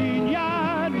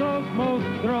Martinianos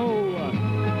mostró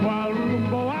cual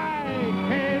rumbo hay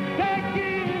que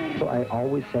seguir. So I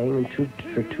always sang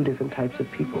for 2 different types of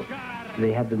people.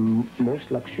 They had the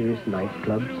most luxurious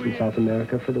nightclubs in South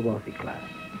America for the wealthy class,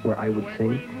 where I would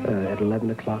sing at 11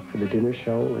 o'clock for the dinner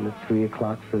show and at 3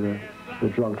 o'clock for the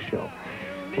drunk show.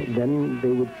 Then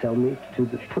they would sell me to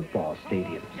the football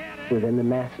stadiums, where then the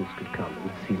masses could come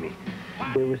and see me.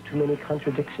 There was too many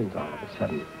contradictions all of a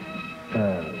sudden.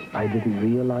 I didn't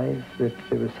realize that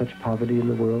there was such poverty in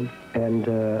the world, and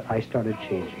I started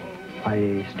changing.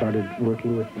 I started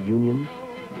working with the unions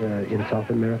in South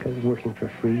America, working for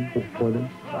free for them.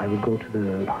 I would go to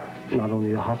not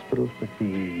only the hospitals, but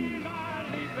the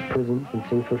prisons and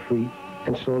sing for free,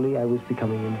 and slowly I was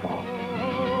becoming involved.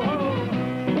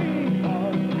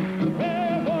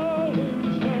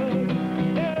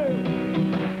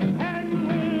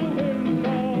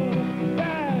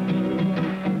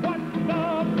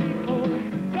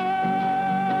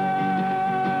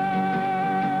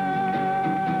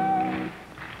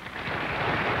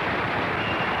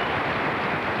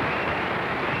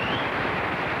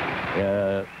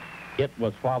 It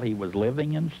was while he was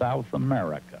living in South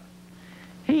America.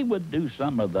 He would do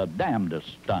some of the damnedest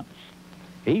stunts.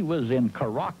 He was in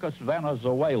Caracas,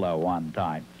 Venezuela one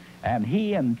time, and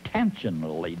he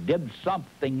intentionally did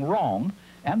something wrong,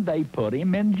 and they put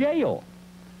him in jail.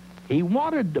 He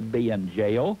wanted to be in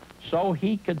jail so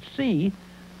he could see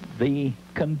the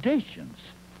conditions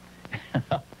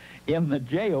in the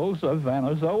jails of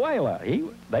Venezuela.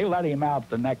 They let him out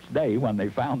the next day when they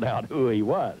found out who he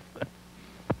was.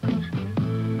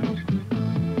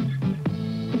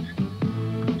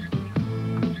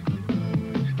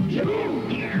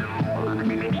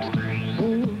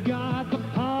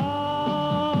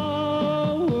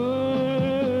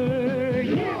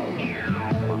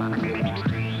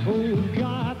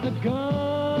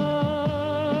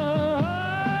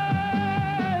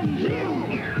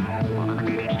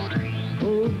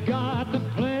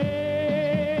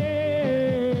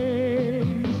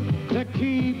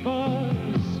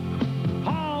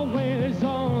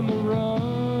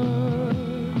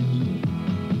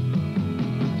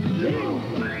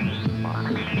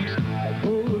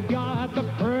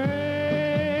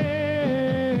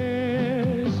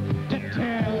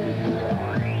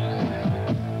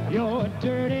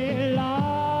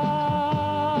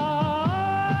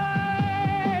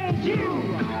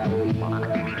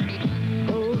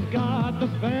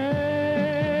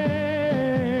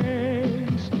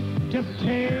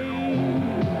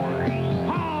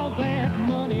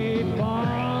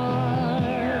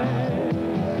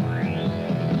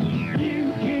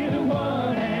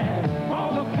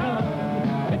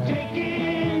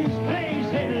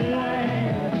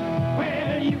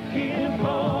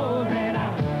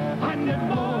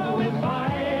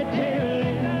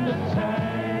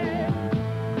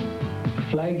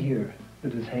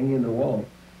 Hanging on the wall,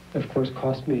 of course,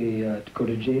 cost me to go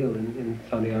to jail in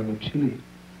Santiago, Chile.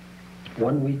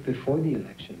 1 week before the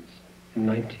elections, in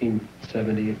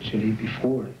 1970 in Chile,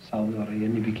 before Salvador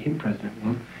Allende became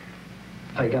president,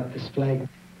 I got this flag,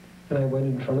 and I went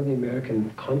in front of the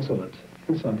American consulate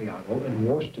in Santiago and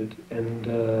washed it,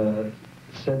 and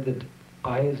said that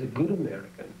I, as a good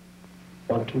American,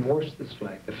 want to wash this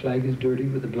flag. The flag is dirty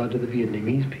with the blood of the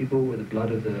Vietnamese people, with the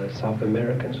blood of the South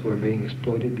Americans who are being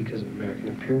exploited because of American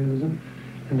imperialism,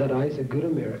 and that I, as a good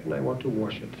American, I want to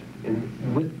wash it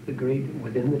within the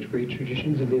great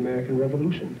traditions of the American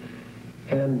Revolution.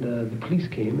 And the police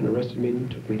came and arrested me and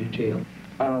took me to jail.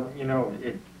 You know,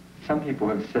 some people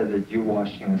have said that you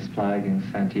washing this flag in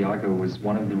Santiago was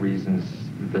one of the reasons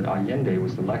that Allende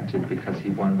was elected, because he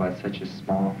won by such a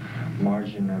small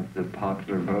margin of the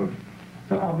popular vote.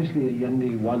 Now, obviously,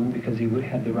 Allende won because he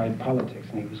had the right politics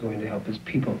and he was going to help his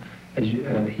people.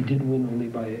 He did win only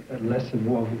by less than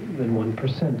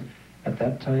 1%. At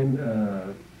that time,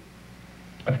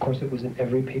 of course, it was in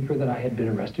every paper that I had been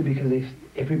arrested, because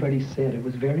everybody said it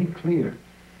was very clear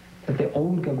that the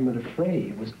old government of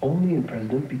Frey was only in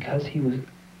president because he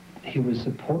was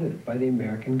supported by the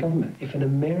American government. If an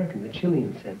American, the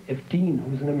Chilean said, if Dean,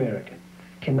 who's an American,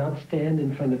 cannot stand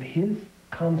in front of his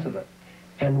consulate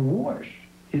and wash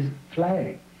his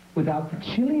flag without the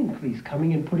Chilean police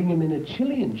coming and putting him in a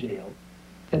Chilean jail,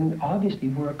 then obviously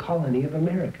we're a colony of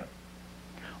America.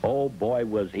 Oh boy,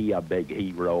 was he a big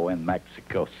hero in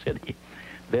Mexico City.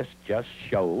 This just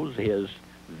shows his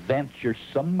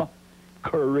venturesome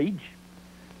courage.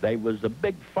 There was a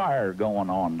big fire going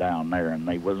on down there, and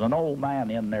there was an old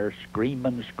man in there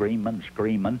screaming, screaming,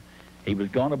 screaming. He was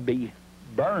going to be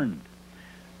burned.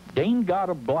 Dean got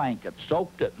a blanket,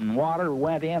 soaked it in water,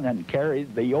 went in and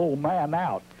carried the old man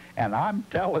out. And I'm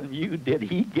telling you, did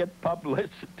he get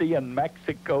publicity in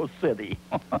Mexico City?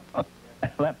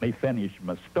 Let me finish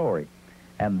my story.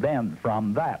 And then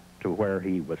from that to where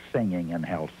he was singing in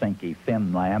Helsinki,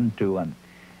 Finland, to an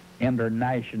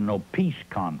international peace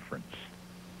conference.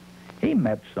 He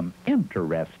met some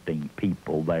interesting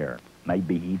people there.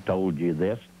 Maybe he told you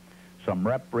this. some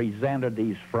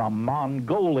representatives from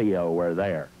Mongolia were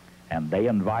there, and they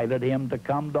invited him to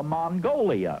come to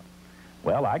Mongolia.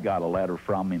 Well, I got a letter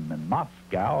from him in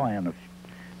Moscow, and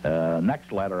the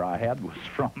next letter I had was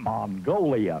from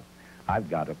Mongolia. I've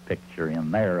got a picture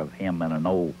in there of him and an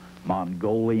old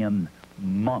Mongolian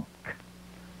monk.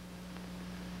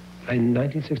 In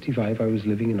 1965, I was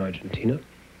living in Argentina,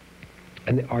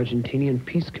 and the Argentinian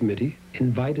Peace Committee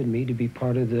invited me to be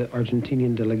part of the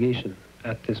Argentinian delegation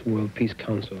at this World Peace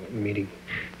Council meeting.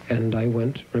 And I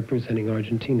went representing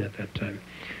Argentina at that time.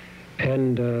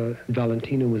 And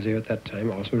Valentina was there at that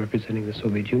time, also representing the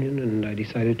Soviet Union, and I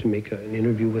decided to make an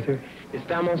interview with her.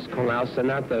 Estamos con la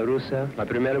astronauta rusa, la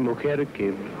primera mujer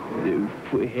que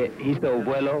hizo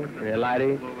vuelo en el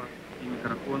aire.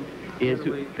 Y es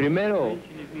primero,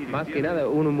 más que nada,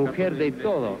 una mujer de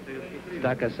todo.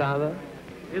 Está casada,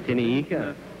 tiene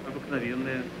hija.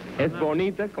 Es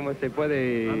bonita, como se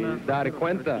puede dar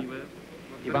cuenta.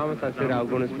 Y vamos a hacer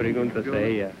algunas preguntas a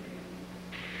ella.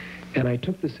 And I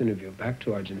took this interview back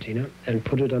to Argentina and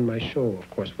put it on my show, of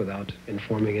course, without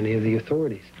informing any of the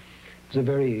authorities. It was a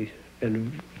very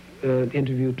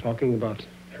interview talking about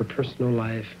her personal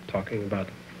life, talking about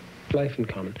life in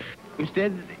common.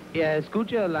 ¿Usted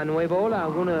escucha la nueva ola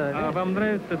alguna? Вам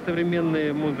нравится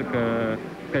современная музыка,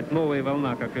 сказать, новая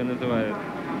волна, как ее называют?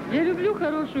 Я люблю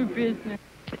хорошую песню.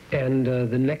 And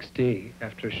the next day,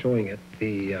 after showing it,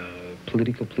 the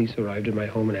political police arrived at my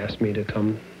home and asked me to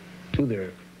come to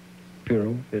their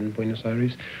bureau in Buenos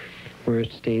Aires, where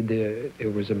it stayed there.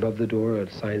 It was above the door a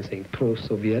sign saying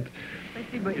pro-Soviet,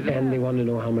 and they wanted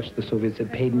to know how much the Soviets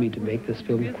had paid me to make this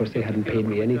film. Of course, they hadn't paid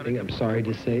me anything, I'm sorry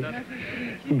to say.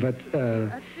 But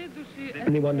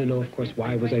and they wanted to know, of course,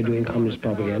 why was I doing communist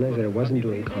propaganda. I said I wasn't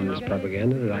doing communist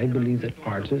propaganda, that I believe that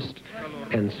artists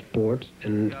and sport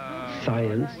and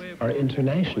science are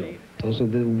international. Those are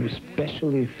the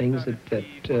especially things that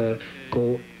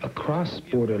go across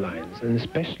borderlines, and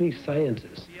especially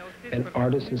scientists and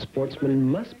artists and sportsmen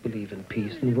must believe in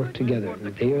peace and work together.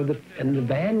 They are the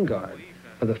vanguard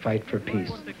of the fight for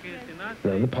peace.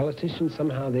 Now, the politicians,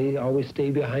 somehow, they always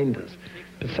stay behind us,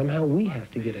 but somehow we have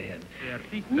to get ahead.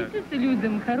 Y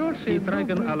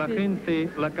traigan a la gente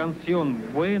la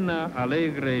canción buena,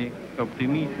 alegre,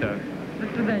 optimista.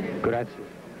 Gracias.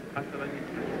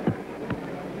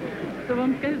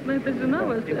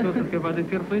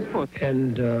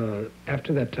 And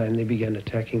after that time, they began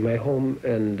attacking my home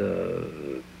and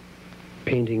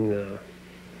painting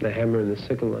the hammer and the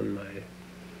sickle on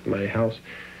my house.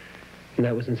 And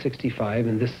that was in '65,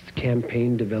 and this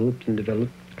campaign developed and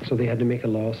developed. So they had to make a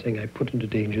law saying I put into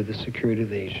danger the security of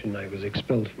the nation. I was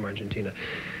expelled from Argentina.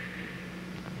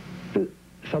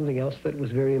 Something else that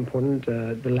was very important,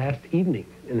 the last evening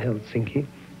in Helsinki,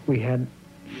 we had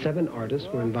 7 artists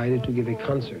were invited to give a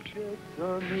concert.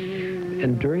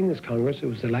 And during this Congress, it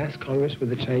was the last Congress where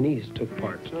the Chinese took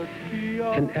part.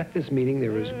 And at this meeting,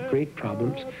 there was great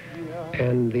problems,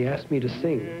 and they asked me to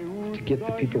sing to get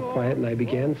the people quiet, and I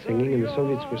began singing, and the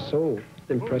Soviets were so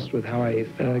impressed with how I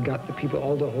got the people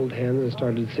all to hold hands and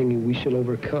started singing "We Shall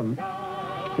Overcome,"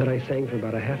 that I sang for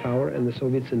about a half hour, and the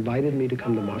Soviets invited me to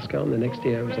come to Moscow, and the next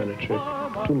day I was on a trip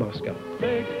to Moscow.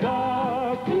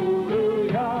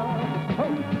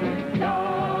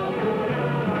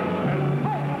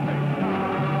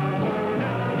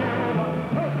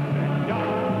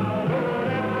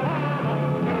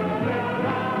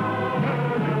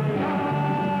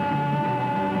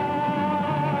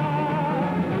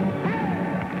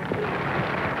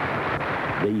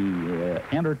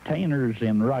 Entertainers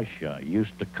in Russia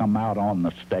used to come out on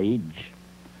the stage,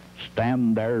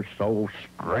 stand there so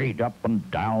straight up and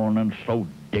down and so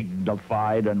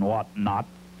dignified and whatnot.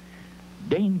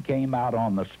 Dean came out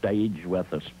on the stage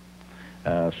with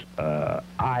a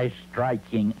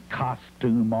eye-striking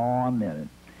costume on, and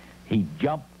he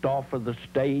jumped off of the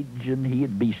stage, and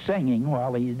he'd be singing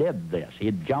while he did this.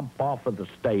 He'd jump off of the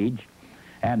stage,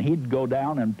 and he'd go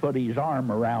down and put his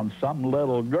arm around some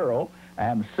little girl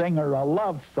and sing her a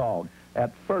love song.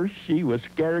 At first, she was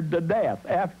scared to death.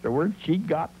 Afterwards, she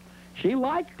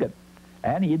liked it.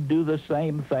 And he'd do the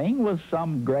same thing with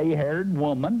some gray-haired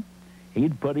woman.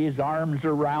 He'd put his arms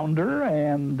around her,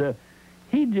 and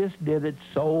he just did it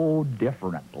so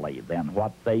differently than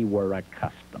what they were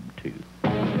accustomed to.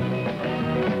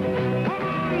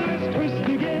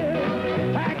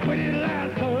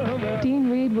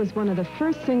 Dean Reed was one of the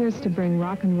first singers to bring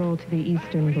rock and roll to the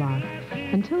Eastern Bloc.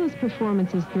 Until his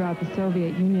performances throughout the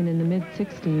Soviet Union in the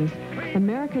mid-'60s,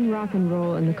 American rock and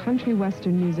roll and the country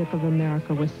western music of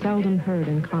America was seldom heard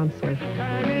in concert.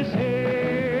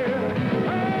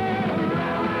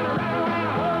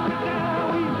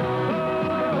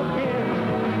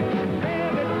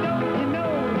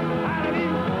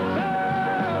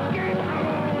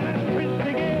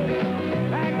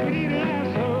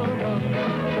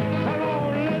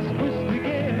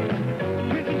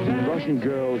 American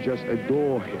girls just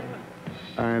adore him.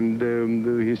 And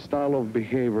his style of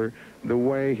behavior, the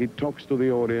way he talks to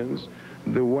the audience,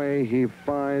 the way he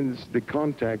finds the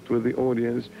contact with the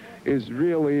audience is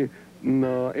really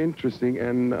interesting,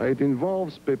 and it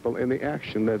involves people in the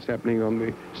action that's happening on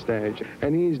the stage.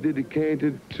 And he's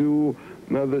dedicated to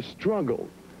the struggle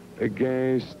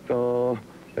against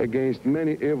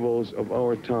many evils of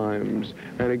our times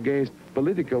and against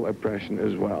political oppression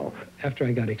as well. After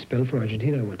I got expelled from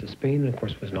Argentina, I went to Spain, and of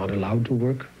course was not allowed to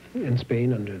work in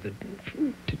Spain under the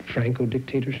Franco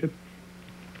dictatorship.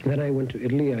 Then I went to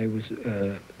Italy.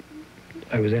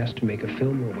 I was asked to make a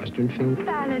film, a Western film.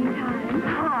 Valentine,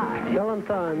 hi.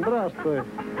 Valentine, здравствуй.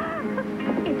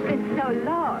 It's been so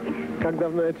long. Как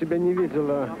давно я тебя не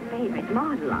видела. Favorite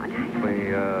model, aren't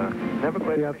I? Never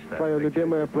quite я твое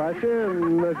любимое платье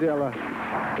надела.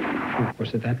 Of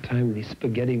course, at that time, these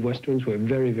spaghetti westerns were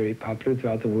very, very popular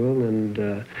throughout the world,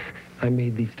 and I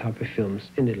made these type of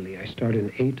films in Italy. I starred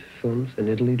in 8 films in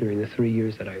Italy during the 3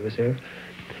 years that I was there,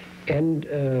 and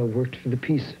worked for the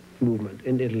peace movement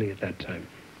in Italy at that time.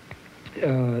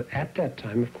 At that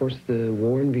time, of course, the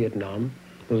war in Vietnam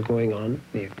was going on.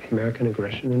 The American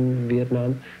aggression in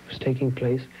Vietnam was taking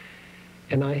place,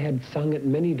 and I had sung at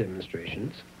many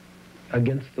demonstrations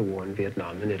against the war in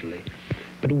Vietnam in Italy.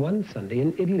 But one Sunday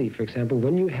in Italy, for example,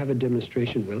 when you have a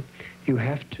demonstration, Will, you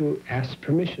have to ask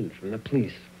permission from the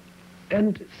police.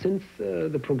 And since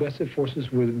the progressive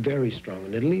forces were very strong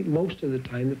in Italy, most of the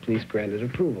time the police granted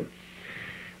approval.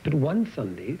 But one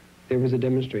Sunday, there was a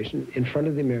demonstration in front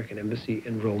of the American embassy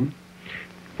in Rome,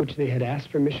 which they had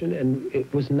asked permission, and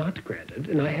it was not granted,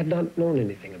 and I had not known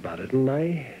anything about it. And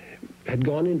I had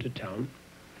gone into town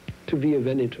to Via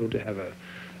Veneto to have a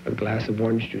glass of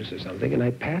orange juice or something, and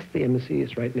I passed the embassy,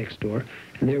 it's right next door,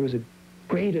 and there was a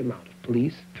great amount of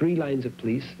police, 3 lines of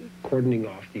police cordoning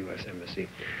off the U.S. embassy.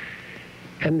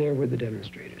 And there were the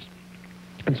demonstrators.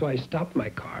 And so I stopped my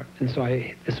car, and so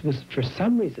this was, for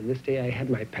some reason, this day I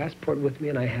had my passport with me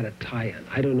and I had a tie on.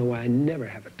 I don't know why I never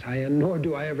have a tie on, nor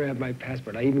do I ever have my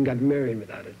passport. I even got married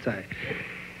without a tie.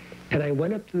 And I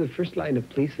went up to the first line of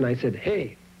police and I said,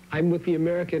 "Hey, I'm with the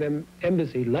American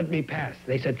embassy, let me pass."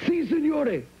 They said, "Si,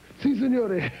 signore, si,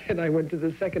 signore." And I went to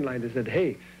the second line and said,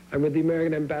 "Hey, I'm with the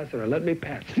American ambassador, let me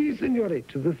pass." "Si, signore,"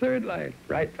 to the third line,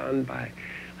 right on by.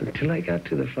 Until I got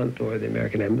to the front door of the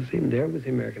American embassy, and there was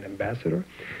the American ambassador,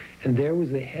 and there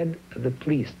was the head of the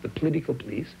police, the political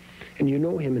police. And you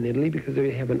know him in Italy because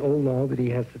they have an old law that he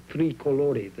has the 3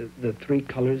 colori, the 3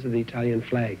 colors of the Italian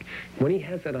flag. When he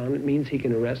has that on, it means he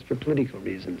can arrest for political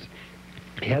reasons.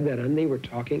 He had that on, they were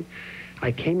talking.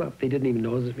 I came up, they didn't even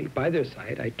notice me, by their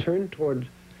side. I turned toward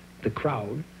the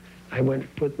crowd. I went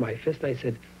with my fist and I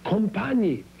said,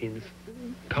 "Compagni," means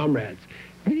comrades.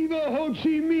 "Viva Ho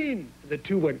Chi Minh!" The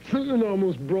 2 went and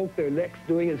almost broke their necks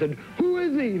doing it and said, "Who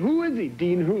is he? Who is he?"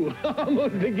 Dean who?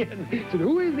 Almost again. Said,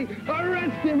 "Who is he?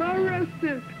 Arrest him! Arrest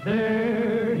him!"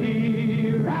 There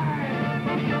he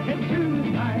rides into the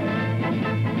night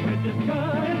with his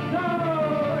gun and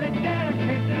sword and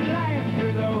dedicates his life to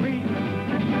the weak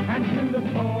and to the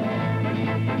poor.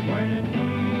 When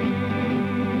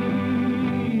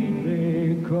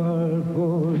they call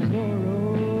for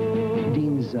sorrow.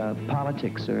 Dean's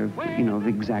politics are, you know, the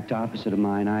exact opposite of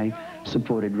mine. I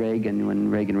supported Reagan when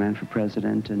Reagan ran for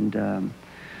president, and,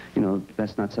 you know,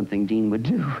 that's not something Dean would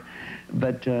do,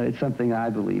 but it's something I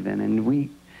believe in. And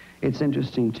it's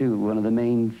interesting, too. One of the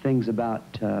main things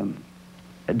about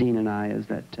Dean and I is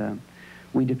that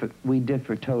we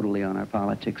differ totally on our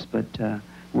politics, but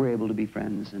we're able to be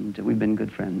friends, and we've been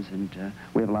good friends, and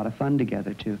we have a lot of fun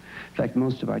together, too. In fact,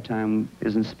 most of our time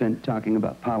isn't spent talking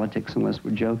about politics unless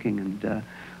we're joking, and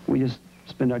we just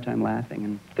spend our time laughing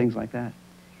and things like that.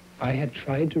 I had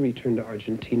tried to return to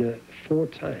Argentina 4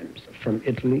 times from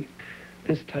Italy.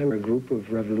 This time, a group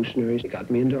of revolutionaries got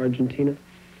me into Argentina,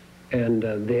 and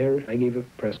there I gave a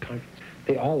press conference.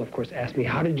 They all, of course, asked me,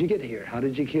 "How did you get here? How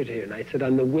did you get here?" And I said,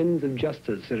 "On the winds of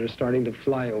justice that are starting to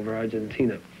fly over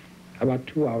Argentina." About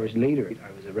 2 hours later,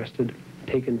 I was arrested,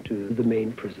 taken to the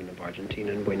main prison of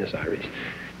Argentina in Buenos Aires.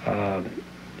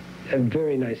 A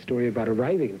very nice story about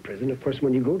arriving in prison. Of course,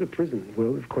 when you go to prison,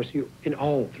 well, of course,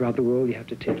 throughout the world, you have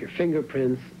to take your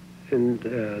fingerprints, and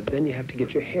then you have to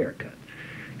get your hair cut.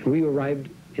 And we arrived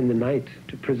in the night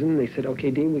to prison. They said, "Okay,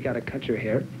 Dean, we got to cut your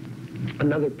hair.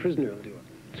 Another prisoner will do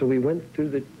it." So we went through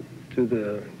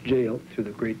the jail,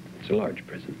 it's a large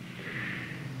prison.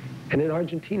 And in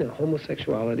Argentina,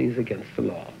 homosexuality is against the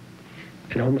law,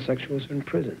 and homosexuals are in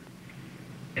prison.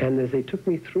 And as they took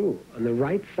me through, on the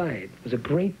right side was a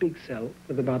great big cell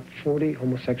with about 40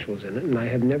 homosexuals in it, and I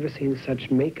had never seen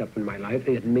such makeup in my life.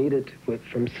 They had made it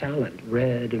from salad,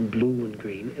 red and blue and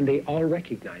green, and they all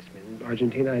recognized me. In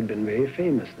Argentina, I had been very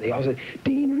famous. They all said,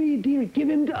 Dean Reed, give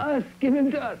him to us, give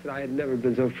him to us. And I had never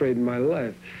been so afraid in my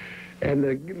life. And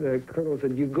the colonel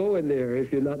said, you go in there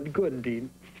if you're not good, Dean.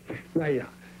 Now, yeah,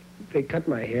 they cut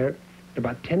my hair.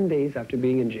 About 10 days after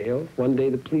being in jail, one day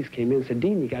the police came in and said,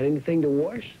 Dean, you got anything to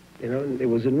wash? You know, and it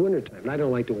was in wintertime. And I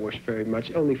don't like to wash very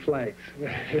much, only flags,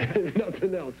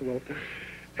 nothing else. Well,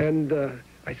 and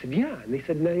I said, yeah. And they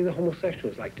said, many of the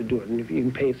homosexuals like to do it, and if you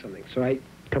can pay something. So I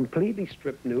completely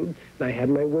stripped nude, and I had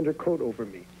my winter coat over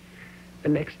me. The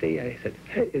next day I said,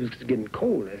 hey, it was getting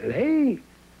cold. I said, hey,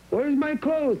 where's my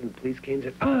clothes? And the police came and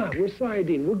said, we're sorry,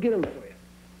 Dean, we'll get them for you.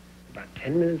 About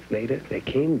 10 minutes later, they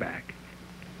came back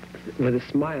with a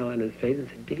smile on his face and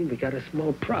said, Dean, we got a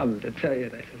small problem to tell you.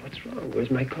 And I said, what's wrong? Where's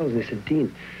my clothes? And they said,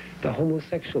 Dean, the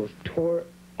homosexuals tore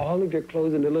all of your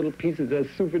clothes into little pieces as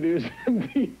souvenirs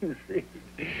of Dean Reed.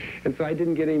 And so I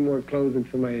didn't get any more clothes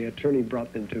until my attorney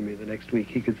brought them to me the next week.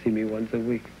 He could see me once a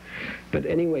week. But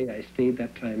anyway, I stayed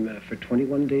that time for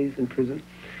 21 days in prison.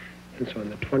 And so on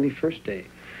the 21st day,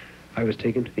 I was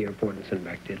taken to the airport and sent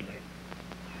back to Italy.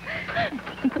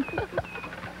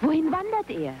 Wohin wandert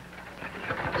er?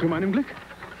 Zu meinem Glück.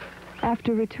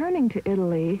 After returning to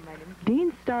Italy,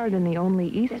 Dean starred in the only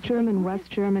East German-West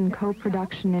German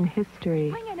co-production in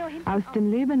history, Aus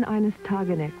dem Leben eines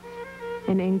Tagenechts.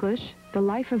 In English, The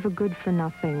Life of a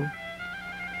Good-for-Nothing.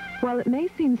 While it may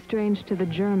seem strange to the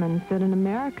Germans that an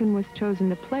American was chosen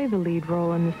to play the lead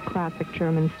role in this classic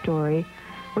German story,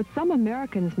 what some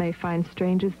Americans may find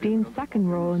strange is Dean's second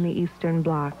role in the Eastern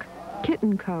Bloc,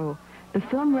 Kitten Co., the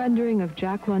film rendering of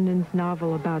Jack London's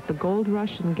novel about the gold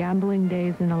rush and gambling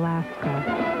days in Alaska.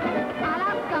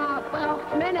 Alaska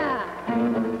braucht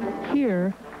Männer.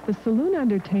 Here, the saloon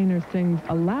entertainer sings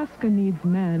Alaska Needs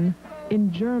Men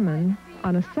in German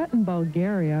on a set in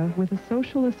Bulgaria with a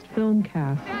socialist film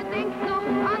cast.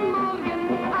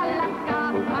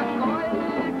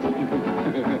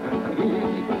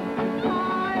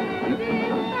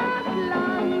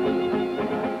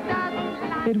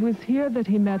 It was here that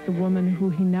he met the woman who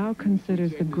he now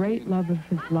considers the great love of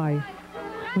his life,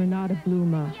 Renate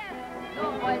Blume.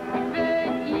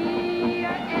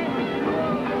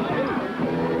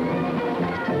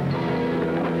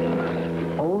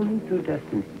 Only through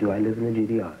destiny do I live in the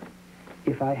GDR.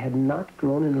 If I had not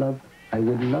grown in love, I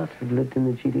would not have lived in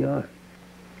the GDR.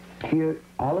 Here,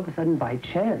 all of a sudden, by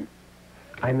chance,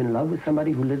 I'm in love with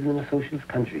somebody who lives in a socialist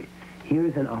country. Here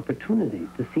is an opportunity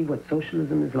to see what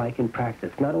socialism is like in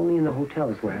practice, not only in the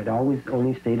hotels, where I'd always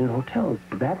only stayed in hotels.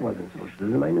 That wasn't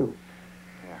socialism, I knew.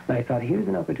 And I thought, here's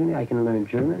an opportunity, I can learn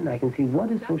German, and I can see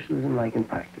what is socialism like in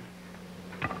practice.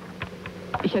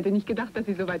 Ich hätte nicht gedacht, dass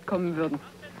Sie so weit kommen würden.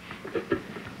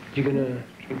 You gonna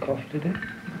drink coffee today?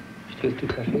 Willst du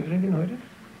Kaffee trinken heute?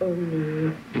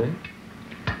 Nein?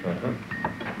 Aha.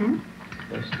 Hm?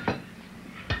 Was?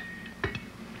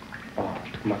 Oh,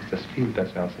 du machst das viel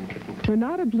besser als in Kitten.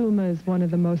 Renate Blume is one of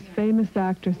the most famous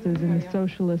actresses in the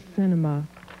socialist cinema.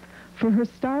 For her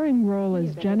starring role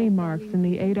as Jenny Marx in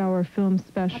the 8-hour film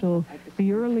special,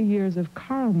 The Early Years of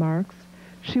Karl Marx,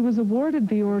 she was awarded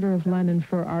the Order of Lenin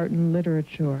for Art and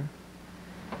Literature.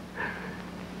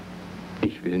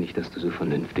 Ich will nicht, dass du so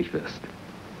vernünftig wirst.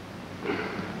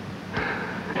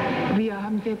 Wir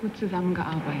haben sehr gut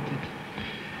zusammengearbeitet.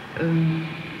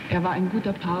 Er war ein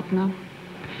guter Partner,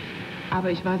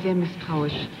 aber ich war sehr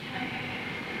misstrauisch.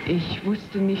 Ich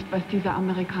wusste nicht, was dieser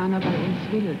Amerikaner bei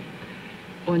uns will.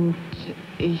 Und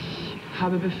ich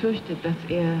habe befürchtet, dass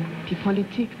er die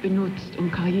Politik benutzt, um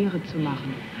Karriere zu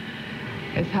machen.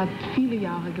 Es hat viele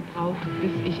Jahre gebraucht,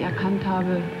 bis ich erkannt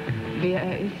habe, wer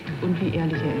er ist und wie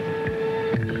ehrlich er ist.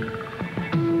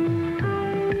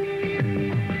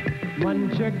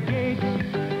 Mancher geht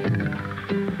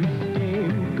mit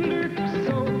dem Glück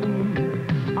so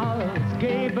um, als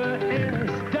gäbe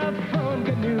es davon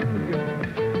genug.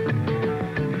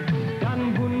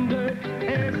 Dann wundert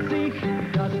er sich,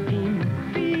 dass ihm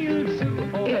viel zu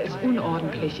oft... Er ist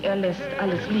unordentlich, er lässt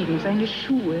alles liegen. Seine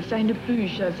Schuhe, seine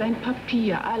Bücher, sein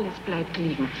Papier, alles bleibt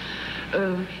liegen.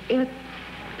 Er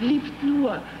liebt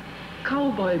nur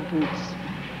Cowboy Boots.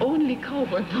 Only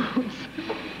Cowboy Boots.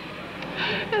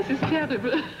 Es ist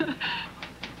terrible.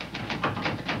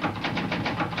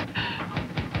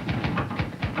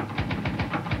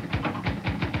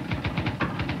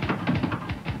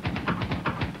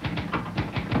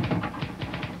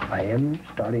 I am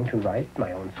starting to write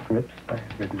my own scripts. I've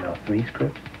written now 3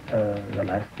 scripts. The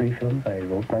last 3 films I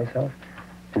wrote myself.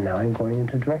 And now I'm going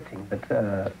into directing. But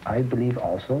I believe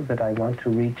also that I want to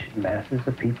reach masses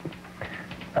of people.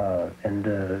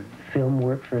 And film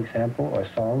work, for example, or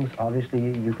songs, obviously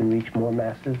you can reach more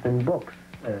masses than books.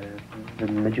 The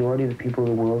majority of the people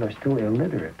in the world are still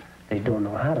illiterate. They don't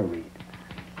know how to read.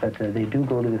 But they do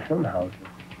go to the film houses.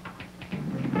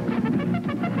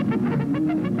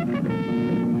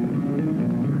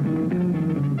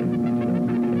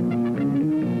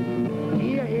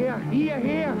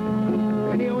 Hierher!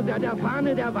 Wenn ihr unter der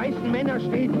Fahne der weißen Männer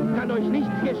steht, kann euch nichts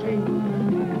geschehen.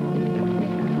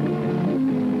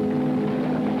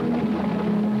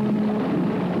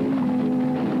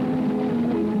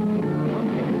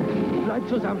 Bleibt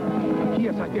zusammen.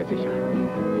 Hier seid ihr sicher.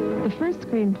 The first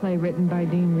screenplay written by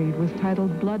Dean Reed was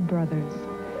titled Blood Brothers.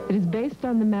 It is based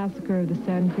on the massacre of the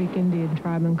Sand Creek Indian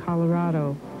tribe in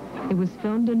Colorado. It was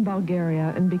filmed in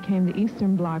Bulgaria and became the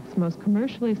Eastern Bloc's most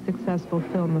commercially successful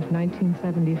film of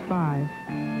 1975.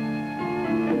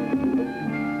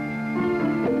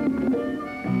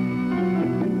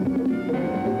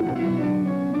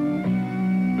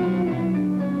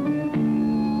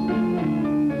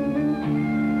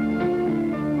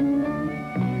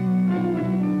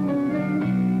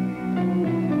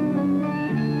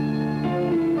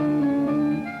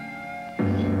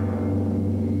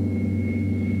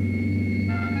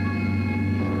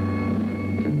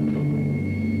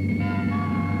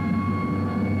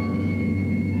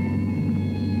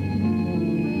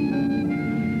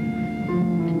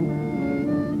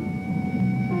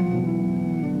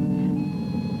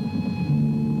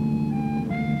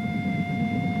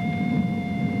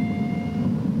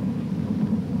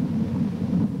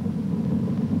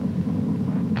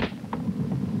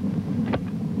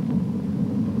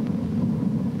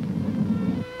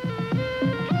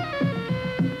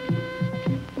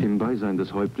 Im Beisein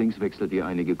des Häuptlings wechselt ihr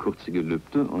einige kurze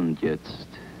Gelübde und jetzt...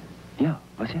 Ja,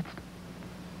 was jetzt?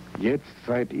 Jetzt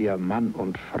seid ihr Mann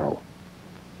und Frau.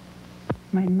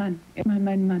 Mein Mann, immer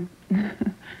mein Mann.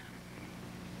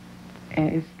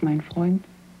 Er ist mein Freund,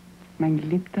 mein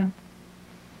Geliebter,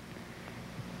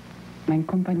 mein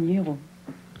Compañero.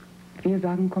 Wir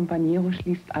sagen, Compañero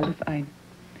schließt alles ein.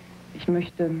 Ich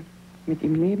möchte mit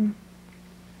ihm leben,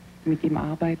 mit ihm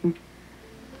arbeiten,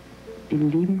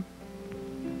 ihn lieben.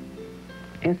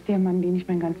 Er ist der Mann, den ich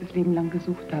mein ganzes Leben lang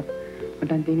gesucht habe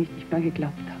und an den ich nicht mehr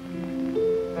geglaubt habe.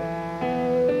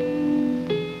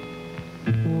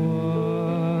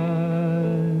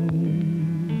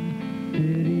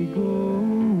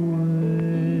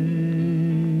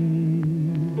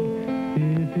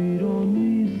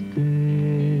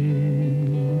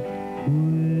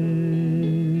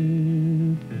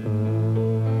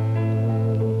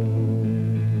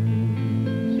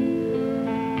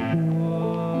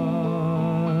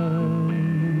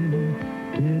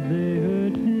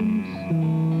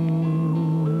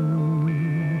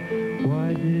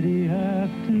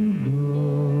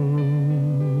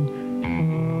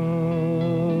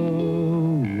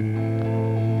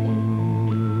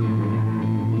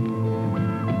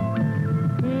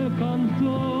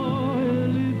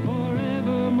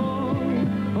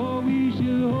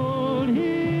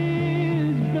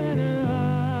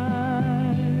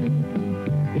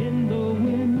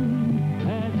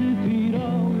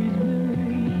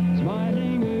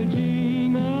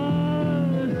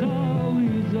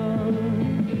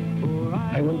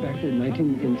 In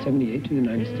 1978 to the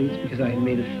United States because I had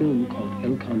made a film called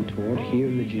El Cantor here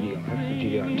in the GDR, for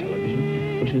GDR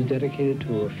television, which was dedicated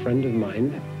to a friend of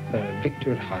mine,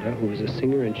 Victor Jara, who was a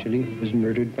singer in Chile who was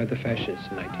murdered by the fascists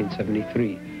in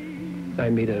 1973. I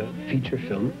made a feature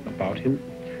film about him,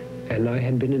 and I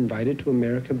had been invited to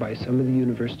America by some of the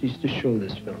universities to show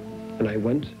this film. And I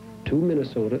went to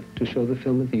Minnesota to show the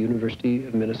film at the University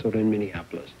of Minnesota in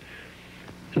Minneapolis.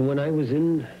 And when I was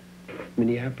in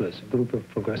Minneapolis, a group of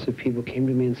progressive people came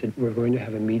to me and said, we're going to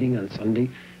have a meeting on Sunday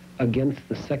against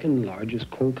the second largest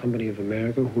coal company of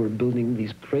America, who are building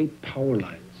these great power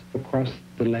lines across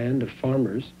the land of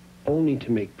farmers only to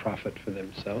make profit for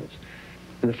themselves.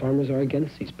 And the farmers are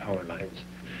against these power lines.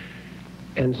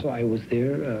 And so I was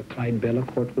there, Clyde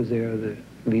Bellecourt was there, the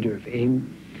leader of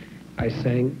AIM. I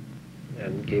sang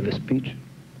and gave a speech,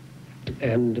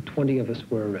 and 20 of us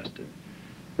were arrested.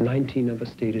 19 of us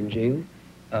stayed in jail.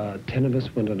 10 of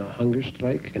us went on a hunger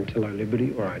strike until our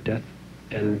liberty or our death,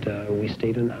 and we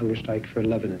stayed on hunger strike for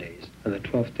 11 days. On the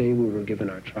 12th day, we were given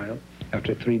our trial.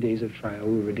 After 3 days of trial,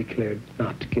 we were declared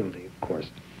not guilty, of course.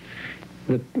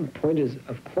 The point is,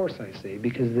 of course, I say,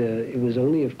 because it was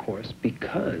only of course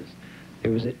because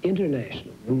there was an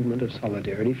international movement of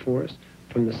solidarity for us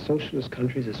from the socialist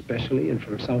countries especially, and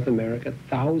from South America,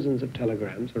 thousands of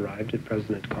telegrams arrived at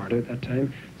President Carter at that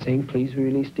time saying, please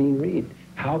release Dean Reed.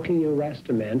 How can you arrest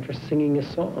a man for singing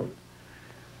a song?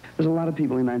 There's a lot of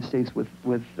people in the United States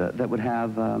that would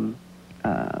have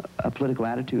a political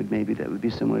attitude maybe that would be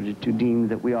similar to Dean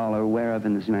that we all are aware of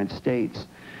in the United States.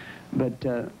 But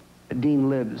Dean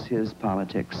lives his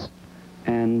politics.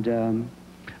 And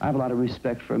I have a lot of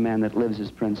respect for a man that lives his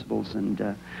principles, and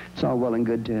it's all well and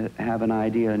good to have an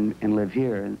idea and live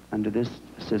here under this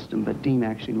system, but Dean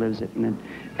actually lives it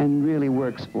and really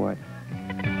works for it.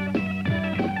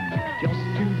 Just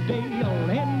today on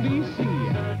NBC,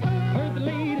 heard the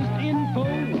latest info,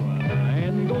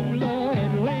 Angola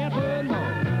and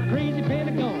Lebanon, crazy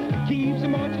Pentagon keeps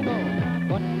them marching on,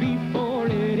 but before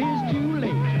it is too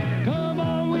late, come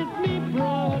on with me,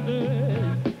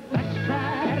 brothers, let's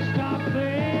try to stop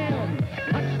them,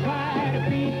 let's try to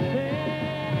beat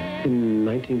them. In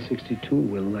 1962,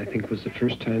 Will, I think, was the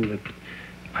first time that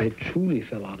I truly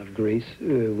fell out of grace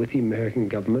with the American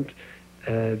government.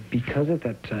 Because at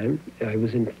that time, I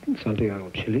was in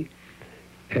Santiago, Chile,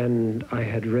 and I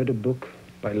had read a book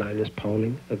by Linus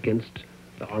Pauling against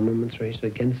the armaments race,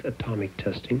 against atomic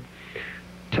testing,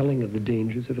 telling of the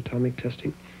dangers of atomic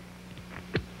testing.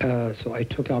 So I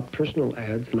took out personal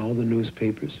ads in all the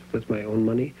newspapers with my own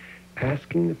money,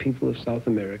 asking the people of South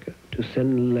America to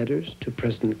send letters to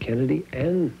President Kennedy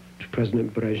and to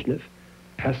President Brezhnev,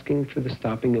 asking for the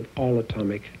stopping of all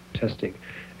atomic testing.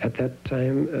 At that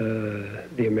time,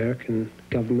 the American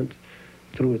government,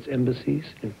 through its embassies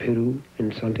in Peru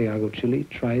and Santiago, Chile,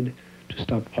 tried to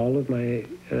stop all of my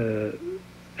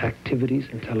activities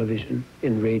in television,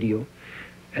 in radio,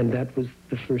 and that was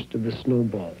the first of the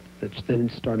snowball that then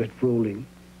started rolling.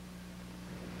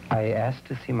 I asked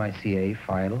to see my CA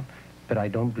file, but I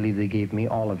don't believe they gave me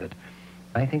all of it.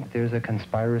 I think there's a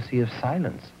conspiracy of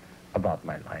silence about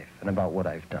my life and about what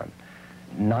I've done.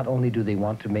 Not only do they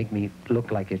want to make me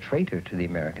look like a traitor to the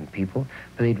American people,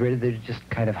 but they'd rather just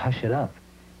kind of hush it up.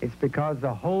 It's because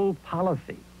the whole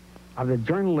policy of the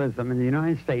journalism in the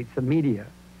United States, the media,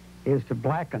 is to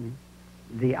blacken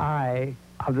the eye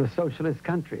of the socialist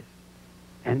countries.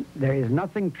 And there is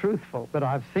nothing truthful that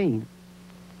I've seen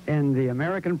in the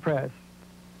American press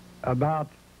about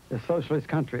the socialist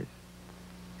countries.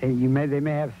 And they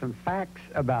may have some facts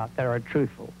about that are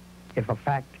truthful, if a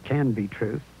fact can be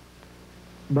truth,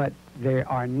 but they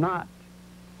are not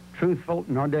truthful,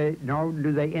 nor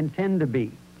do they intend to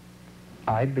be.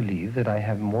 I believe that I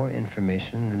have more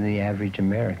information than the average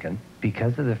American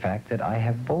because of the fact that I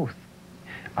have both.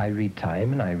 I read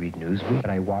Time and I read Newsweek,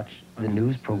 and I watch the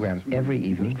news program every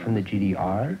evening from the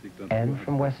GDR and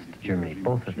from West Germany,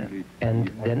 both of them. And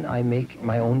then I make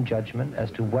my own judgment as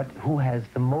to who has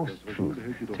the most truth.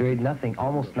 There is nothing,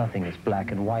 almost nothing is black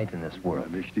and white in this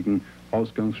world.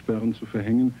 Ausgangssperren zu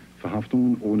verhängen,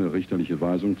 Verhaftungen ohne richterliche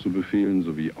Weisung zu befehlen,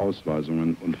 sowie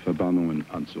Ausweisungen und Verbannungen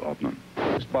anzuordnen.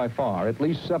 By far, at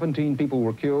least 17 people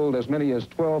were killed, as many as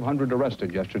 1,200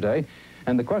 arrested yesterday.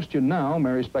 And the question now,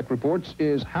 Mary Speck reports,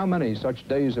 is how many such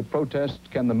days of protest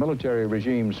can the military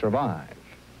regime survive?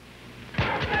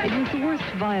 It was the worst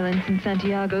violence in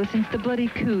Santiago since the bloody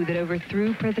coup that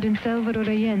overthrew President Salvador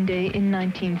Allende in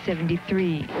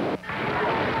 1973.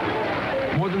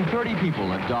 More than 30 people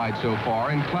have died so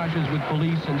far in clashes with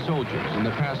police and soldiers in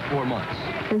the past 4 months.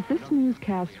 As this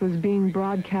newscast was being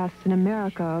broadcast in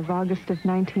America of August of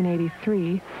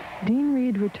 1983, Dean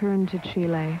Reed returned to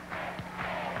Chile.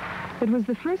 It was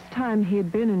the first time he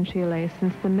had been in Chile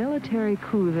since the military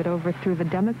coup that overthrew the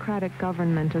democratic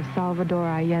government of Salvador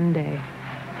Allende.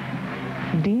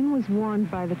 Dean was warned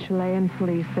by the Chilean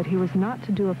police that he was not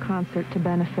to do a concert to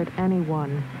benefit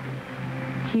anyone.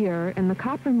 Here, in the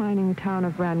copper mining town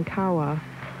of Rancagua,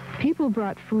 people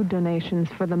brought food donations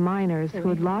for the miners who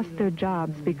had lost their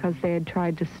jobs because they had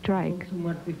tried to strike.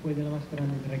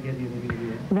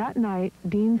 That night,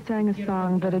 Dean sang a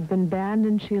song that had been banned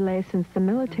in Chile since the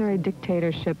military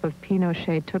dictatorship of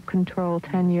Pinochet took control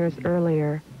 10 years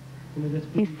earlier.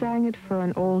 He sang it for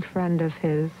an old friend of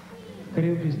his.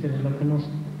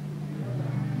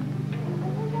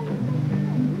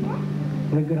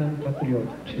 Un gran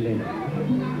patriota chileno,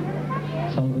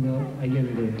 Salvador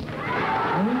Allende.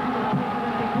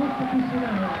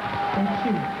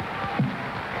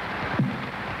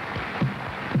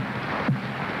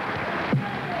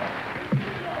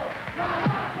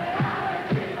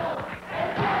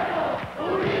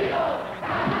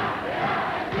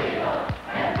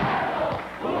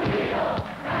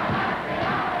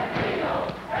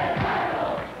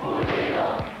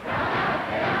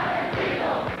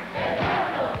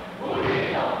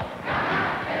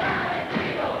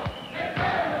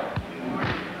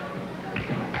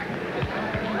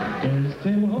 Desde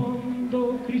el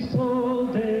hondo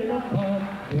crisol de la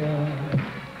patria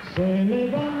se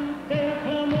levanta el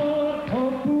clamor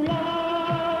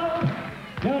popular,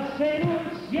 ya se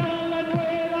anuncia la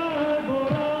nueva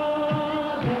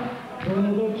alborada,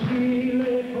 todo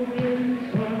Chile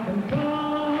comienza a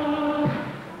cantar,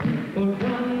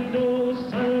 recordando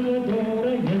Salvador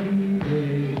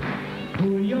Allende,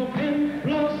 cuyo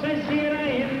ejemplo se hiciera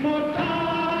inmortal.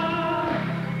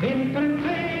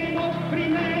 Enfrentemos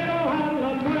primero a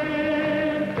la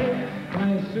muerte,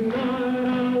 traicionar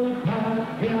a la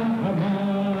patria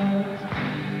jamás.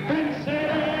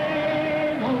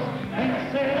 Venceremos,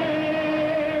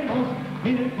 venceremos,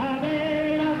 mil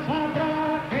cadenas habrá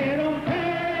que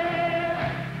romper.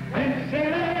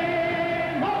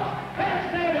 Venceremos,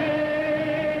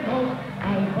 venceremos,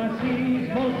 al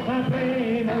fascismo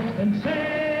sabremos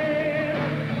vencer.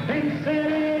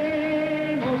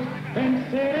 Venceremos,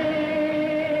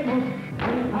 venceremos,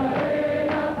 mil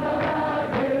cadenas habrá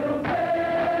que romper.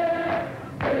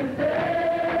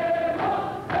 Venceremos,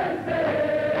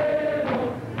 venceremos,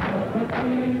 al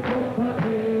fascismo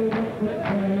sabremos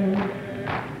vencer.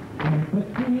 Un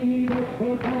partido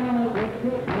total de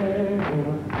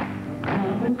extremos, a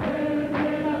vencer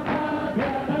de la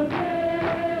patria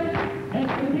también,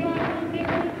 estudiantes y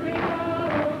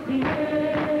privados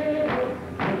mineros,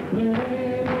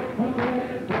 esperemos con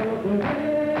nuestro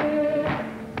deber,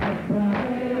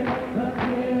 compraremos las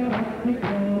tierras y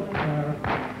costas,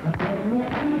 la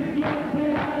democracia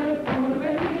será el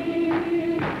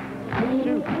porvenir,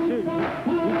 todos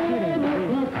juntos haremos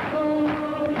la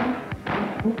historia,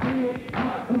 a cumplir, a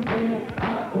cumplir,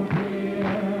 a cumplir.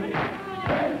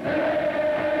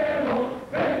 Venceremos,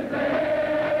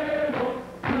 venceremos,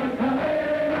 las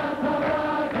cadenas habrá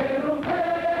que romper.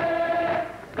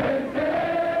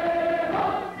 Venceremos,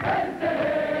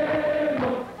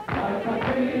 venceremos, al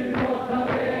fascismo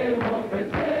sabremos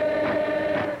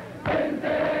vencer.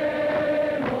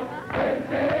 Venceremos,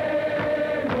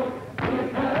 venceremos, las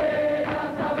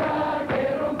cadenas habrá que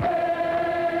romper.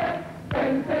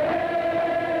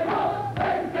 Venceremos,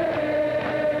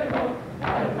 venceremos,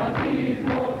 al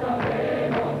fascismo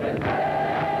sabremos vencer.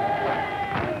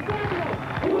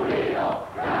 Unido,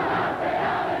 jamás será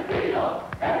vencido.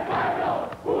 El pueblo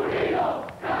unido,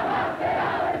 jamás será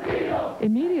vencido.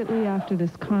 Immediately after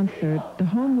this concert, the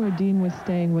home where Dean was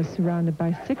staying was surrounded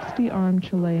by 60 armed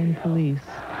Chilean police.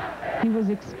 He was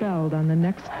expelled on the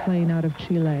next plane out of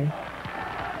Chile.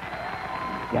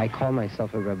 I call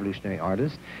myself a revolutionary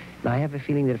artist, and I have a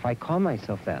feeling that if I call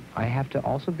myself that, I have to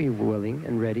also be willing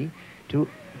and ready to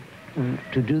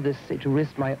do this, to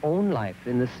risk my own life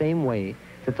in the same way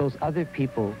that those other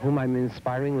people whom I'm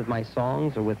inspiring with my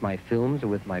songs or with my films or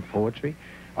with my poetry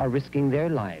are risking their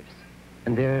lives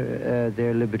and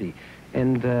their liberty.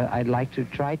 And I'd like to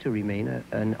try to remain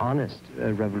an honest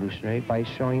revolutionary by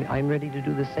showing I'm ready to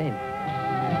do the same.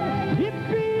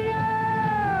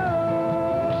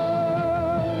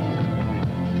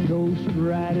 Ghost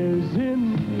riders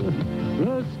in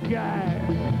the sky.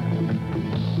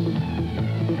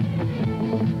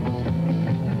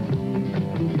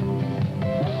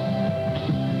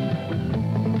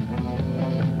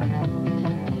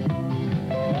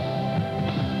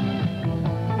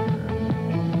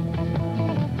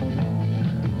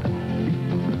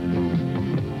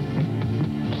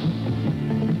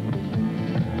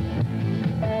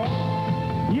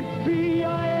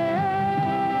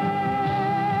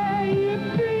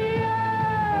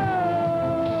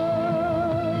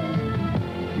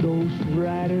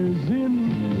 Riders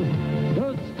in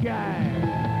the sky.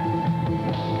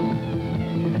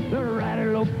 The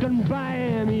rider looked and by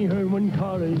him, he heard one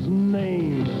call his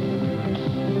name.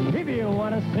 If you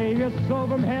want to save your soul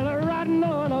from hell, riding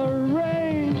on a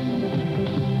range.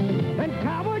 And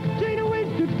cowboy Gina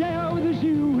waits to down with his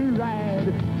shoe will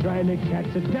ride, trying to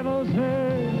catch the devil's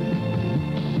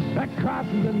head that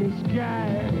crosses in the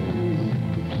skies.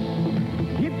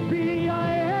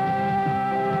 Yippee-yi-yi.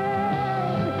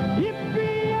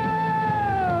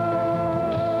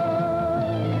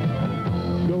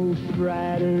 Ghost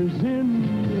riders in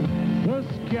the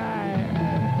sky.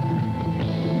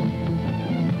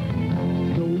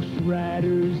 Ghost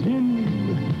riders in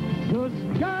the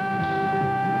sky.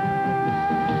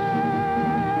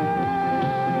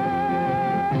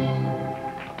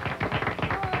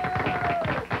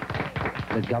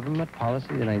 The government policy,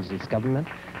 the United States government,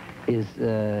 is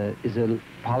a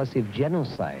policy of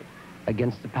genocide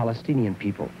against the Palestinian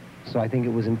people. So I think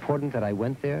it was important that I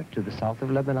went there to the south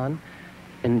of Lebanon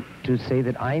and to say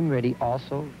that I'm ready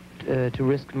also to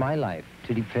risk my life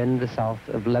to defend the south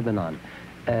of Lebanon.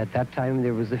 At that time,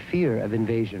 there was a fear of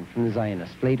invasion from the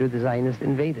Zionists. Later, the Zionists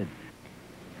invaded.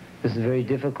 This is very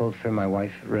difficult for my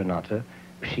wife, Renata.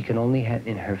 She can only,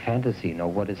 in her fantasy, know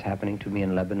what is happening to me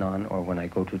in Lebanon or when I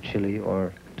go to Chile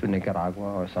or to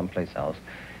Nicaragua or someplace else.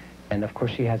 And of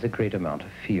course, she has a great amount of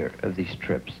fear of these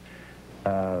trips.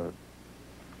 And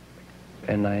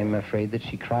I am afraid that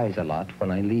she cries a lot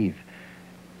when I leave.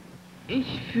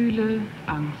 Ich fühle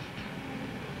Angst,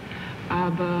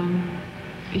 aber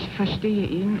ich verstehe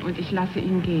ihn und ich lasse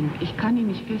ihn gehen. Ich kann ihn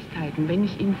nicht festhalten. Wenn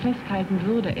ich ihn festhalten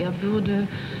würde, er würde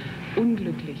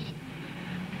unglücklich.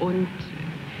 Und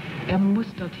er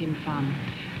muss dorthin fahren.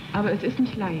 Aber es ist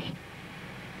nicht leicht.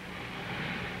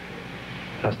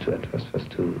 Hast du etwas, was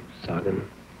du sagen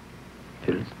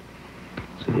willst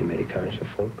zu dem amerikanischen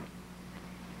Volk?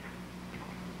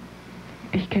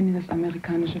 Ich kenne das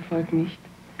amerikanische Volk nicht.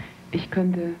 Ich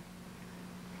könnte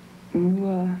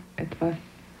nur etwas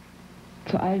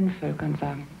zu allen Völkern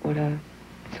sagen oder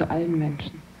zu allen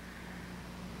Menschen.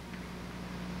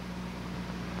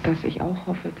 Dass ich auch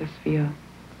hoffe, dass wir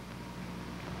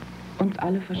uns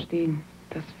alle verstehen,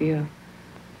 dass wir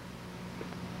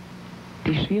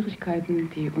die Schwierigkeiten,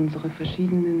 die unsere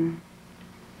verschiedenen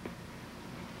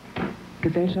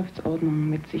Gesellschaftsordnungen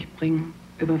mit sich bringen,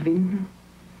 überwinden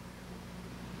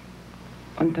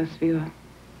und dass wir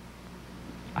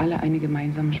alle eine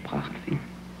gemeinsame Sprache finden.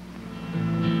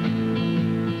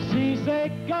 Si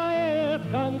se cae el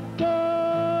cantor,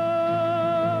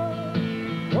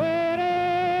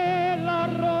 muere la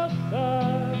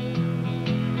rosa,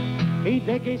 ¿y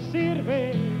de qué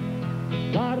sirve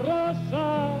la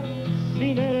rosa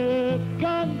sin el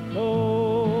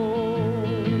canto?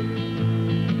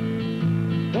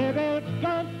 Debe el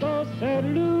canto ser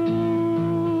luz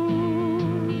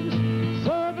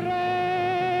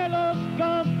sobre los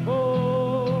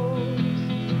campos,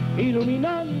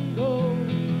 iluminando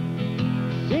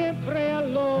siempre a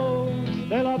los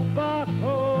del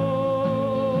abajo,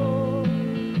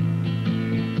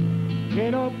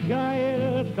 que no cae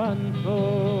el canto.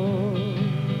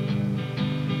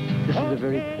 This is a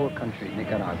very poor country,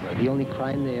 Nicaragua. The only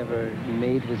crime they ever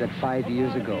made was that 5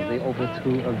 years ago they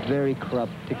overthrew a very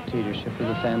corrupt dictatorship of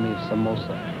the family of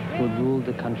Somoza, who had ruled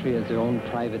the country as their own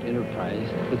private enterprise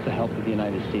with the help of the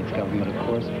United States government, of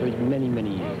course, for many,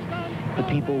 many years. The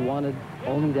people wanted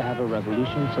only to have a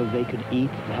revolution so they could eat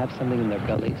and have something in their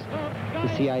bellies. The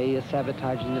CIA is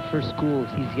sabotaging the first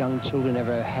schools these young children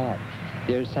ever had.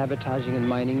 They're sabotaging and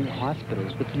mining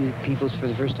hospitals with the peoples for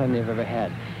the first time they've ever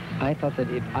had. I thought that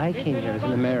if I came here as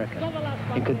an American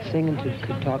and could sing and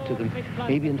could talk to them,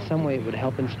 maybe in some way it would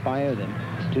help inspire them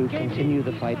to continue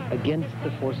the fight against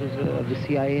the forces of the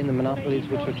CIA and the monopolies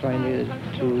which are trying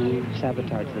to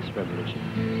sabotage this revolution.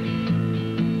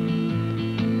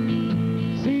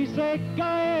 Si se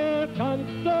cae el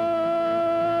cantor,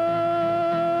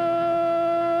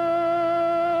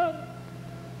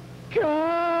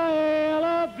 cae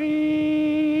la vida.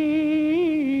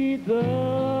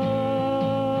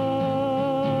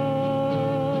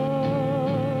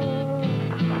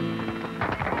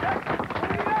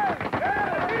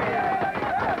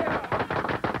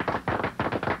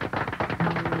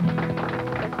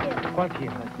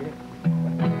 Cualquiera.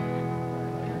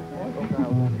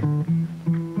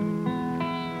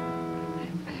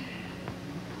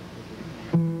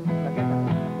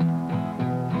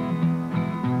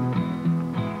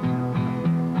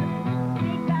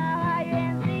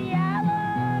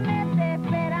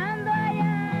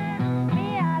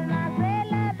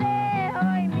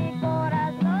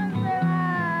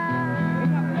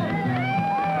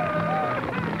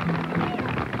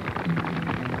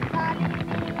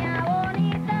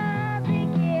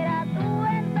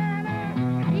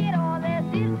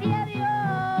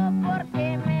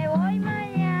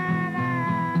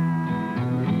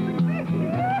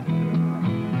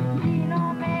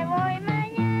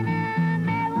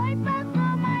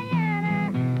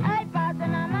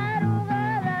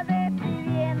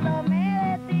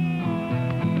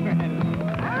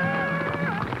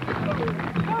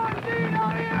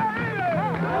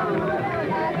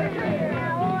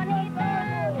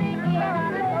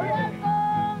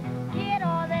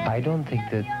 I don't think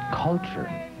that culture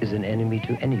is an enemy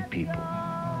to any people.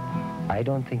 I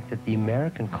don't think that the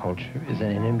American culture is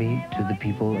an enemy to the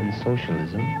people in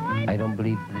socialism. I don't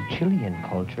believe that the Chilean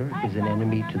culture is an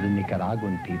enemy to the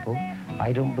Nicaraguan people.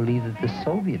 I don't believe that the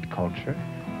Soviet culture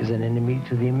is an enemy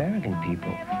to the American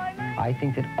people. I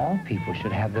think that all people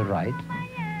should have the right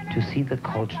to see the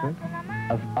culture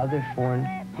of other foreign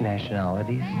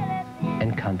nationalities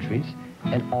and countries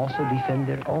and also defend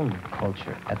their own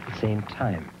culture at the same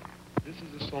time. This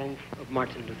is a song of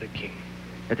Martin Luther King.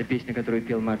 Это песня, которую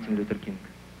пел Мартин Лютер Кинг.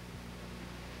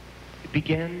 It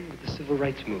began with the civil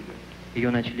rights movement. Ее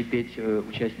начали петь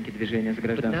участники движения за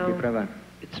гражданские права.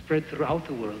 It spread throughout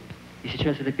the world. И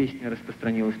сейчас эта песня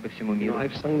распространилась по всему миру.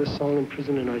 I've sung this song in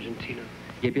prison in Argentina.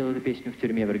 Я пел эту песню в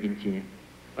тюрьме в Аргентине.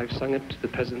 I've sung it to the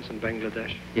peasants in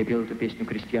Bangladesh. Я пел эту песню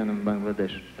крестьянам в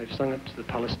Бангладеш. I've sung it to the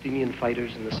Palestinian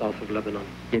fighters in the south of Lebanon.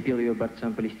 Я пел ее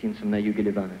борцам-палестинцам на юге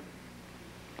Ливана.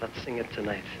 Let's sing it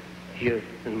tonight, here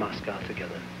in Moscow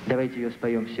together. Давайте ее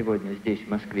споем сегодня, здесь, в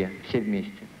Москве, все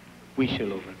вместе. We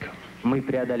shall overcome. Мы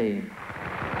преодолеем.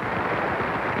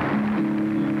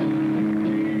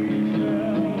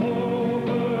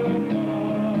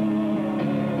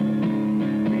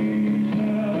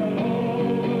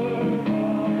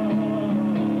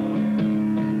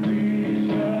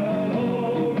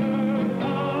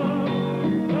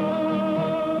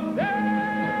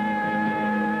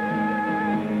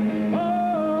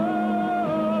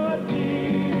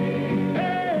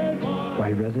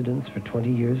 For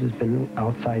 20 years has been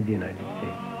outside the United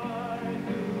States.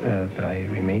 But I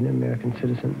remain an American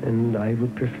citizen, and I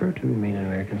would prefer to remain an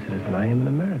American citizen. I am an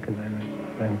American.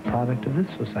 I'm a product of this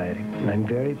society. And I'm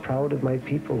very proud of my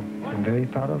people. I'm very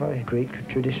proud of our great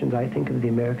traditions, I think, of the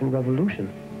American Revolution.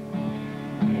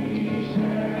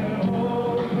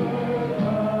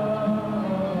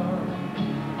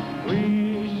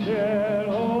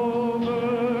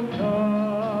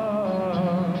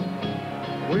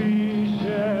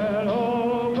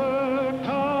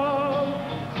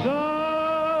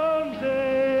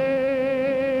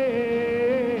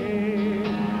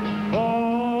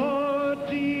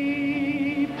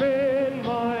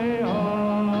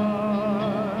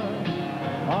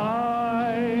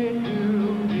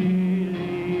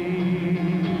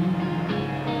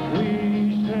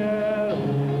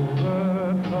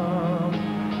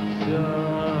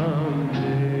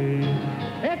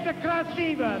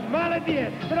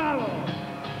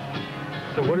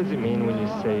 So what does it mean when you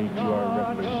say you are a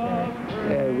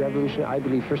revolutionary? Revolution, I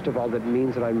believe, first of all, that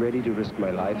means that I'm ready to risk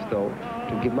my life, though,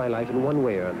 to give my life in one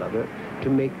way or another, to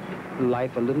make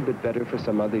life a little bit better for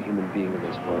some other human being in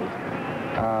this world.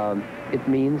 It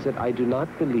means that I do not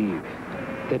believe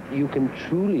that you can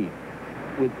truly,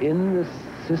 within the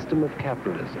system of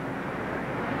capitalism,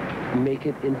 make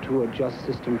it into a just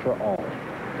system for all.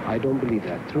 I don't believe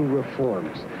that. Through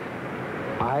reforms.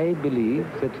 I believe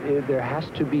that there has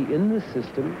to be in the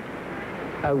system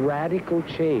a radical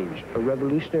change, a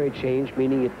revolutionary change,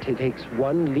 meaning it takes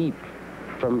one leap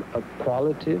from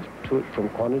quantitative to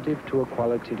a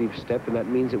qualitative step, and that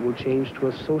means it will change to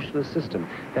a socialist system.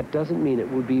 That doesn't mean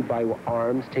it will be by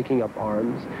arms, taking up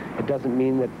arms. It doesn't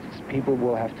mean that people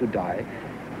will have to die.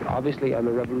 Obviously, I'm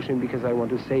a revolutionary because I want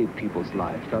to save people's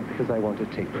lives, not because I want to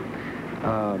take them.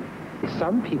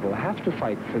 Some people have to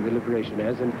fight for the liberation,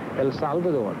 as in El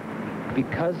Salvador.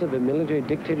 Because of a military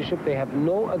dictatorship, they have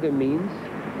no other means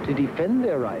to defend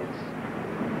their rights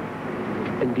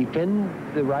and defend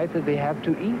the right that they have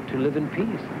to eat, to live in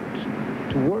peace,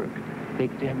 to work.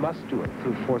 They must do it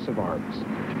through force of arms.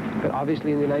 But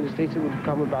obviously in the United States, it would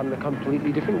come about in a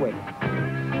completely different way.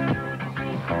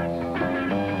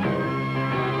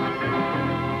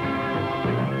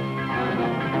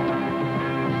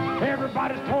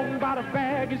 Everybody's talking about a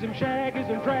fagism,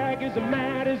 shagism, dragism,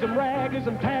 madism,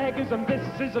 ragism, tagism,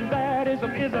 thisism,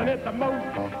 thatism. Isn't it the most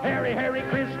Hare Hare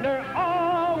Krishna?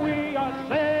 All we are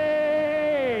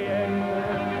saying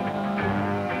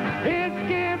is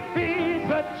give peace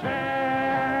a chance.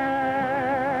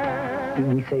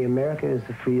 We say America is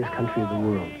the freest country of the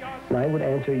world. And I would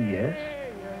answer yes,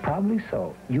 probably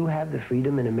so. You have the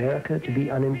freedom in America to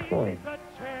be unemployed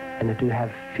and to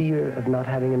have fear of not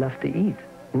having enough to eat.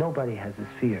 Nobody has this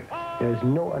fear. There is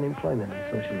no unemployment in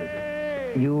socialism.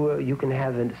 You can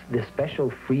have this special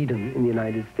freedom in the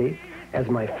United States, as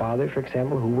my father, for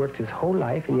example, who worked his whole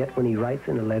life, and yet when he writes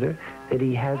in a letter that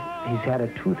he's had a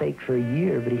toothache for a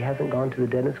year, but he hasn't gone to the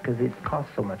dentist because it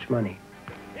costs so much money.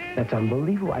 That's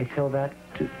unbelievable. I tell that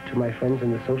to my friends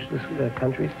in the socialist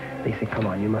countries. They say, come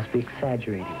on, you must be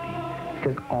exaggerating, Pete,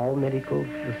 because all medical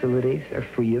facilities are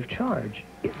free of charge.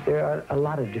 There are a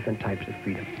lot of different types of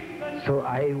freedom. So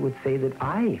I would say that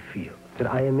I feel that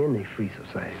I am in a free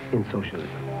society, in socialism.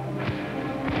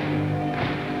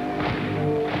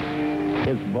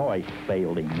 His voice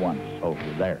failed him once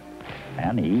over there,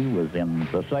 and he was in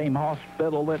the same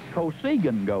hospital that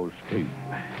Kosygin goes to.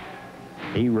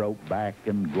 He wrote back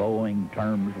in glowing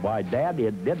terms, "Why, Dad,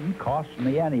 it didn't cost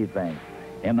me anything."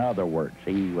 In other words,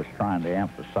 he was trying to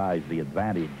emphasize the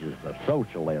advantages of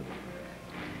socialism.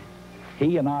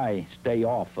 He and I stay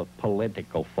off of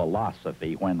political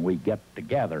philosophy when we get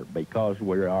together because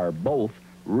we are both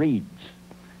reeds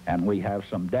and we have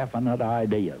some definite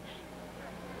ideas.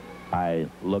 I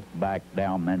looked back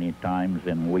down many times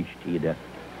and wished he'd have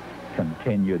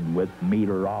continued with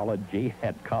meteorology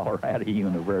at Colorado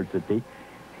University.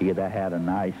 He'd have had a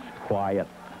nice, quiet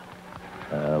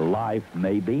life,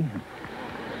 maybe.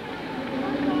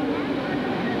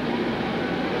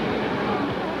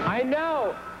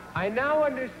 I now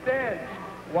understand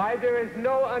why there is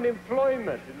no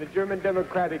unemployment in the German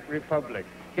Democratic Republic.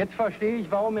 Jetzt verstehe ich,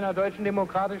 warum in der Deutschen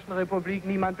Demokratischen Republik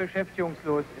niemand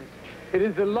beschäftigungslos ist. It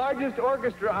is the largest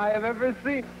orchestra I have ever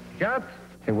seen. Yes.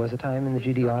 There was a time in the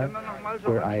GDR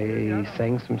where I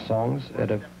sang some songs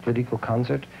at a political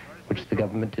concert which the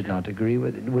government did not agree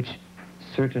with, which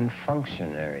certain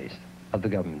functionaries of the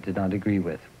government did not agree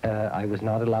with. I was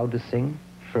not allowed to sing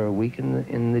for a week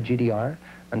in the GDR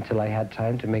until I had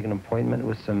time to make an appointment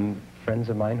with some friends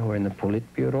of mine who were in the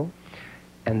Politburo.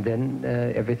 And then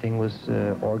everything was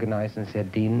organized and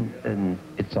said, Dean,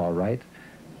 it's all right.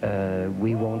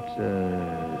 We won't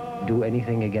do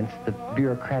anything against the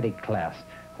bureaucratic class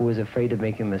who is afraid of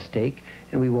making a mistake,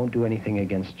 and we won't do anything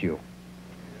against you.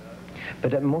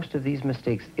 But most of these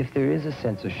mistakes, if there is a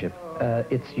censorship,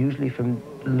 it's usually from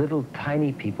little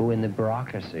tiny people in the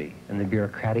bureaucracy and the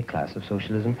bureaucratic class of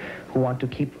socialism who want to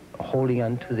keep holding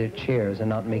on to their chairs and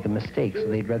not make a mistake, so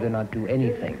they'd rather not do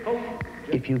anything.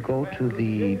 If you go to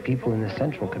the people in the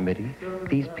Central Committee,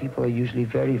 these people are usually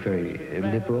very, very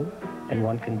liberal, and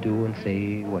one can do and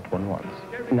say what one wants.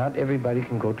 Not everybody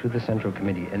can go to the Central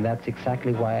Committee, and that's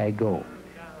exactly why I go.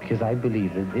 Because I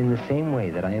believe that in the same way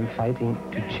that I am fighting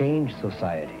to change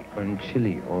society, or in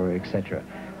Chile, or etc.,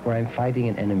 where I'm fighting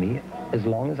an enemy, as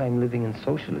long as I'm living in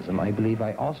socialism, I believe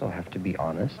I also have to be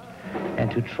honest and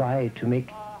to try to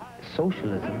make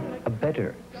socialism a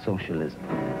better socialism.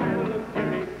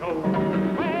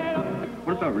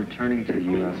 What about returning to the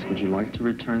U.S.? Would you like to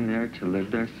return there, to live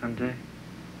there someday?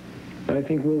 I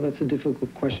think, well, that's a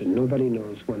difficult question. Nobody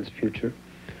knows one's future.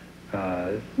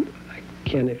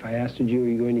 If I asked you, are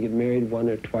you going to get married one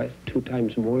or twice, 2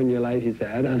 times more in your life? You'd say,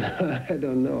 I don't know. I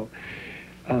don't know.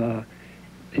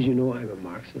 As you know, I'm a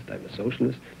Marxist. I'm a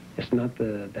socialist. It's not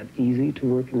that easy to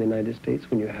work in the United States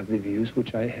when you have the views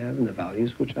which I have and the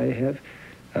values which I have.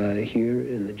 Here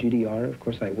in the GDR, of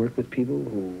course, I work with people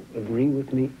who agree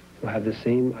with me, who have the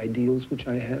same ideals which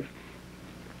I have.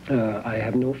 I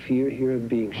have no fear here of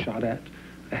being shot at.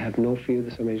 I have no fear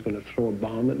that somebody's going to throw a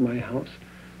bomb at my house.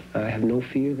 I have no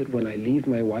fear that when I leave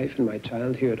my wife and my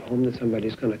child here at home that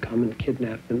somebody's going to come and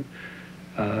kidnap them,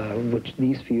 which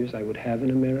these fears I would have in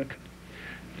America.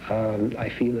 I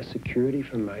feel a security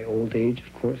from my old age,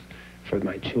 of course, for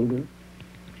my children.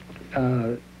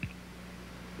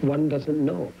 One doesn't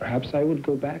know. Perhaps I would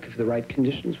go back if the right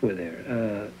conditions were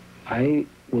there. I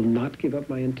will not give up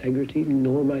my integrity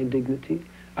nor my dignity.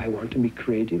 I want to be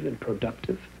creative and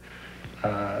productive.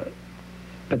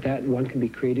 But that one can be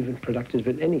creative and productive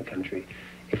in any country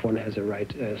if one has the right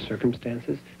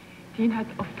circumstances. Dean hat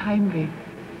oft Heimweh.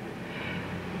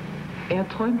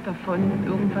 Träumt davon,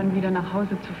 irgendwann wieder nach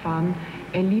Hause zu fahren.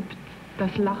 Liebt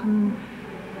das Lachen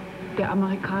der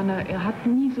Amerikaner. Hat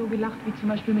nie so gelacht wie zum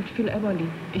Beispiel mit Phil Everly.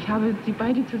 Ich habe sie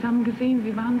beide zusammen gesehen.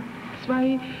 Sie waren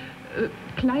 2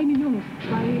 kleine Jungs,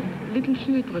 2 Little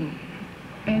Children.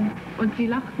 Und sie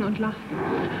lachten und lachten.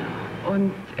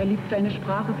 Und liebt seine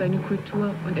Sprache, seine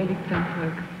Kultur und liebt sein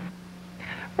Volk.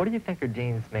 What do you think are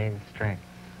Dean's main strengths?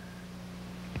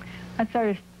 A sort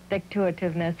of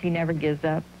stick-to-itiveness. He never gives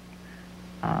up.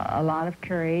 A lot of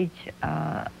courage,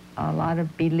 a lot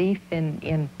of belief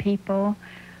in people.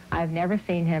 I've never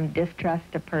seen him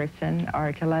distrust a person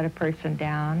or to let a person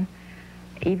down.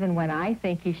 Even when I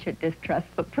think he should distrust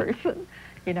the person,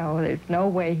 you know, there's no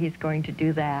way he's going to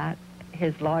do that.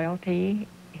 His loyalty,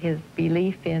 his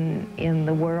belief in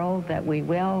the world, that we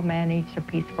will manage a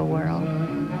peaceful world.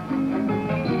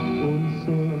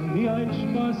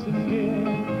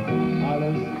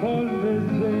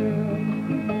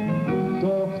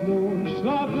 Doch nun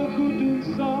schlafe gut und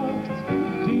sacht,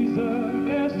 dieser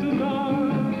erste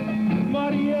Tag.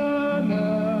 Mariana,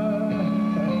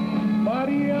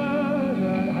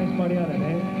 heißt Mariana,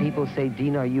 ne? People say,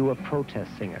 Dean, are you a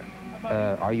protest singer?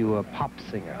 Are you a pop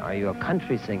singer? Are you a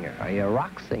country singer? Are you a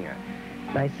rock singer?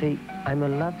 And I say, I'm a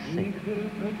love singer.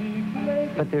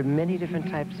 But there are many different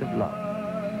types of love.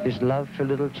 There's love for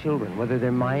little children, whether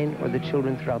they're mine or the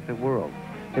children throughout the world.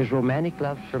 There's romantic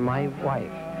love for my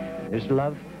wife. There's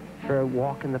love for a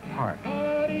walk in the park.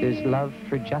 There's love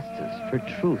for justice, for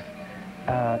truth.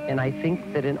 And I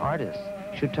think that an artist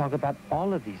should talk about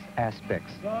all of these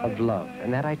aspects of love,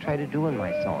 and that I try to do in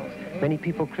my songs. Many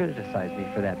people criticize me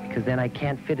for that, because then I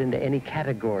can't fit into any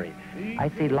category. I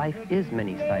say life is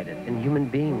many-sided, and human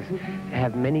beings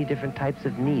have many different types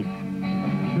of needs.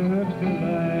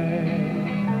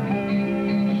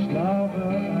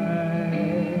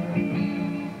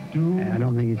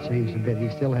 he's changed a bit. He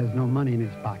still has no money in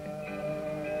his pocket.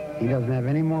 He doesn't have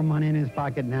any more money in his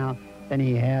pocket now than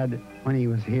he had when he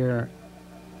was here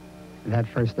that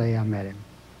first day I met him.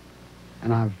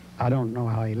 And I don't know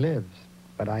how he lives,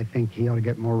 but I think he ought to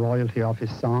get more royalty off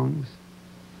his songs.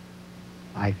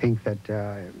 I think that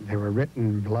they were written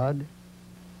in blood,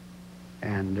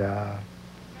 and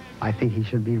I think he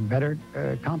should be better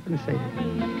compensated.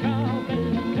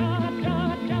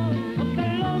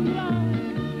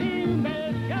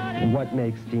 What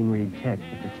makes Dean Reed tick?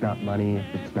 If it's not money,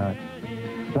 if it's not...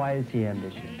 Why is he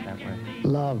ambitious that way?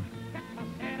 Love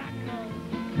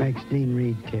makes Dean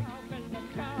Reed tick.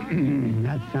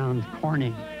 That sounds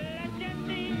corny,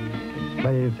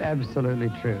 but it's absolutely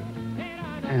true.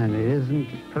 And it isn't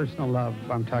personal love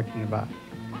I'm talking about.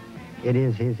 It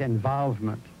is his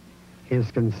involvement, his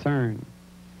concern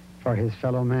for his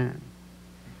fellow man.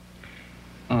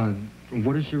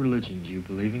 What is your religion? Do you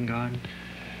believe in God?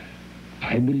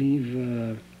 I believe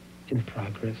in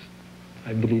progress.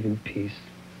 I believe in peace.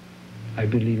 I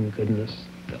believe in goodness,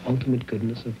 the ultimate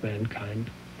goodness of mankind.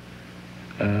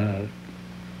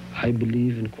 I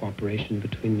believe in cooperation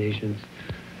between nations.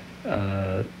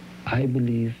 I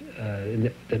believe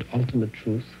in that ultimate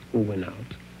truth will win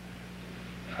out.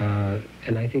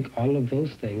 And I think all of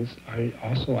those things are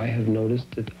also, I have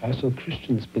noticed that also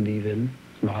Christians believe in,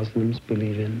 Muslims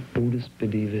believe in, Buddhists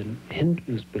believe in,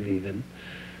 Hindus believe in.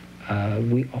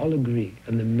 We all agree,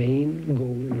 and the main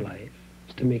goal in life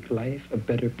is to make life a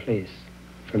better place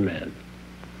for man.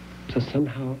 So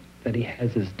somehow that he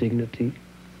has his dignity,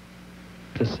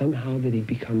 to somehow that he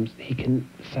can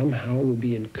somehow will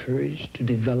be encouraged to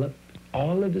develop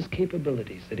all of his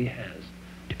capabilities that he has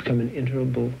to become an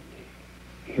integrable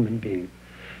human being.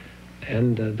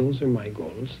 And those are my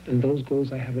goals, and those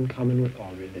goals I have in common with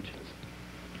all religions.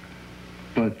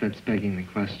 But that's begging the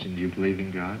question, do you believe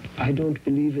in God? I don't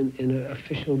believe in an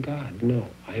official God, no.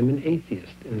 I am an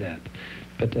atheist in that.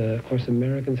 But, of course,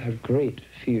 Americans have great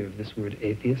fear of this word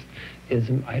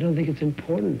atheism. I don't think it's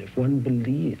important if one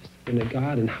believes in a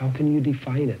God, and how can you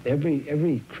define it?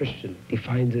 Every Christian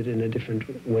defines it in a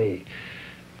different way.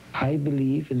 I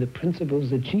believe in the principles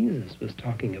that Jesus was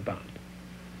talking about.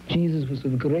 Jesus was the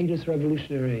greatest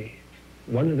revolutionary,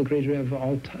 one of the greatest of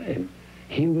all time.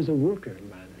 He was a worker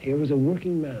man. He was a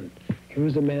working man. He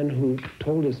was a man who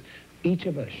told us each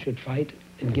of us should fight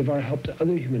and give our help to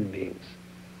other human beings,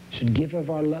 should give of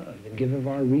our love and give of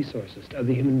our resources to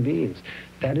other human beings.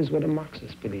 That is what a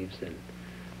Marxist believes in.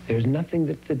 There's nothing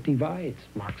that divides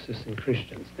Marxists and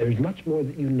Christians. There's much more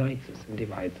that unites us and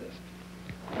divides us.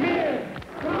 Mir,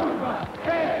 Kuba,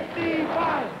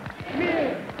 Festival!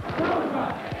 Mir,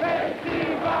 Kuba,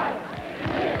 Festival!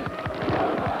 Mir,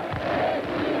 Kuba,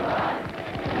 Festival!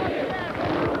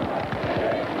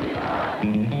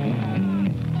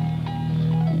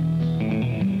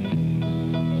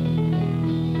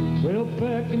 Well,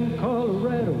 back in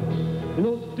Colorado, in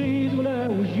those days when I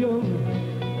was young,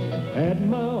 had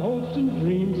my hopes and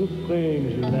dreams of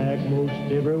things like most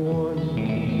everyone.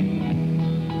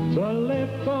 So I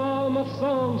left all my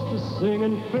songs to sing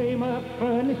and fame I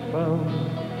finally found.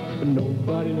 But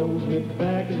nobody knows me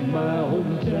back in my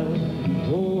hometown.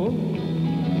 Oh,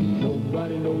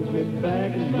 nobody knows me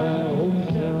back in my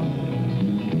hometown.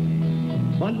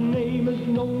 My name is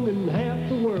known in half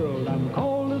the world. I'm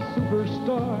called a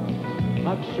superstar.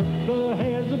 I've shook the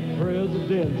hands of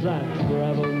presidents. I've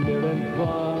traveled near and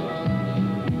far.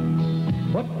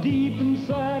 But deep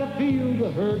inside I feel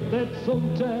the hurt that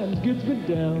sometimes gets me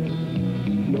down.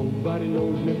 Nobody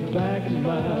knows me back in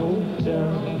my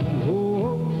hometown.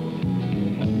 Oh,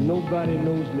 nobody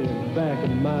knows me back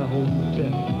in my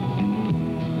hometown.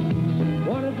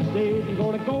 One of these days I'm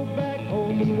gonna go back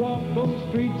home and walk those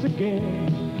streets again.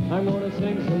 I'm gonna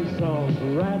sing some songs,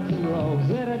 rights and wrongs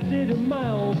that I did to my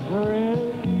old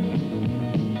friend.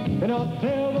 And I'll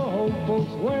tell the home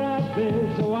folks where I've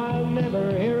been, so I'll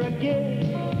never hear again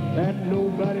that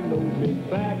nobody knows me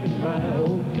back in my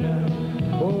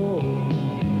hometown. Oh,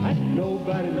 that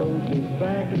nobody knows me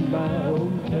back in my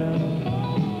hometown.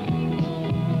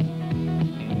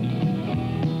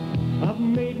 I've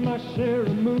made my share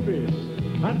of movies.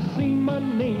 I've seen my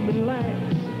name in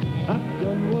lights. I've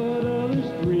done what others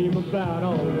dream about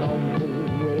on long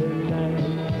winter nights.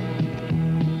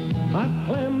 I've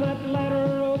climbed that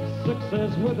ladder of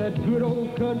success with that good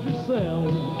old country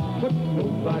sound. But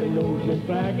nobody knows me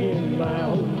back in my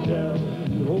hometown.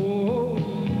 Oh,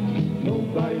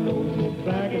 nobody knows me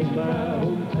back in my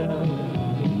hometown.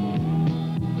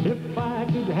 If I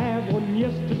could have one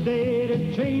yesterday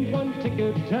to change one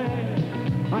ticket time,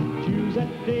 I'd choose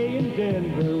that day in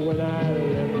Denver when I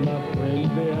left my friends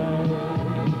behind.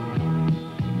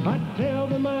 I'd tell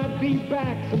them I'd be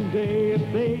back someday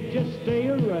if they'd just stay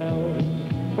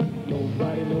around. But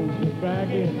nobody knows me back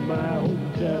in my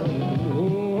hometown.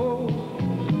 Oh,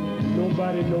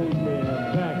 nobody knows me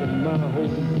back in my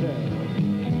hometown.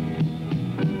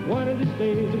 One of these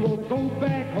days I'm gonna go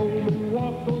back home and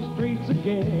walk those streets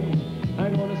again.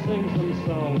 I'm gonna sing some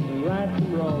songs and right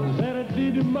some wrongs that I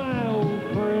did to my old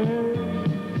friends.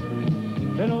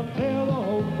 And I'll tell the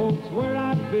home folks where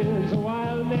I've been so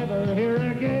I'll never hear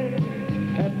again.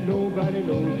 And nobody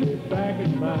knows me back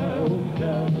in my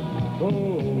hometown.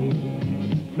 Oh,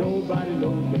 nobody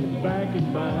knows me back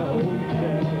in my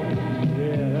hometown.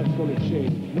 Yeah, that's gonna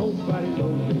change. Nobody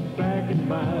knows me back in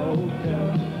my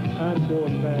hometown. I'm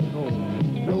going back home.